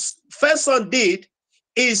what his first son did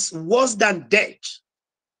is worse than death.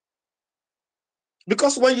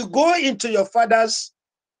 Because when you go into your father's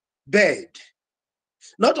bed,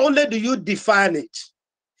 not only do you define it,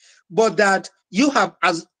 but that you have,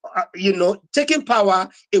 taken power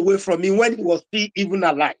away from him when he was still even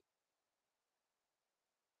alive.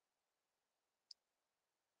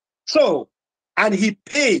 So, and he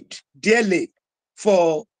paid dearly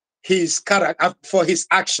for his character, for his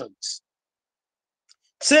actions.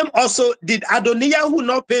 Same also, did Adoniyahu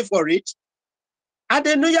not pay for it?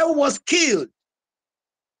 Adoniyahu was killed.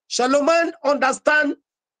 Solomon understand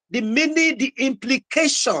the meaning, the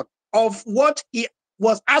implication of what he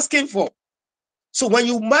was asking for. So when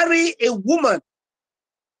you marry a woman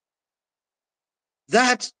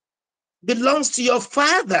that belongs to your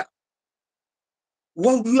father.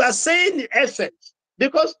 What you are saying in essence,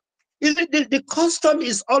 because the custom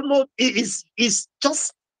is almost is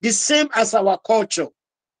just the same as our culture.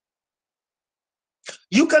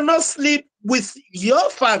 You cannot sleep with your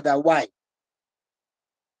father. Why?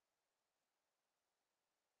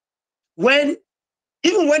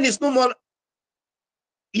 Even when it's no more,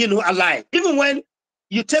 alive, even when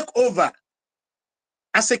you take over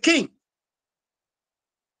as a king.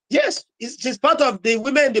 Yes, it's part of the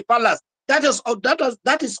women in the palace. That is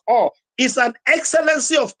all. It's an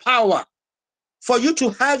excellency of power for you to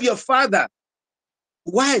have your father,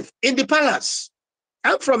 wife in the palace.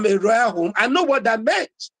 I'm from a royal home. I know what that meant.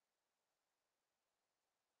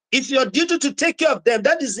 It's your duty to take care of them.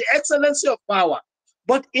 That is the excellency of power.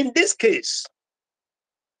 But in this case,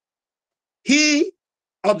 he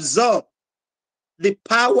absorbed the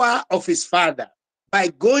power of his father by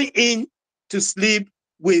going in to sleep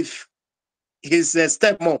with his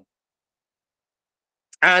stepmom.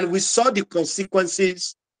 And we saw the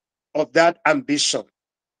consequences of that ambition.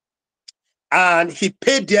 And he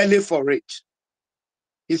paid dearly for it.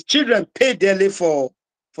 His children paid dearly for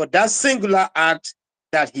that singular act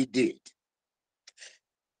that he did.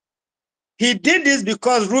 He did this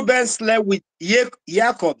because Reuben slept with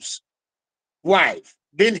Jacob's wife,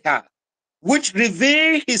 Bilhah, which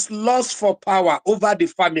revealed his lust for power over the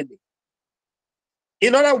family.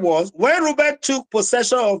 In other words, when Reuben took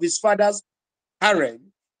possession of his father's harem,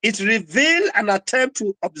 it revealed an attempt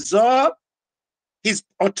to absorb his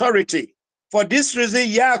authority. For this reason,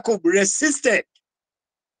 Jacob resisted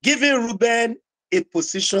giving Reuben a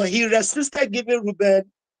position. He resisted giving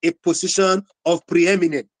Reuben a position of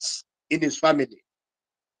preeminence in his family.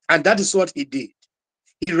 And that is what he did.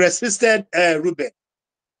 He resisted Reuben.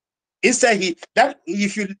 Instead,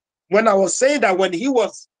 when I was saying that when he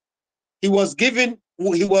was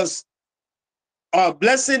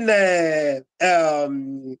blessing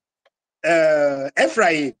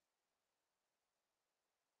Ephraim,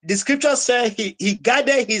 the scripture said he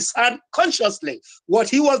guided his hand consciously. What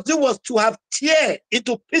he was doing was to have tear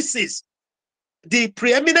into pieces the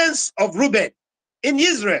preeminence of Reuben in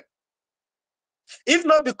Israel. If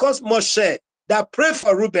not because Moshe that prayed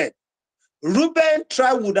for Reuben, Reuben's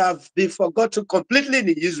tribe would have been forgotten completely in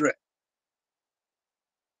Israel.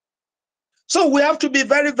 So we have to be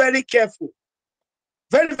very, very careful.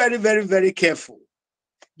 Very, very, very, very careful.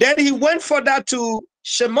 Then he went further to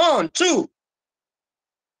Shimon too.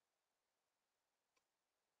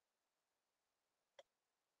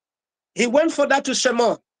 He went further to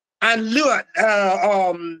Shimon and Lua.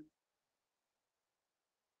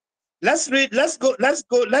 Let's read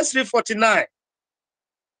 49.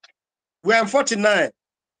 We're in 49,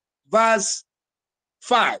 verse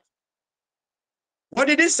 5. What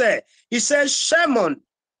did he say? He says, Shimon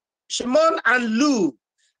and Lu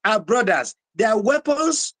are brothers. Their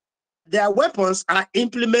weapons are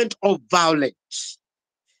implements of violence.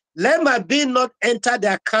 Let my being not enter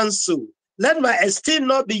their council. Let my esteem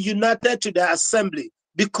not be united to their assembly,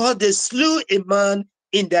 because they slew a man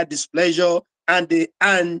in their displeasure, and they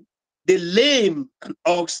lame an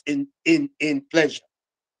ox in pleasure.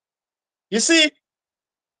 You see,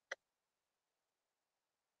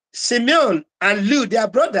 Simeon and Lu, they are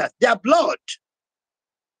brothers, they are blood.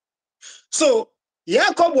 So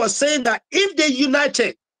Jacob was saying that if they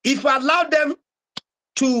united, if I allow them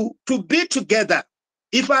to be together,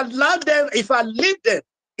 if I leave them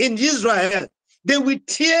in Israel, they will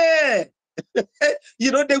tear, they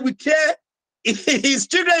will tear his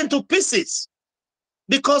children into pieces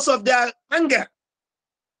because of their anger.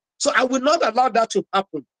 So I will not allow that to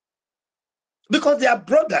happen, because they are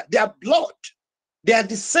brother, they are blood, they are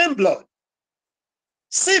the same blood.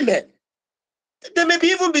 Semen, they may be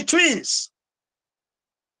even be twins,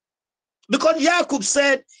 because Jacob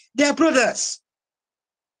said they are brothers.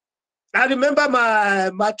 I remember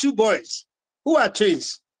my two boys who are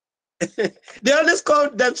twins. They always call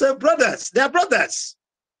themselves brothers. They are brothers.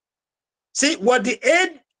 See, what the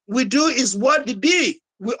A we do is what the B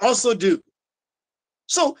we also do.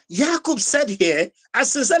 So Jacob said here, I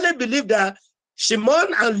sincerely believe that Shimon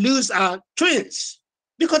and Luz are twins,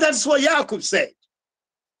 because that's what Jacob said.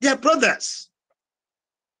 They are brothers.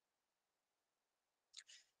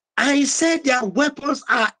 And he said their weapons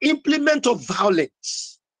are implements of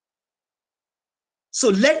violence. So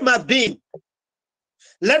let my being,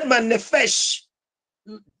 let my nefesh,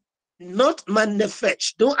 not my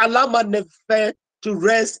nefesh, don't allow my nefesh to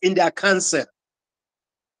rest in their counsel.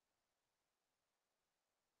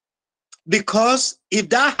 Because if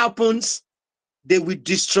that happens, they will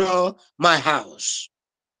destroy my house.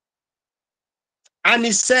 And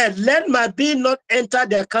he said, let my being not enter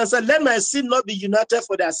their council, let my sin not be united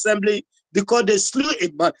for the assembly, because they slew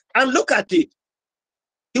a man. And look at it.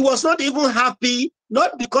 He was not even happy,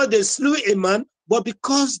 not because they slew a man, but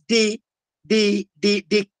because they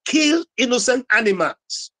killed innocent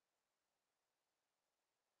animals.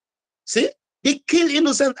 See? They kill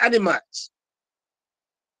innocent animals.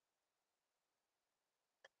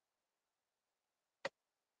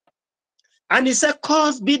 And he said,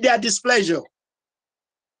 cause be their displeasure,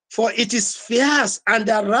 for it is fierce, and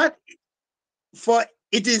their wrath, for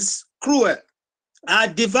it is cruel. I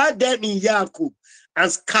divide them in Jacob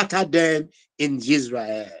and scatter them in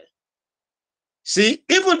Israel. See,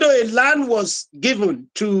 even though a land was given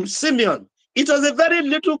to Simeon, it was a very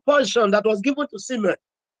little portion that was given to Simeon.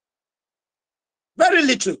 Very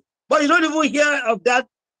little. But you don't even hear of that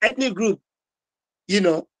ethnic group, you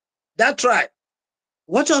know, that tribe.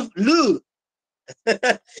 What of Lu?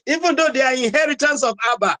 Even though they are inheritance of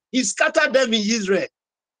Abba, he scattered them in Israel.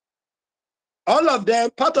 All of them,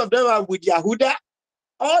 part of them are with Yehuda,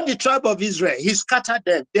 all the tribe of Israel, he scattered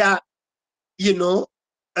them. They are, you know,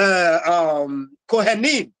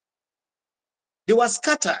 Kohanim. They were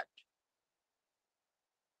scattered.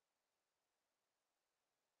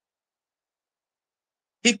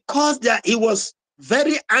 Because he was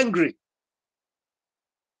very angry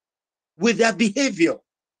with their behavior.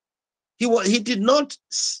 He did not,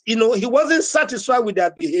 you know, he wasn't satisfied with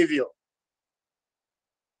their behavior.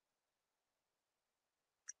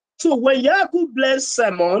 So when Yaakov blessed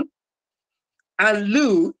Simon and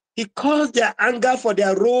Lu, he caused their anger for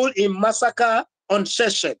their role in massacre on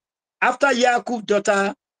Shechem. After Yaakov's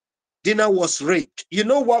daughter Dinah was raped, you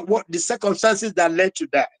know what the circumstances that led to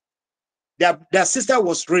that? Their sister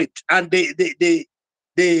was raped, and they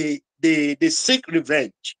seek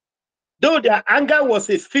revenge. Though their anger was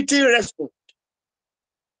a fitting response,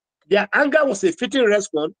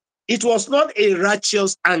 it was not a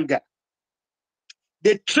righteous anger.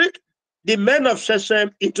 They tricked the men of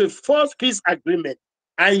Shechem into a false peace agreement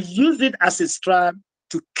and used it as a strap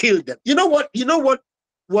to kill them. You know what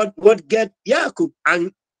get Yaakov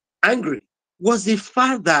angry was the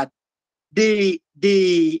fact that they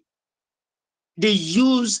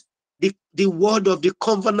use the word of the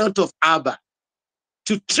covenant of Abba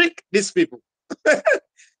to trick these people.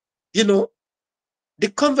 You know, the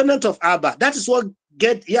covenant of Abba. That is what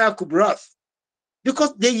get Yaakov wrath.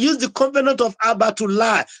 Because they use the covenant of Abba to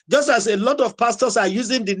lie. Just as a lot of pastors are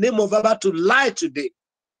using the name of Abba to lie today.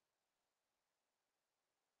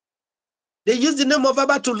 They use the name of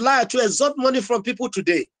Abba to lie, to extort money from people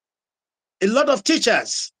today. A lot of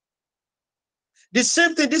teachers. The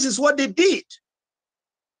same thing, this is what they did.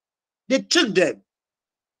 They tricked them.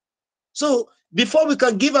 So before we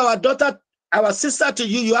can give our daughter, our sister to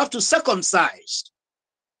you, you have to circumcise.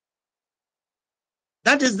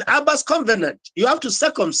 That is Abba's covenant. You have to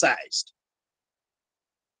circumcise.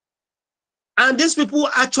 And these people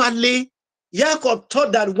actually, Jacob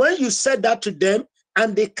thought that when you said that to them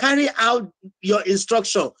and they carry out your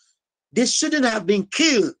instruction, they shouldn't have been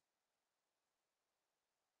killed.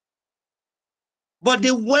 But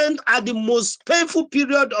they went at the most painful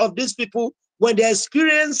period of these people when they're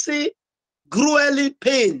experiencing grueling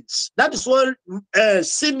pains. That is when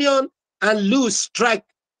Simeon and Lu strike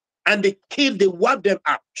and they wipe them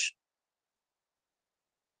out.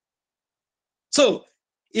 So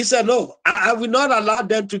he said, no, I will not allow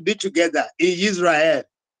them to be together in Israel.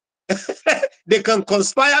 They can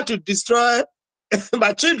conspire to destroy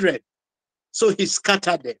my children. So he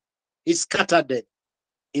scattered them. He scattered them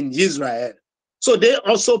in Israel. So they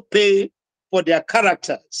also pay for their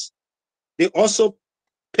characters. They also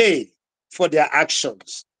pay for their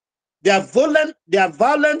actions. Their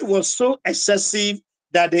violence was so excessive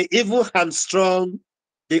that they even hamstrung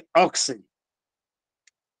the oxen.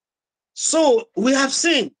 So we have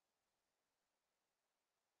seen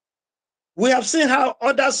how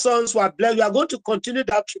other sons were blessed. We are going to continue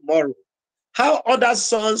that tomorrow. How other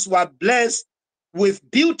sons were blessed with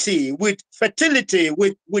beauty, with fertility,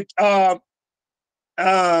 with the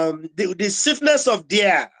swiftness of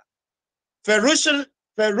deer,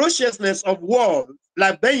 ferociousness of war,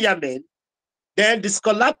 like Benjamin. Then the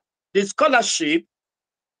scholarship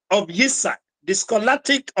of Yitzhak, the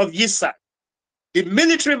scholastic of Yitzhak, the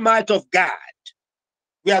military might of God.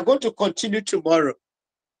 We are going to continue tomorrow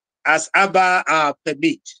as Abba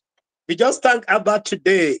permit. We just thank Abba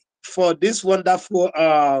today for this wonderful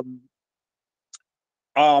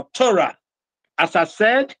Torah. As I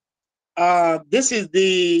said, this is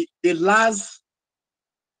the last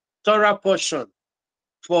Torah portion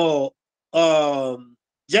for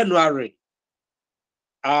January.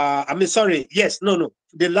 sorry, yes, no.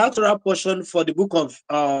 The lateral portion for the book of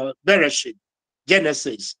Bereshit,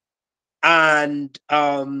 Genesis. And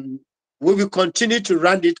we will continue to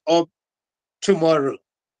round it up tomorrow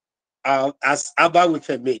as Abba will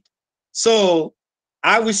permit. So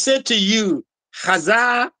I will say to you,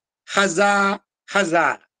 Hazah, Hazah,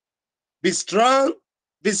 Hazah. Be strong,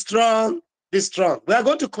 be strong, be strong. We are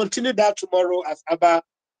going to continue that tomorrow as Abba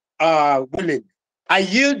willing. I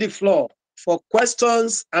yield the floor for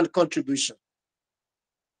questions and contribution.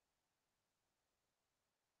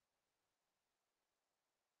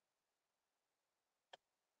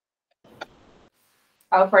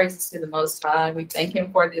 All praises to the Most High. We thank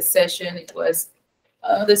Him for this session. It was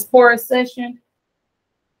this poor session.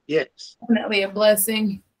 Yes. Definitely a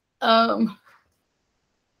blessing.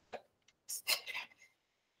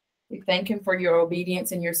 We thank Him for your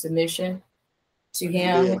obedience and your submission to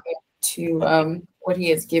Him, Yeah. and to what He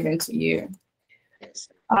has given to you. Yes.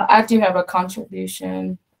 I do have a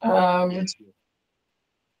contribution. Yes.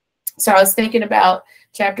 So I was thinking about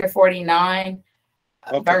chapter 49,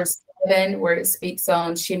 Okay. verse 7, where it speaks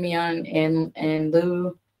on Shimeon and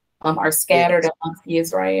Lu are scattered amongst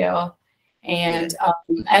Israel. And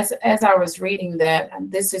as I was reading that,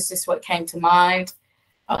 this is just what came to mind.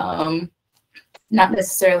 Not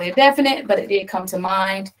necessarily a definite, but it did come to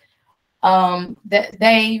mind, that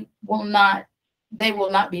they will not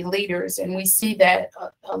be leaders. And we see that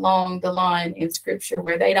along the line in scripture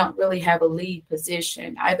where they don't really have a lead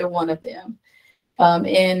position, either one of them,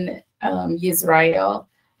 in Israel.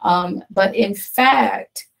 But in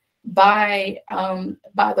fact, by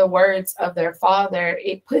the words of their father,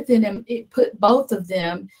 it put both of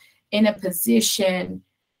them in a position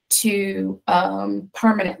to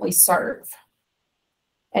permanently serve.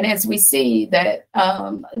 And as we see that,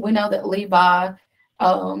 we know that Levi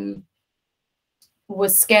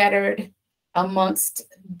was scattered amongst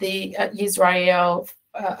the Israel,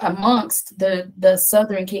 amongst the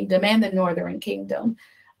southern kingdom and the northern kingdom.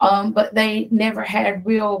 But they never had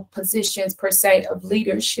real positions per se of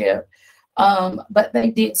leadership. But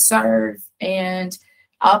they did serve, and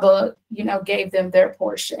Abba, gave them their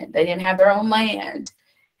portion. They didn't have their own land.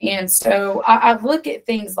 And so I look at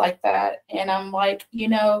things like that, and I'm like,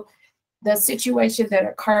 the situation that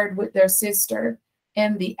occurred with their sister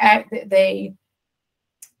and the act that they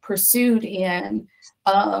pursued in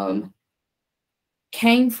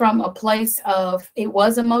came from a place of, it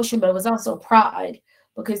was emotion, but it was also pride,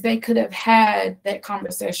 because they could have had that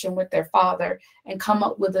conversation with their father and come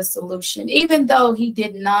up with a solution. Even though he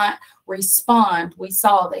did not respond, we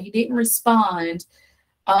saw that he didn't respond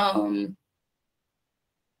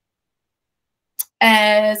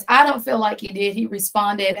as I don't feel like he did. He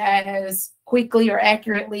responded as quickly or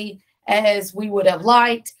accurately as we would have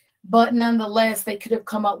liked, but nonetheless, they could have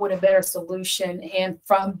come up with a better solution, and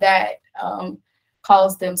from that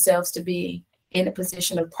caused themselves to be in a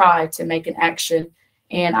position of pride to make an action.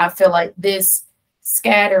 And I feel like this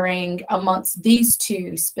scattering amongst these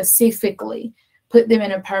two specifically put them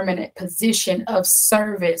in a permanent position of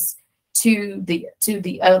service to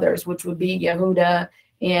the others, which would be Yehuda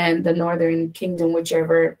and the northern kingdom,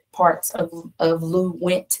 whichever parts of Lu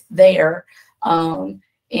went there, and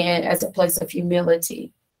as a place of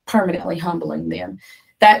humility, permanently humbling them.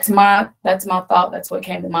 That's my thought. That's what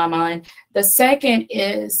came to my mind. The second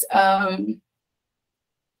is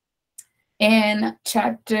in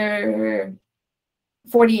chapter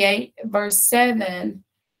 48, verse 7.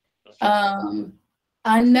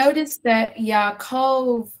 I noticed that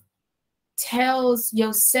Yaakov tells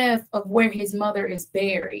Yosef of where his mother is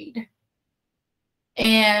buried.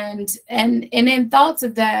 And in thoughts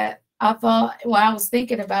of that, I thought, when I was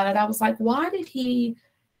thinking about it, I was like, why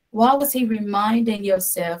was he reminding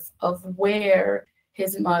Yosef of where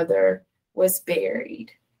his mother was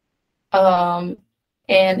buried? And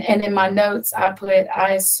in my notes,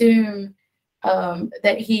 I assume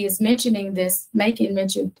that he is making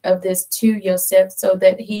mention of this to Yosef so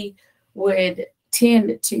that he would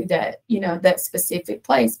tend to that, that specific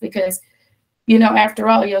place, because, after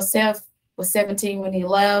all, Yosef was 17 when he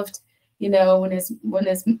left, when his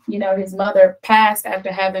mother passed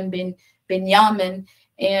after having been Yamin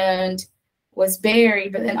and was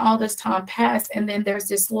buried, but then all this time passed. And then there's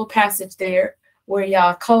this little passage there where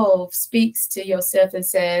Yaakov speaks to Yosef and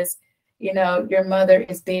says, your mother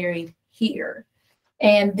is buried here.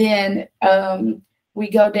 And then we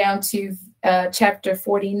go down to chapter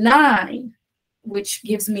 49, which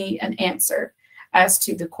gives me an answer as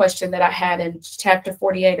to the question that I had in chapter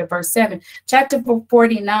 48 of verse 7. Chapter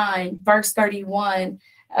 49, verse 31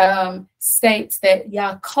 states that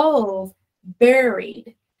Yaakov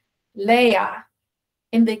buried Leah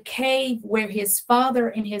in the cave where his father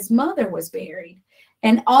and his mother was buried,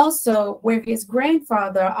 and also where his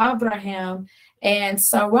grandfather Abraham and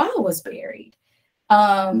Sarah was buried.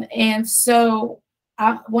 And so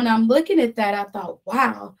when I'm looking at that, I thought,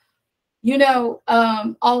 wow, you know,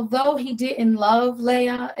 although he didn't love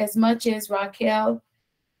Leah as much as Raquel,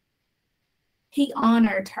 he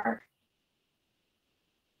honored her.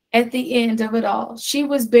 At the end of it all, she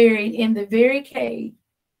was buried in the very cave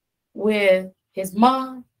with his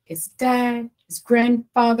mom, his dad, his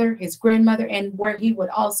grandfather, his grandmother, and where he would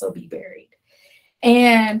also be buried.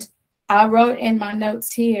 And I wrote in my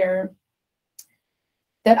notes here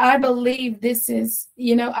that I believe this is,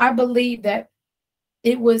 you know, I believe that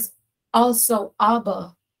it was also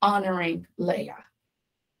Abba honoring Leah.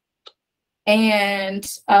 And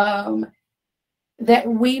that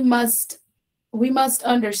we must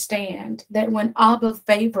understand that when Abba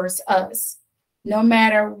favors us, no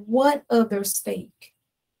matter what others think,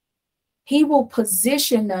 he will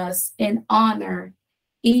position us in honor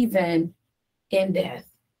even in death.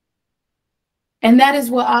 And that is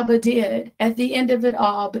what Abba did at the end of it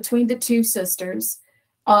all between the two sisters.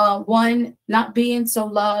 One not being so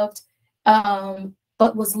loved,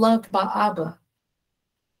 but was loved by Abba.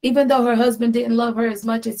 Even though her husband didn't love her as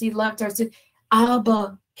much as he loved her,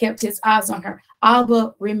 Abba kept his eyes on her.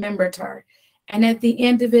 Abba remembered her. And at the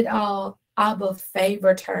end of it all, Abba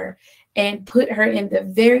favored her and put her in the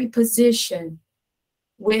very position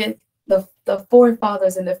with the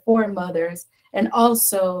forefathers and the foremothers, and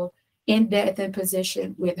also in death and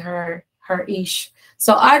position with her Ish.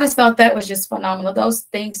 So I just thought that was just phenomenal. Those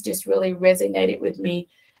things just really resonated with me.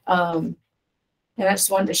 And I just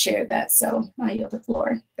wanted to share that. So I yield the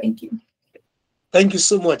floor. Thank you. Thank you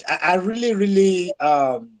so much. I really, really,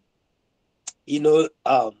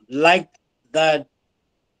 like that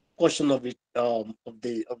portion of it, of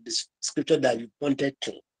the scripture that you pointed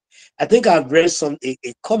to. I think I've read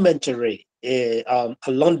a commentary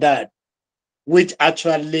along that, which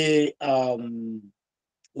actually the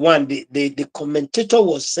commentator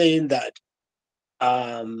was saying that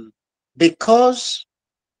because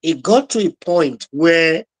it got to a point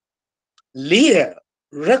where Leah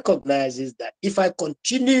recognizes that if I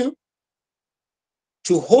continue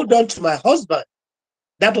to hold on to my husband,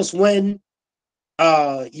 that was when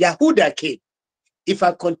Yehuda came. If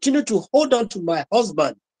I continue to hold on to my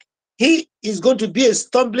husband, he is going to be a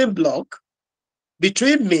stumbling block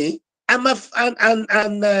between me and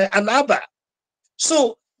Abba.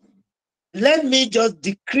 So let me just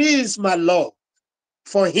decrease my love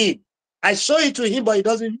for him. I show it to him, but he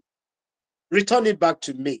doesn't return it back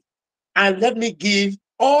to me. And let me give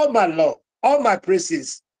all my love, all my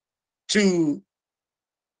praises to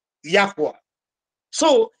Yahweh.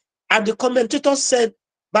 So, and the commentator said,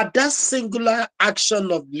 but that singular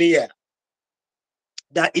action of Leah,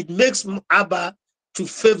 that it makes Abba to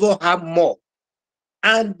favor her more.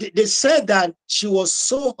 And they said that she was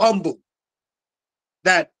so humble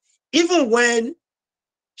that even when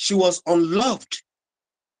she was unloved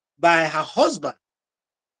by her husband,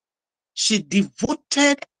 she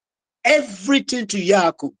devoted everything to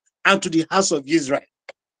Yaakov and to the house of Israel.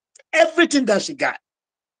 Everything that she got,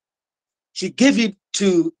 she gave it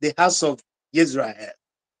to the house of Israel.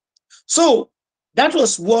 So that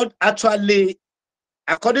was what actually,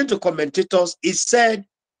 according to commentators, it said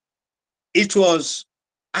it was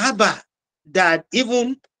Abba that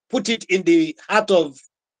even put it in the heart of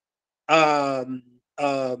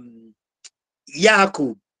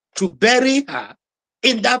Yaakov to bury her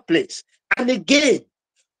in that place. And again,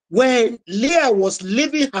 when Leah was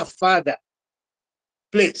leaving her father's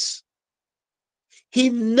place, he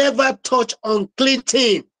never touched unclean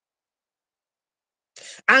thing.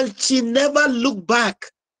 And she never looked back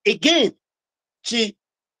again. She,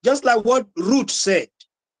 just like what Ruth said,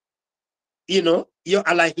 you know, your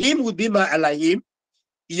Elohim will be my Elohim,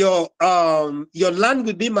 your land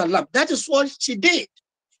will be my land. That is what she did.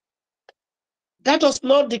 That was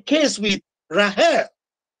not the case with Rahel.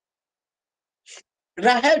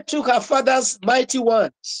 Rahel took her father's mighty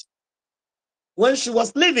ones when she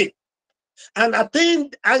was living. And I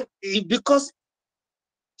think because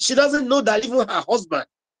she doesn't know that even her husband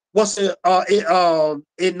was a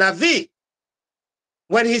Navi,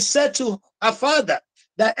 when he said to her father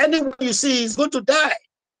that anyone you see is going to die.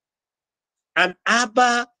 And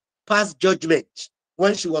Abba passed judgment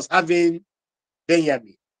when she was having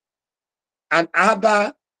Benjamin. And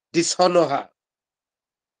Abba dishonored her.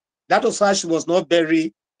 That was why she was not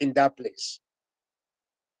buried in that place.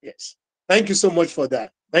 Yes. Thank you so much for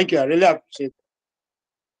that. Thank you. I really appreciate it.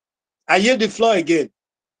 I yield the floor again.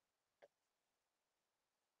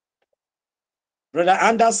 Brother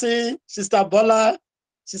Anderson, Sister Bola,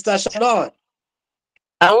 Sister Shalom.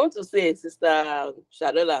 I want to say, Sister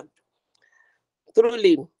Shadola,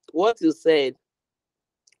 truly, what you said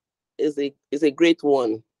is a great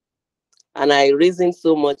one. And I reasoned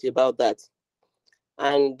so much about that.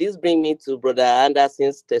 And this brings me to Brother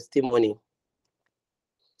Anderson's testimony.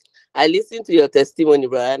 I listened to your testimony,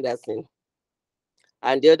 Brother Anderson,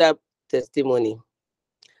 and the other testimony.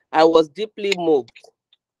 I was deeply moved.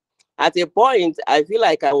 At a point, I feel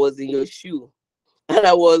like I was in your shoe. And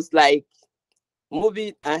I was like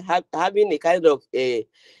moving and having a kind of a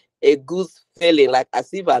goose feeling, like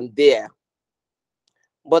as if I'm there.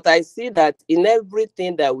 But I see that in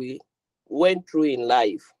everything that we went through in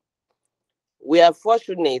life, we are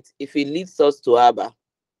fortunate if it leads us to Abba.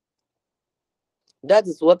 That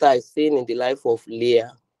is what I've seen in the life of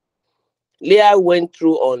Leah. Leah went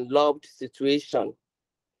through unloved situation,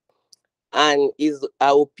 and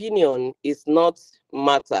her opinion is not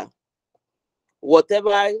matter.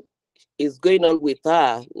 Whatever is going on with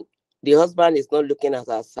her, the husband is not looking at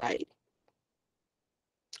her side.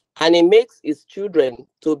 And it makes his children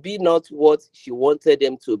to be not what she wanted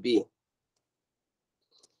them to be.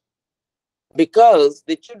 Because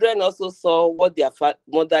the children also saw what their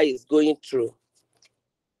mother is going through.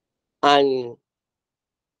 And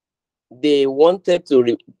they wanted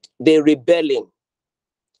to, they rebelling.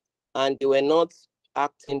 And they were not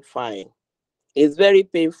acting fine. It's very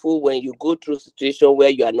painful when you go through a situation where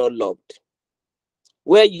you are not loved.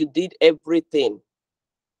 Where you did everything.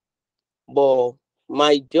 But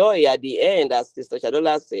my joy at the end, as Sister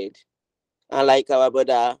Shadola said, and like our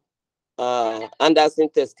brother Anderson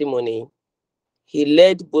testimony, he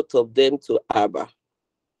led both of them to Abba.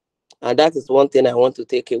 And that is one thing I want to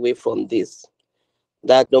take away from this.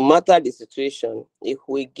 That no matter the situation, if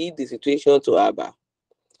we give the situation to Abba,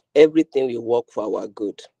 everything will work for our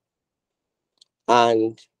good.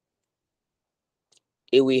 And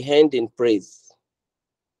it will end in praise.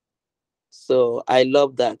 So I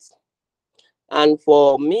love that. And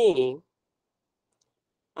for me,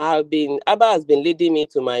 Abba has been leading me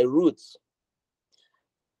to my roots.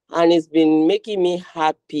 And it's been making me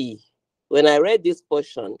happy. When I read this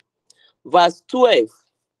portion, verse 12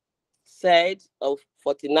 said of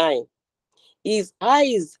 49, his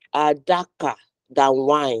eyes are darker than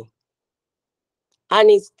wine, and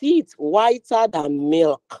his teeth whiter than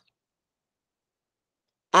milk.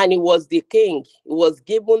 And he was the king. He was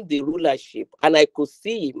given the rulership. And I could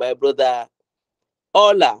see my brother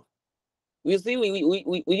Ola. You see,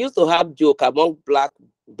 we used to have joke among black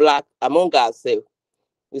among ourselves.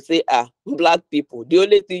 We say, black people, the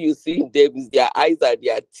only thing you see in them is their eyes and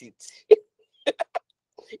their teeth.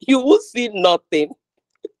 You will see nothing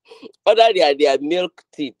other than their milk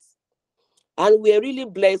teeth. And we are really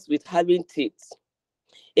blessed with having teeth.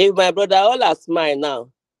 If my brother Ola smile now,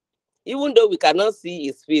 even though we cannot see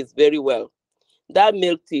his face very well, that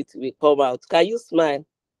milk teeth will come out. Can you smile?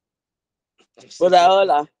 Brother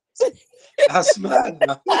Ola. I smile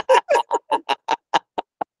now.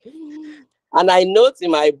 And I note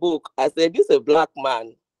in my book, I said, this is a black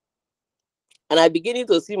man. And I beginning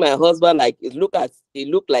to see my husband like he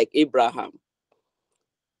looked like Abraham.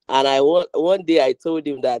 And one day I told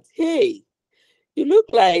him that, hey, you look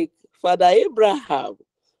like Father Abraham.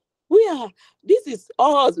 This is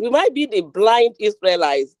us. We might be the blind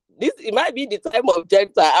Israelites. It might be the time of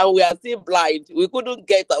Gentile, and we are still blind. We couldn't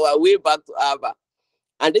get our way back to Abba.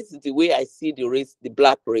 And this is the way I see the race, the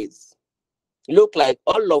black race. Look like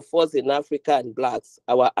all of us in Africa and blacks,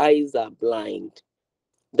 our eyes are blind.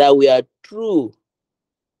 That we are true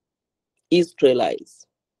Israelites.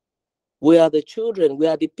 We are the children, we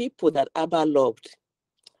are the people that Abba loved.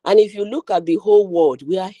 And if you look at the whole world,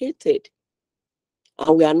 we are hated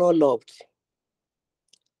and we are not loved.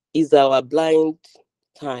 It's our blind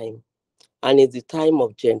time, and it's the time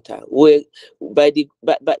of Gentile.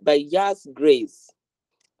 By Yah's grace,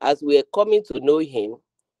 as we are coming to know him,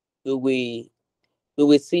 we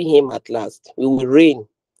will see him at last. We will reign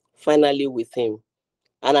finally with him.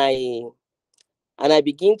 And I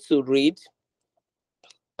begin to read,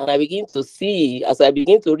 and I begin to see, as I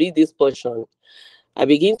begin to read this portion, I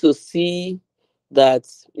begin to see that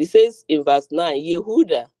it says in verse 9,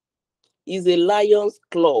 Yehuda is a lion's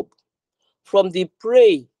club. From the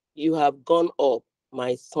prey you have gone up,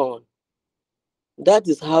 my son. That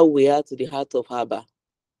is how we are to the heart of Abba.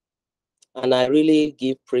 And I really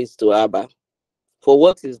give praise to Abba for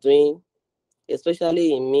what he's doing,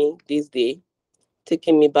 especially in me this day,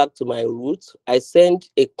 taking me back to my roots. I sent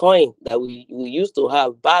a coin that we used to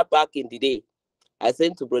have back in the day. I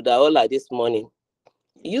sent to Brother Ola this morning.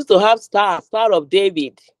 He used to have Star of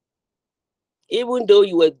David. even though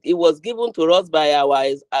it was given to us by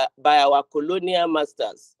our colonial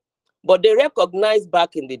masters. But they recognized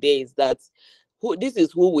back in the days that this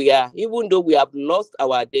is who we are, even though we have lost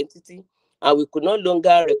our identity and we could no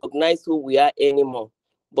longer recognize who we are anymore.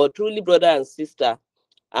 But truly, brother and sister,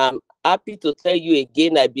 I'm happy to tell you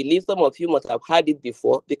again, I believe some of you must have heard it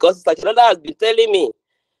before, because Sister Chilola has been telling me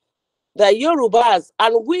that Yorubas,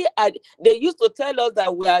 and they used to tell us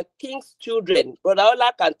that we are king's children. Brother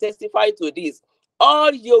Ola can testify to this.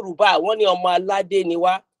 All Yoruba, one Omo Alade ni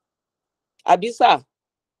wa. Abisa.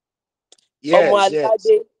 Yes, yes.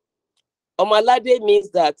 Omo Alade means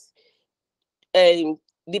that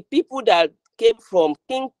the people that came from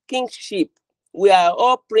kingship, we are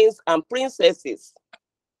all prince and princesses.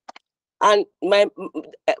 And my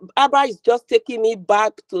Abba is just taking me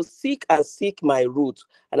back to seek my roots.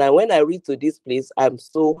 And when I read to this place, I'm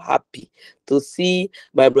so happy to see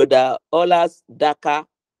my brother Ola's darker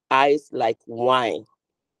eyes like wine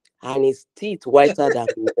and his teeth whiter than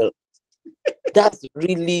milk. That's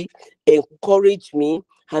really encouraged me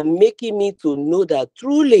and making me to know that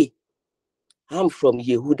truly I'm from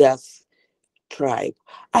Yehuda's tribe,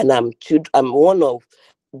 and I'm one of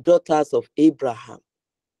daughters of Abraham.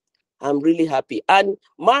 I'm really happy. And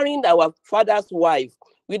marrying our father's wife,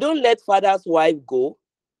 we don't let father's wife go.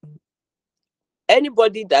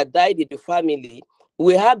 Anybody that died in the family,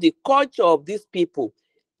 we have the culture of these people.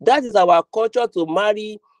 That is our culture, to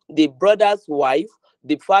marry the brother's wife,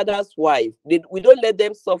 the father's wife. We don't let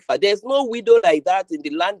them suffer. There's no widow like that in the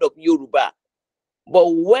land of Yoruba. But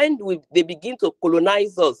when they begin to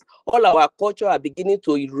colonize us, all our culture are beginning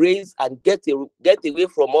to erase and get away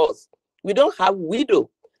from us. We don't have widow.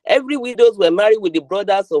 Every widows were married with the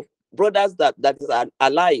brothers that is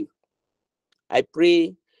alive. I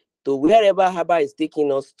pray to wherever Abba is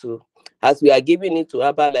taking us to, as we are giving it to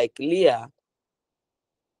Abba like Leah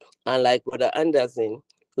and like Brother Anderson,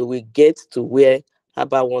 we will get to where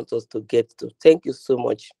Abba wants us to get to. Thank you so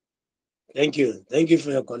much. Thank you. Thank you for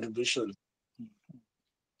your contribution.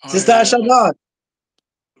 Sister Shabbat,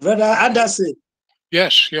 Brother Anderson.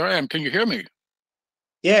 Yes, here I am. Can you hear me?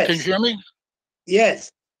 Yes. Can you hear me?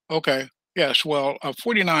 Yes. Okay. Yes. Well,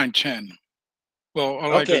 49:10. Well, I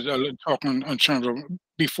like to talk in terms of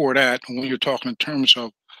before that, when you're talking in terms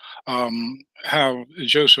of how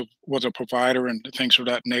Joseph was a provider and things of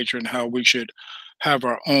that nature, and how we should have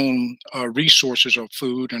our own resources of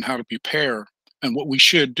food and how to prepare. And what we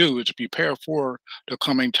should do is prepare for the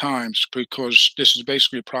coming times, because this is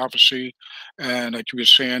basically a prophecy. And like you were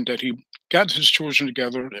saying, that he got his children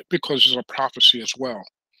together because it's a prophecy as well,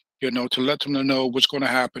 to let them know what's going to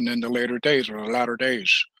happen in the later days or the latter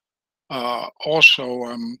days. Also,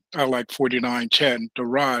 I like 49:10, the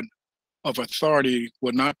rod of authority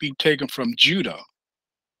will not be taken from Judah.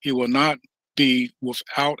 He will not be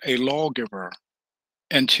without a lawgiver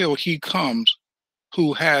until he comes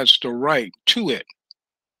who has the right to it,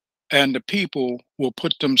 and the people will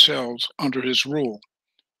put themselves under his rule.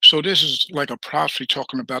 So this is like a prophecy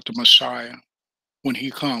talking about the Messiah when he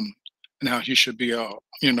comes, and how he should be a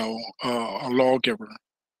lawgiver.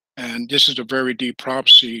 And this is a very deep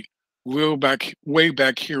prophecy way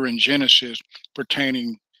back here in Genesis,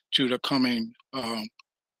 pertaining to the coming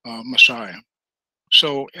Messiah.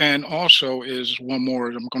 So, and also is one more,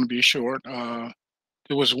 I'm going to be short.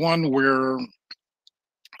 There was one where,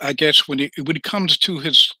 I guess when it comes to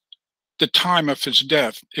the time of his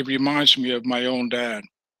death, it reminds me of my own dad.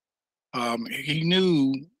 He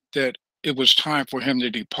knew that it was time for him to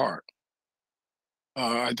depart.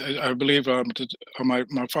 I believe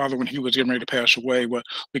my father, when he was getting ready to pass away,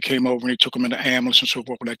 we came over and he took him in the ambulance and so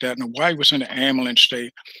forth like that. And while he was in the ambulance, they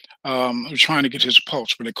was trying to get his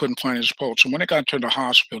pulse, but they couldn't find his pulse. And when they got to the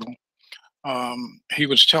hospital, he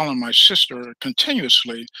was telling my sister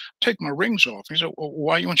continuously, "Take my rings off." He said, "Well,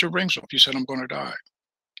 why you want your rings off?" He said, "I'm going to die."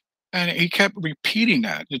 And he kept repeating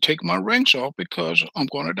that, "To take my rings off because I'm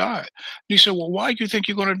going to die." And he said, "Well, why do you think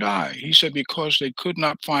you're going to die?" He said, "Because they could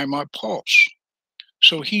not find my pulse."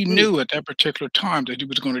 So he knew at that particular time that he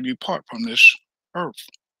was going to depart from this earth.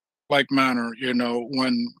 Like manner,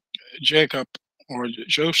 when Jacob or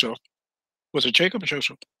Joseph, was it Jacob or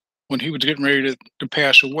Joseph? When he was getting ready to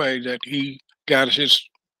pass away, that he got his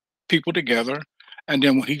people together. And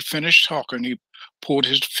then when he finished talking, he pulled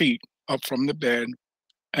his feet up from the bed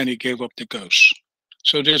and he gave up the ghost.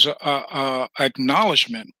 So there's a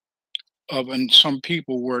acknowledgement of in some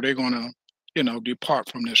people where they're going to, depart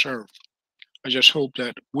from this earth. I just hope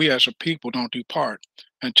that we as a people don't depart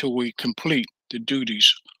until we complete the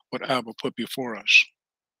duties what Abba put before us.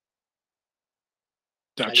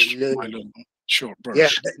 That's my little short verse. Yeah,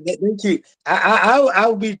 thank you.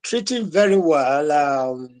 I'll be treating very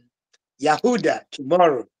well Yehuda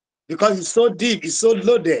tomorrow, because it's so deep, it's so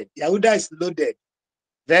loaded. Yehuda is loaded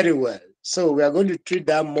very well. So we are going to treat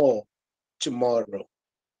that more tomorrow.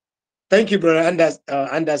 Thank you, Brother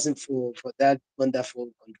Anderson, for that wonderful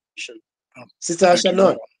contribution. Sister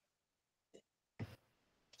Shannon,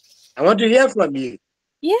 I want to hear from you.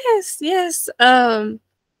 Yes, yes. In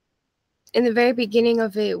the very beginning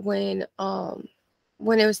of it, when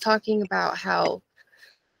it was talking about how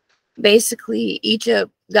basically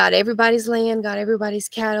Egypt got everybody's land, got everybody's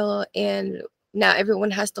cattle, and now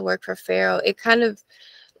everyone has to work for Pharaoh. It kind of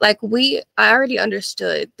like I already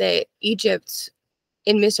understood that Egypt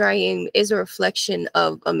in Mizraim is a reflection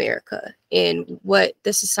of America and what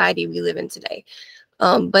the society we live in today.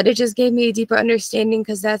 But it just gave me a deeper understanding,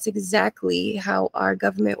 because that's exactly how our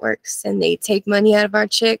government works, and they take money out of our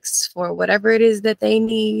checks for whatever it is that they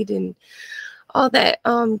need and all that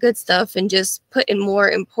good stuff, and just putting more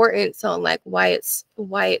importance on like why it's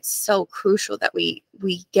so crucial that we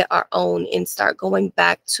get our own and start going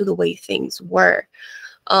back to the way things were,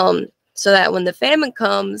 so that when the famine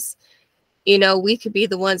comes, you know, we could be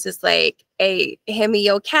the ones that's like, hey, hand me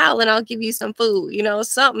your cow and I'll give you some food, you know,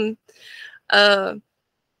 something.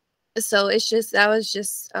 So it's just, that was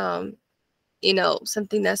just, you know,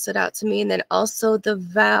 something that stood out to me. And then also the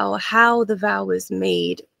vow, how the vow was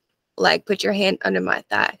made, like put your hand under my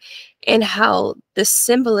thigh, and how the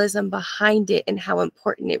symbolism behind it and how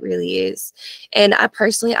important it really is. And I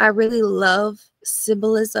really love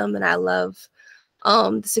symbolism, and I love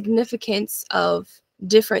the significance of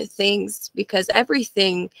different things, because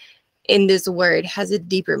everything in this word has a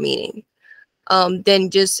deeper meaning than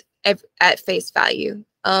just at face value.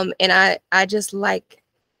 And I just like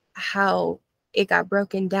how it got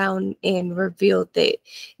broken down and revealed that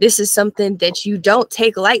this is something that you don't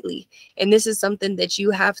take lightly, and this is something that you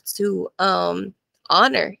have to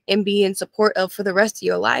honor and be in support of for the rest of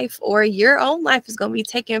your life, or your own life is going to be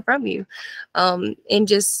taken from you. And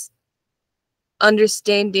just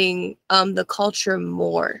understanding the culture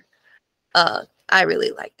more, I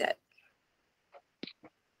really like that.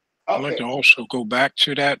 I'd like to also go back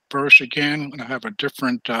to that verse again, and I have a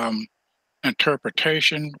different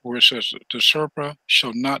interpretation, where it says, the serpent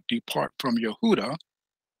shall not depart from Yehuda,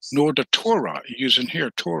 nor the Torah, using here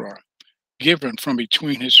Torah, given from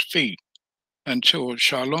between his feet, until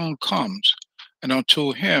Shalom comes, and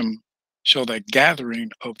until him shall the gathering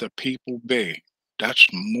of the people be. That's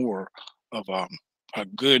more of a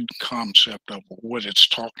good concept of what it's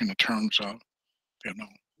talking in terms of, you know.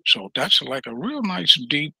 So that's like a real nice,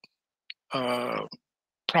 deep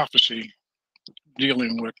prophecy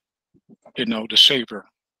dealing with, you know, the Savior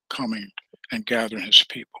coming and gathering his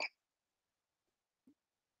people.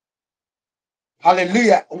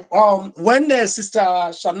 Hallelujah. When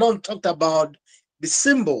Sister Shannon talked about the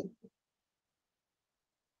symbol,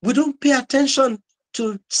 we don't pay attention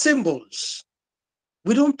to symbols.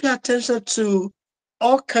 We don't pay attention to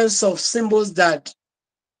all kinds of symbols that,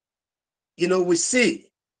 you know, we see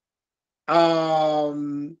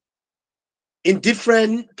in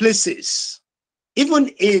different places. Even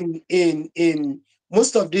in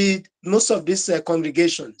most of these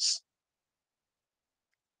congregations,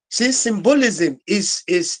 see, symbolism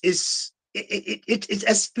it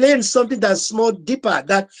explains something that's more deeper,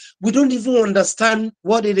 that we don't even understand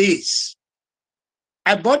what it is.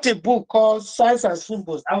 I bought a book called Signs and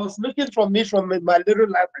Symbols. I was looking from my little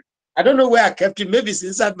library. I don't know where I kept it. Maybe it's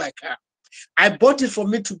inside my car. I bought it for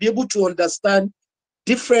me to be able to understand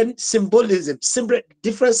different symbolism,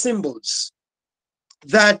 different symbols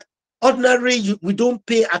that ordinarily we don't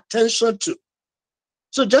pay attention to.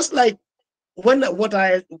 So just like when I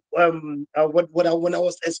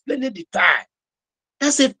was explaining the tie,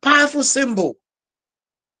 that's a powerful symbol.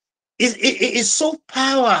 It is so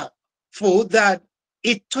powerful that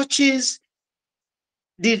it touches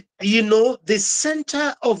the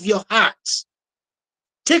center of your heart.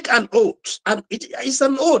 Take an oath, and it's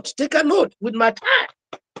an oath. Take an oath with my tie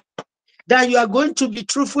that you are going to be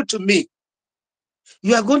truthful to me.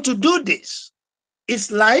 You are going to do this.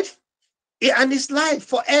 It's life, and it's life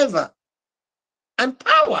forever, and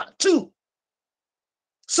power too.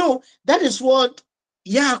 So that is what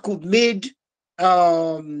Yaakov made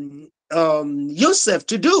Joseph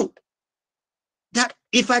to do. That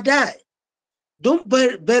if I die, don't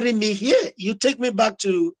bury me here. You take me back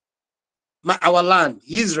to our land,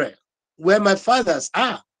 Israel, where my fathers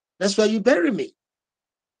are. That's where you bury me.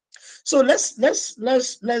 So let's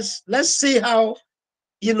see how,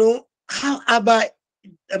 how Abba,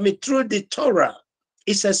 through the Torah,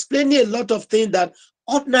 it's explaining a lot of things that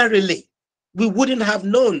ordinarily we wouldn't have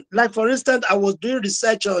known. Like, for instance, I was doing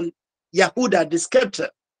research on Yehuda, the scepter.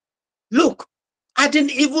 Look, I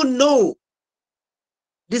didn't even know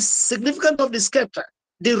the significance of the scepter,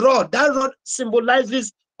 the rod. That rod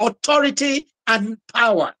symbolizes authority and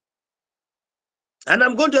power. And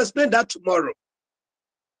I'm going to explain that tomorrow.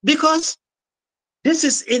 Because this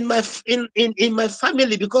is in my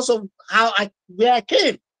family, because of where I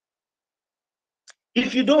came.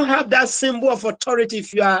 If you don't have that symbol of authority,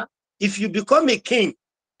 if you become a king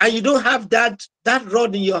and you don't have that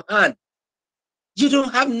rod in your hand, you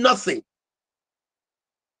don't have nothing.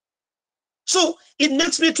 So it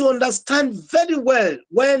makes me to understand very well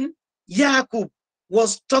when Jacob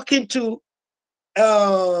was talking to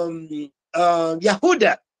Yehuda.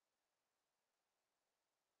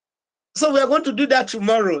 So we are going to do that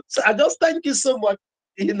tomorrow. So I just thank you so much,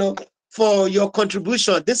 for your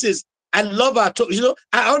contribution. I love our Torah.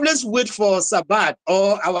 I always wait for Sabbath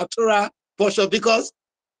or our Torah portion because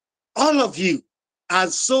all of you are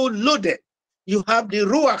so loaded. You have the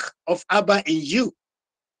Ruach of Abba in you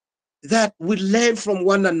that we learn from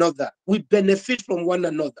one another. We benefit from one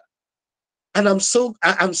another. And I'm so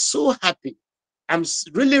happy. I'm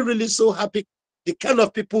really, really so happy. The kind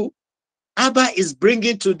of people Abba is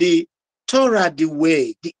bringing to the Torah, the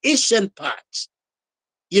way, the ancient parts.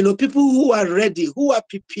 People who are ready, who are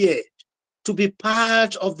prepared to be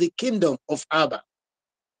part of the kingdom of Abba.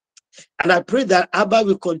 And I pray that Abba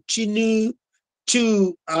will continue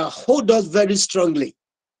to hold us very strongly,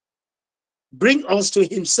 bring us to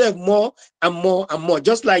himself more and more and more,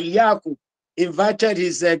 just like Jacob invited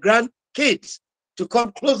his grandkids to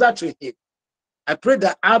come closer to him. I pray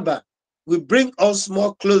that Abba will bring us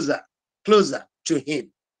more closer to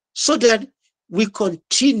him, so that we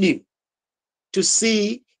continue to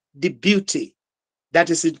see the beauty that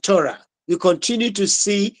is in Torah. We continue to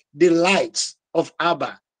see the light of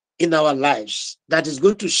Abba in our lives that is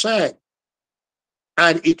going to shine,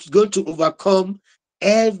 and it's going to overcome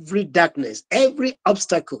every darkness, every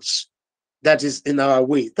obstacles that is in our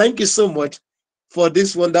way. Thank you so much for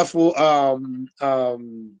this wonderful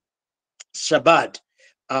Shabbat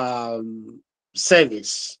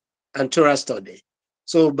service and Torah study.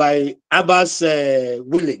 So by Abba's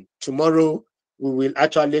willing, tomorrow we will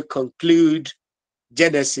actually conclude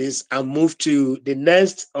Genesis and move to the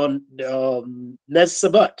next next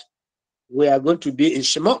Shabbat. We are going to be in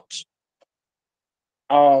Shemot.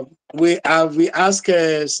 We ask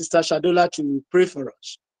Sister Shadola to pray for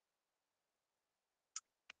us.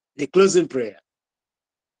 The closing prayer.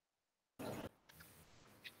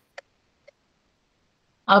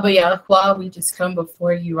 Abba Yahuwah, we just come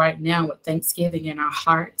before you right now with thanksgiving in our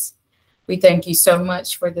hearts. We thank you so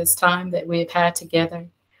much for this time that we have had together.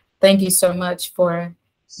 Thank you so much for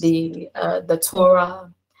the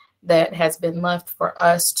Torah that has been left for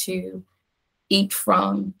us to eat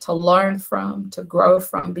from, to learn from, to grow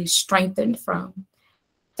from, be strengthened from.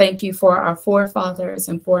 Thank you for our forefathers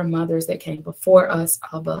and foremothers that came before us,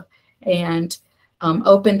 Abba, and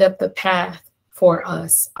opened up the path for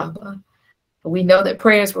us, Abba. We know that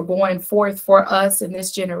prayers were going forth for us in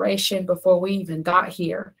this generation before we even got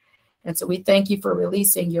here. And so we thank you for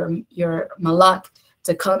releasing your Malak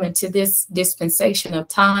to come into this dispensation of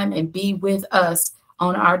time and be with us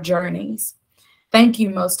on our journeys. Thank you,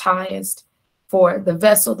 Most Highest, for the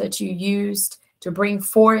vessel that you used to bring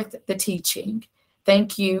forth the teaching.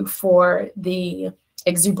 Thank you for the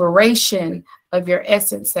exuberation of your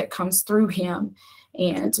essence that comes through him.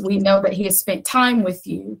 And we know that he has spent time with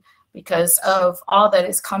you because of all that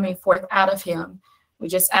is coming forth out of him. We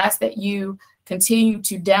just ask that you continue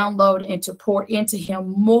to download and to pour into him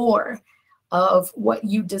more of what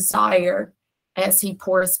you desire as he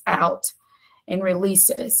pours out and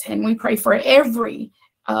releases. And we pray for every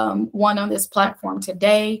one on this platform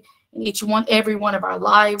today, and every one of our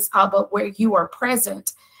lives, Abba, where you are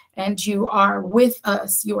present and you are with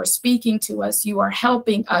us, you are speaking to us, you are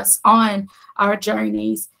helping us on our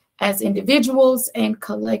journeys as individuals and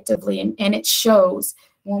collectively. And it shows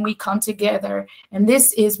when we come together. And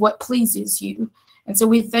this is what pleases you. And so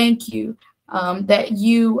we thank you that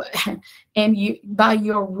you by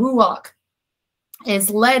your Ruach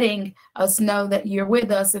is letting us know that you're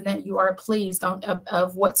with us and that you are pleased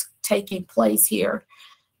of what's taking place here.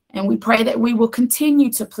 And we pray that we will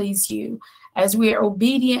continue to please you as we are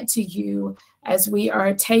obedient to you, as we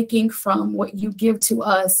are taking from what you give to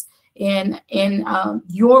us in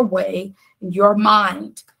your way, your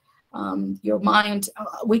mind.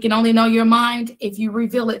 We can only know your mind if you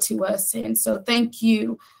reveal it to us. And so thank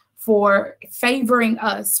you for favoring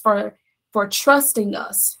us, for trusting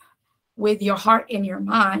us with your heart and your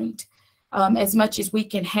mind as much as we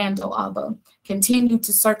can handle, Abba. Continue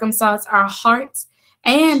to circumcise our hearts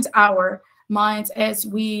and our minds as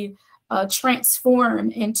we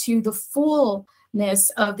transform into the full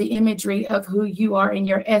of the imagery of who you are in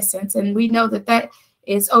your essence. And we know that that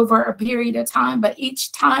is over a period of time, but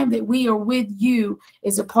each time that we are with you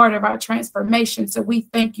is a part of our transformation. So we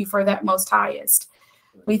thank you for that, Most Highest.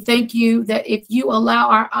 We thank you that if you allow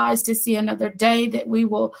our eyes to see another day, that we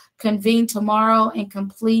will convene tomorrow and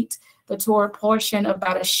complete the Torah portion of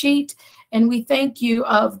Bereshit. And we thank you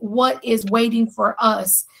of what is waiting for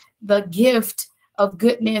us, the gift of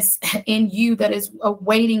goodness in you that is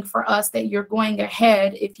waiting for us, that you're going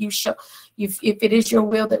ahead. If you show, if it is your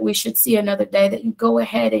will that we should see another day, that you go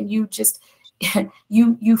ahead and you just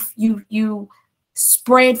you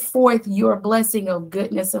spread forth your blessing of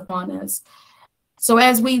goodness upon us. So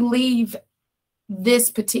as we leave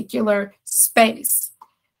this particular space,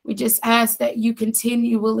 we just ask that you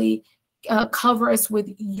continually cover us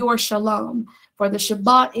with your shalom. For the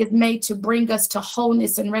Shabbat is made to bring us to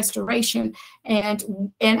wholeness and restoration. And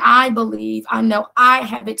I believe, I know I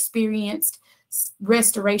have experienced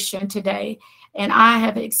restoration today, and I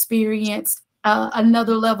have experienced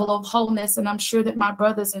another level of wholeness, and I'm sure that my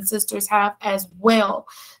brothers and sisters have as well.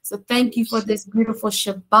 So thank you for this beautiful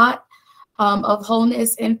Shabbat of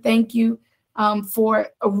wholeness, and thank you for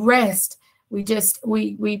rest.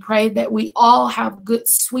 We pray that we all have good,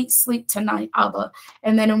 sweet sleep tonight, Abba.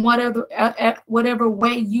 And then in whatever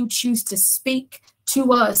way you choose to speak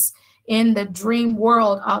to us in the dream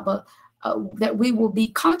world, Abba, that we will be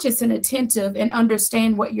conscious and attentive and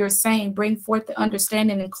understand what you're saying. Bring forth the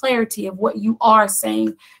understanding and clarity of what you are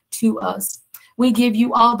saying to us. We give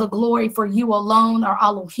you all the glory, for you alone are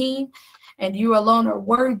Elohim, and you alone are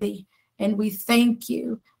worthy. And we thank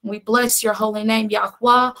you. We bless your holy name,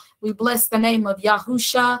 Yahweh. We bless the name of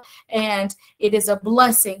Yahusha. And it is a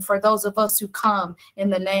blessing for those of us who come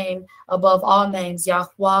in the name above all names,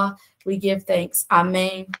 Yahweh. We give thanks.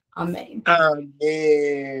 Amen. Amen.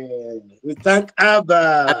 Amen. We thank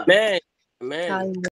Abba. Amen. Amen.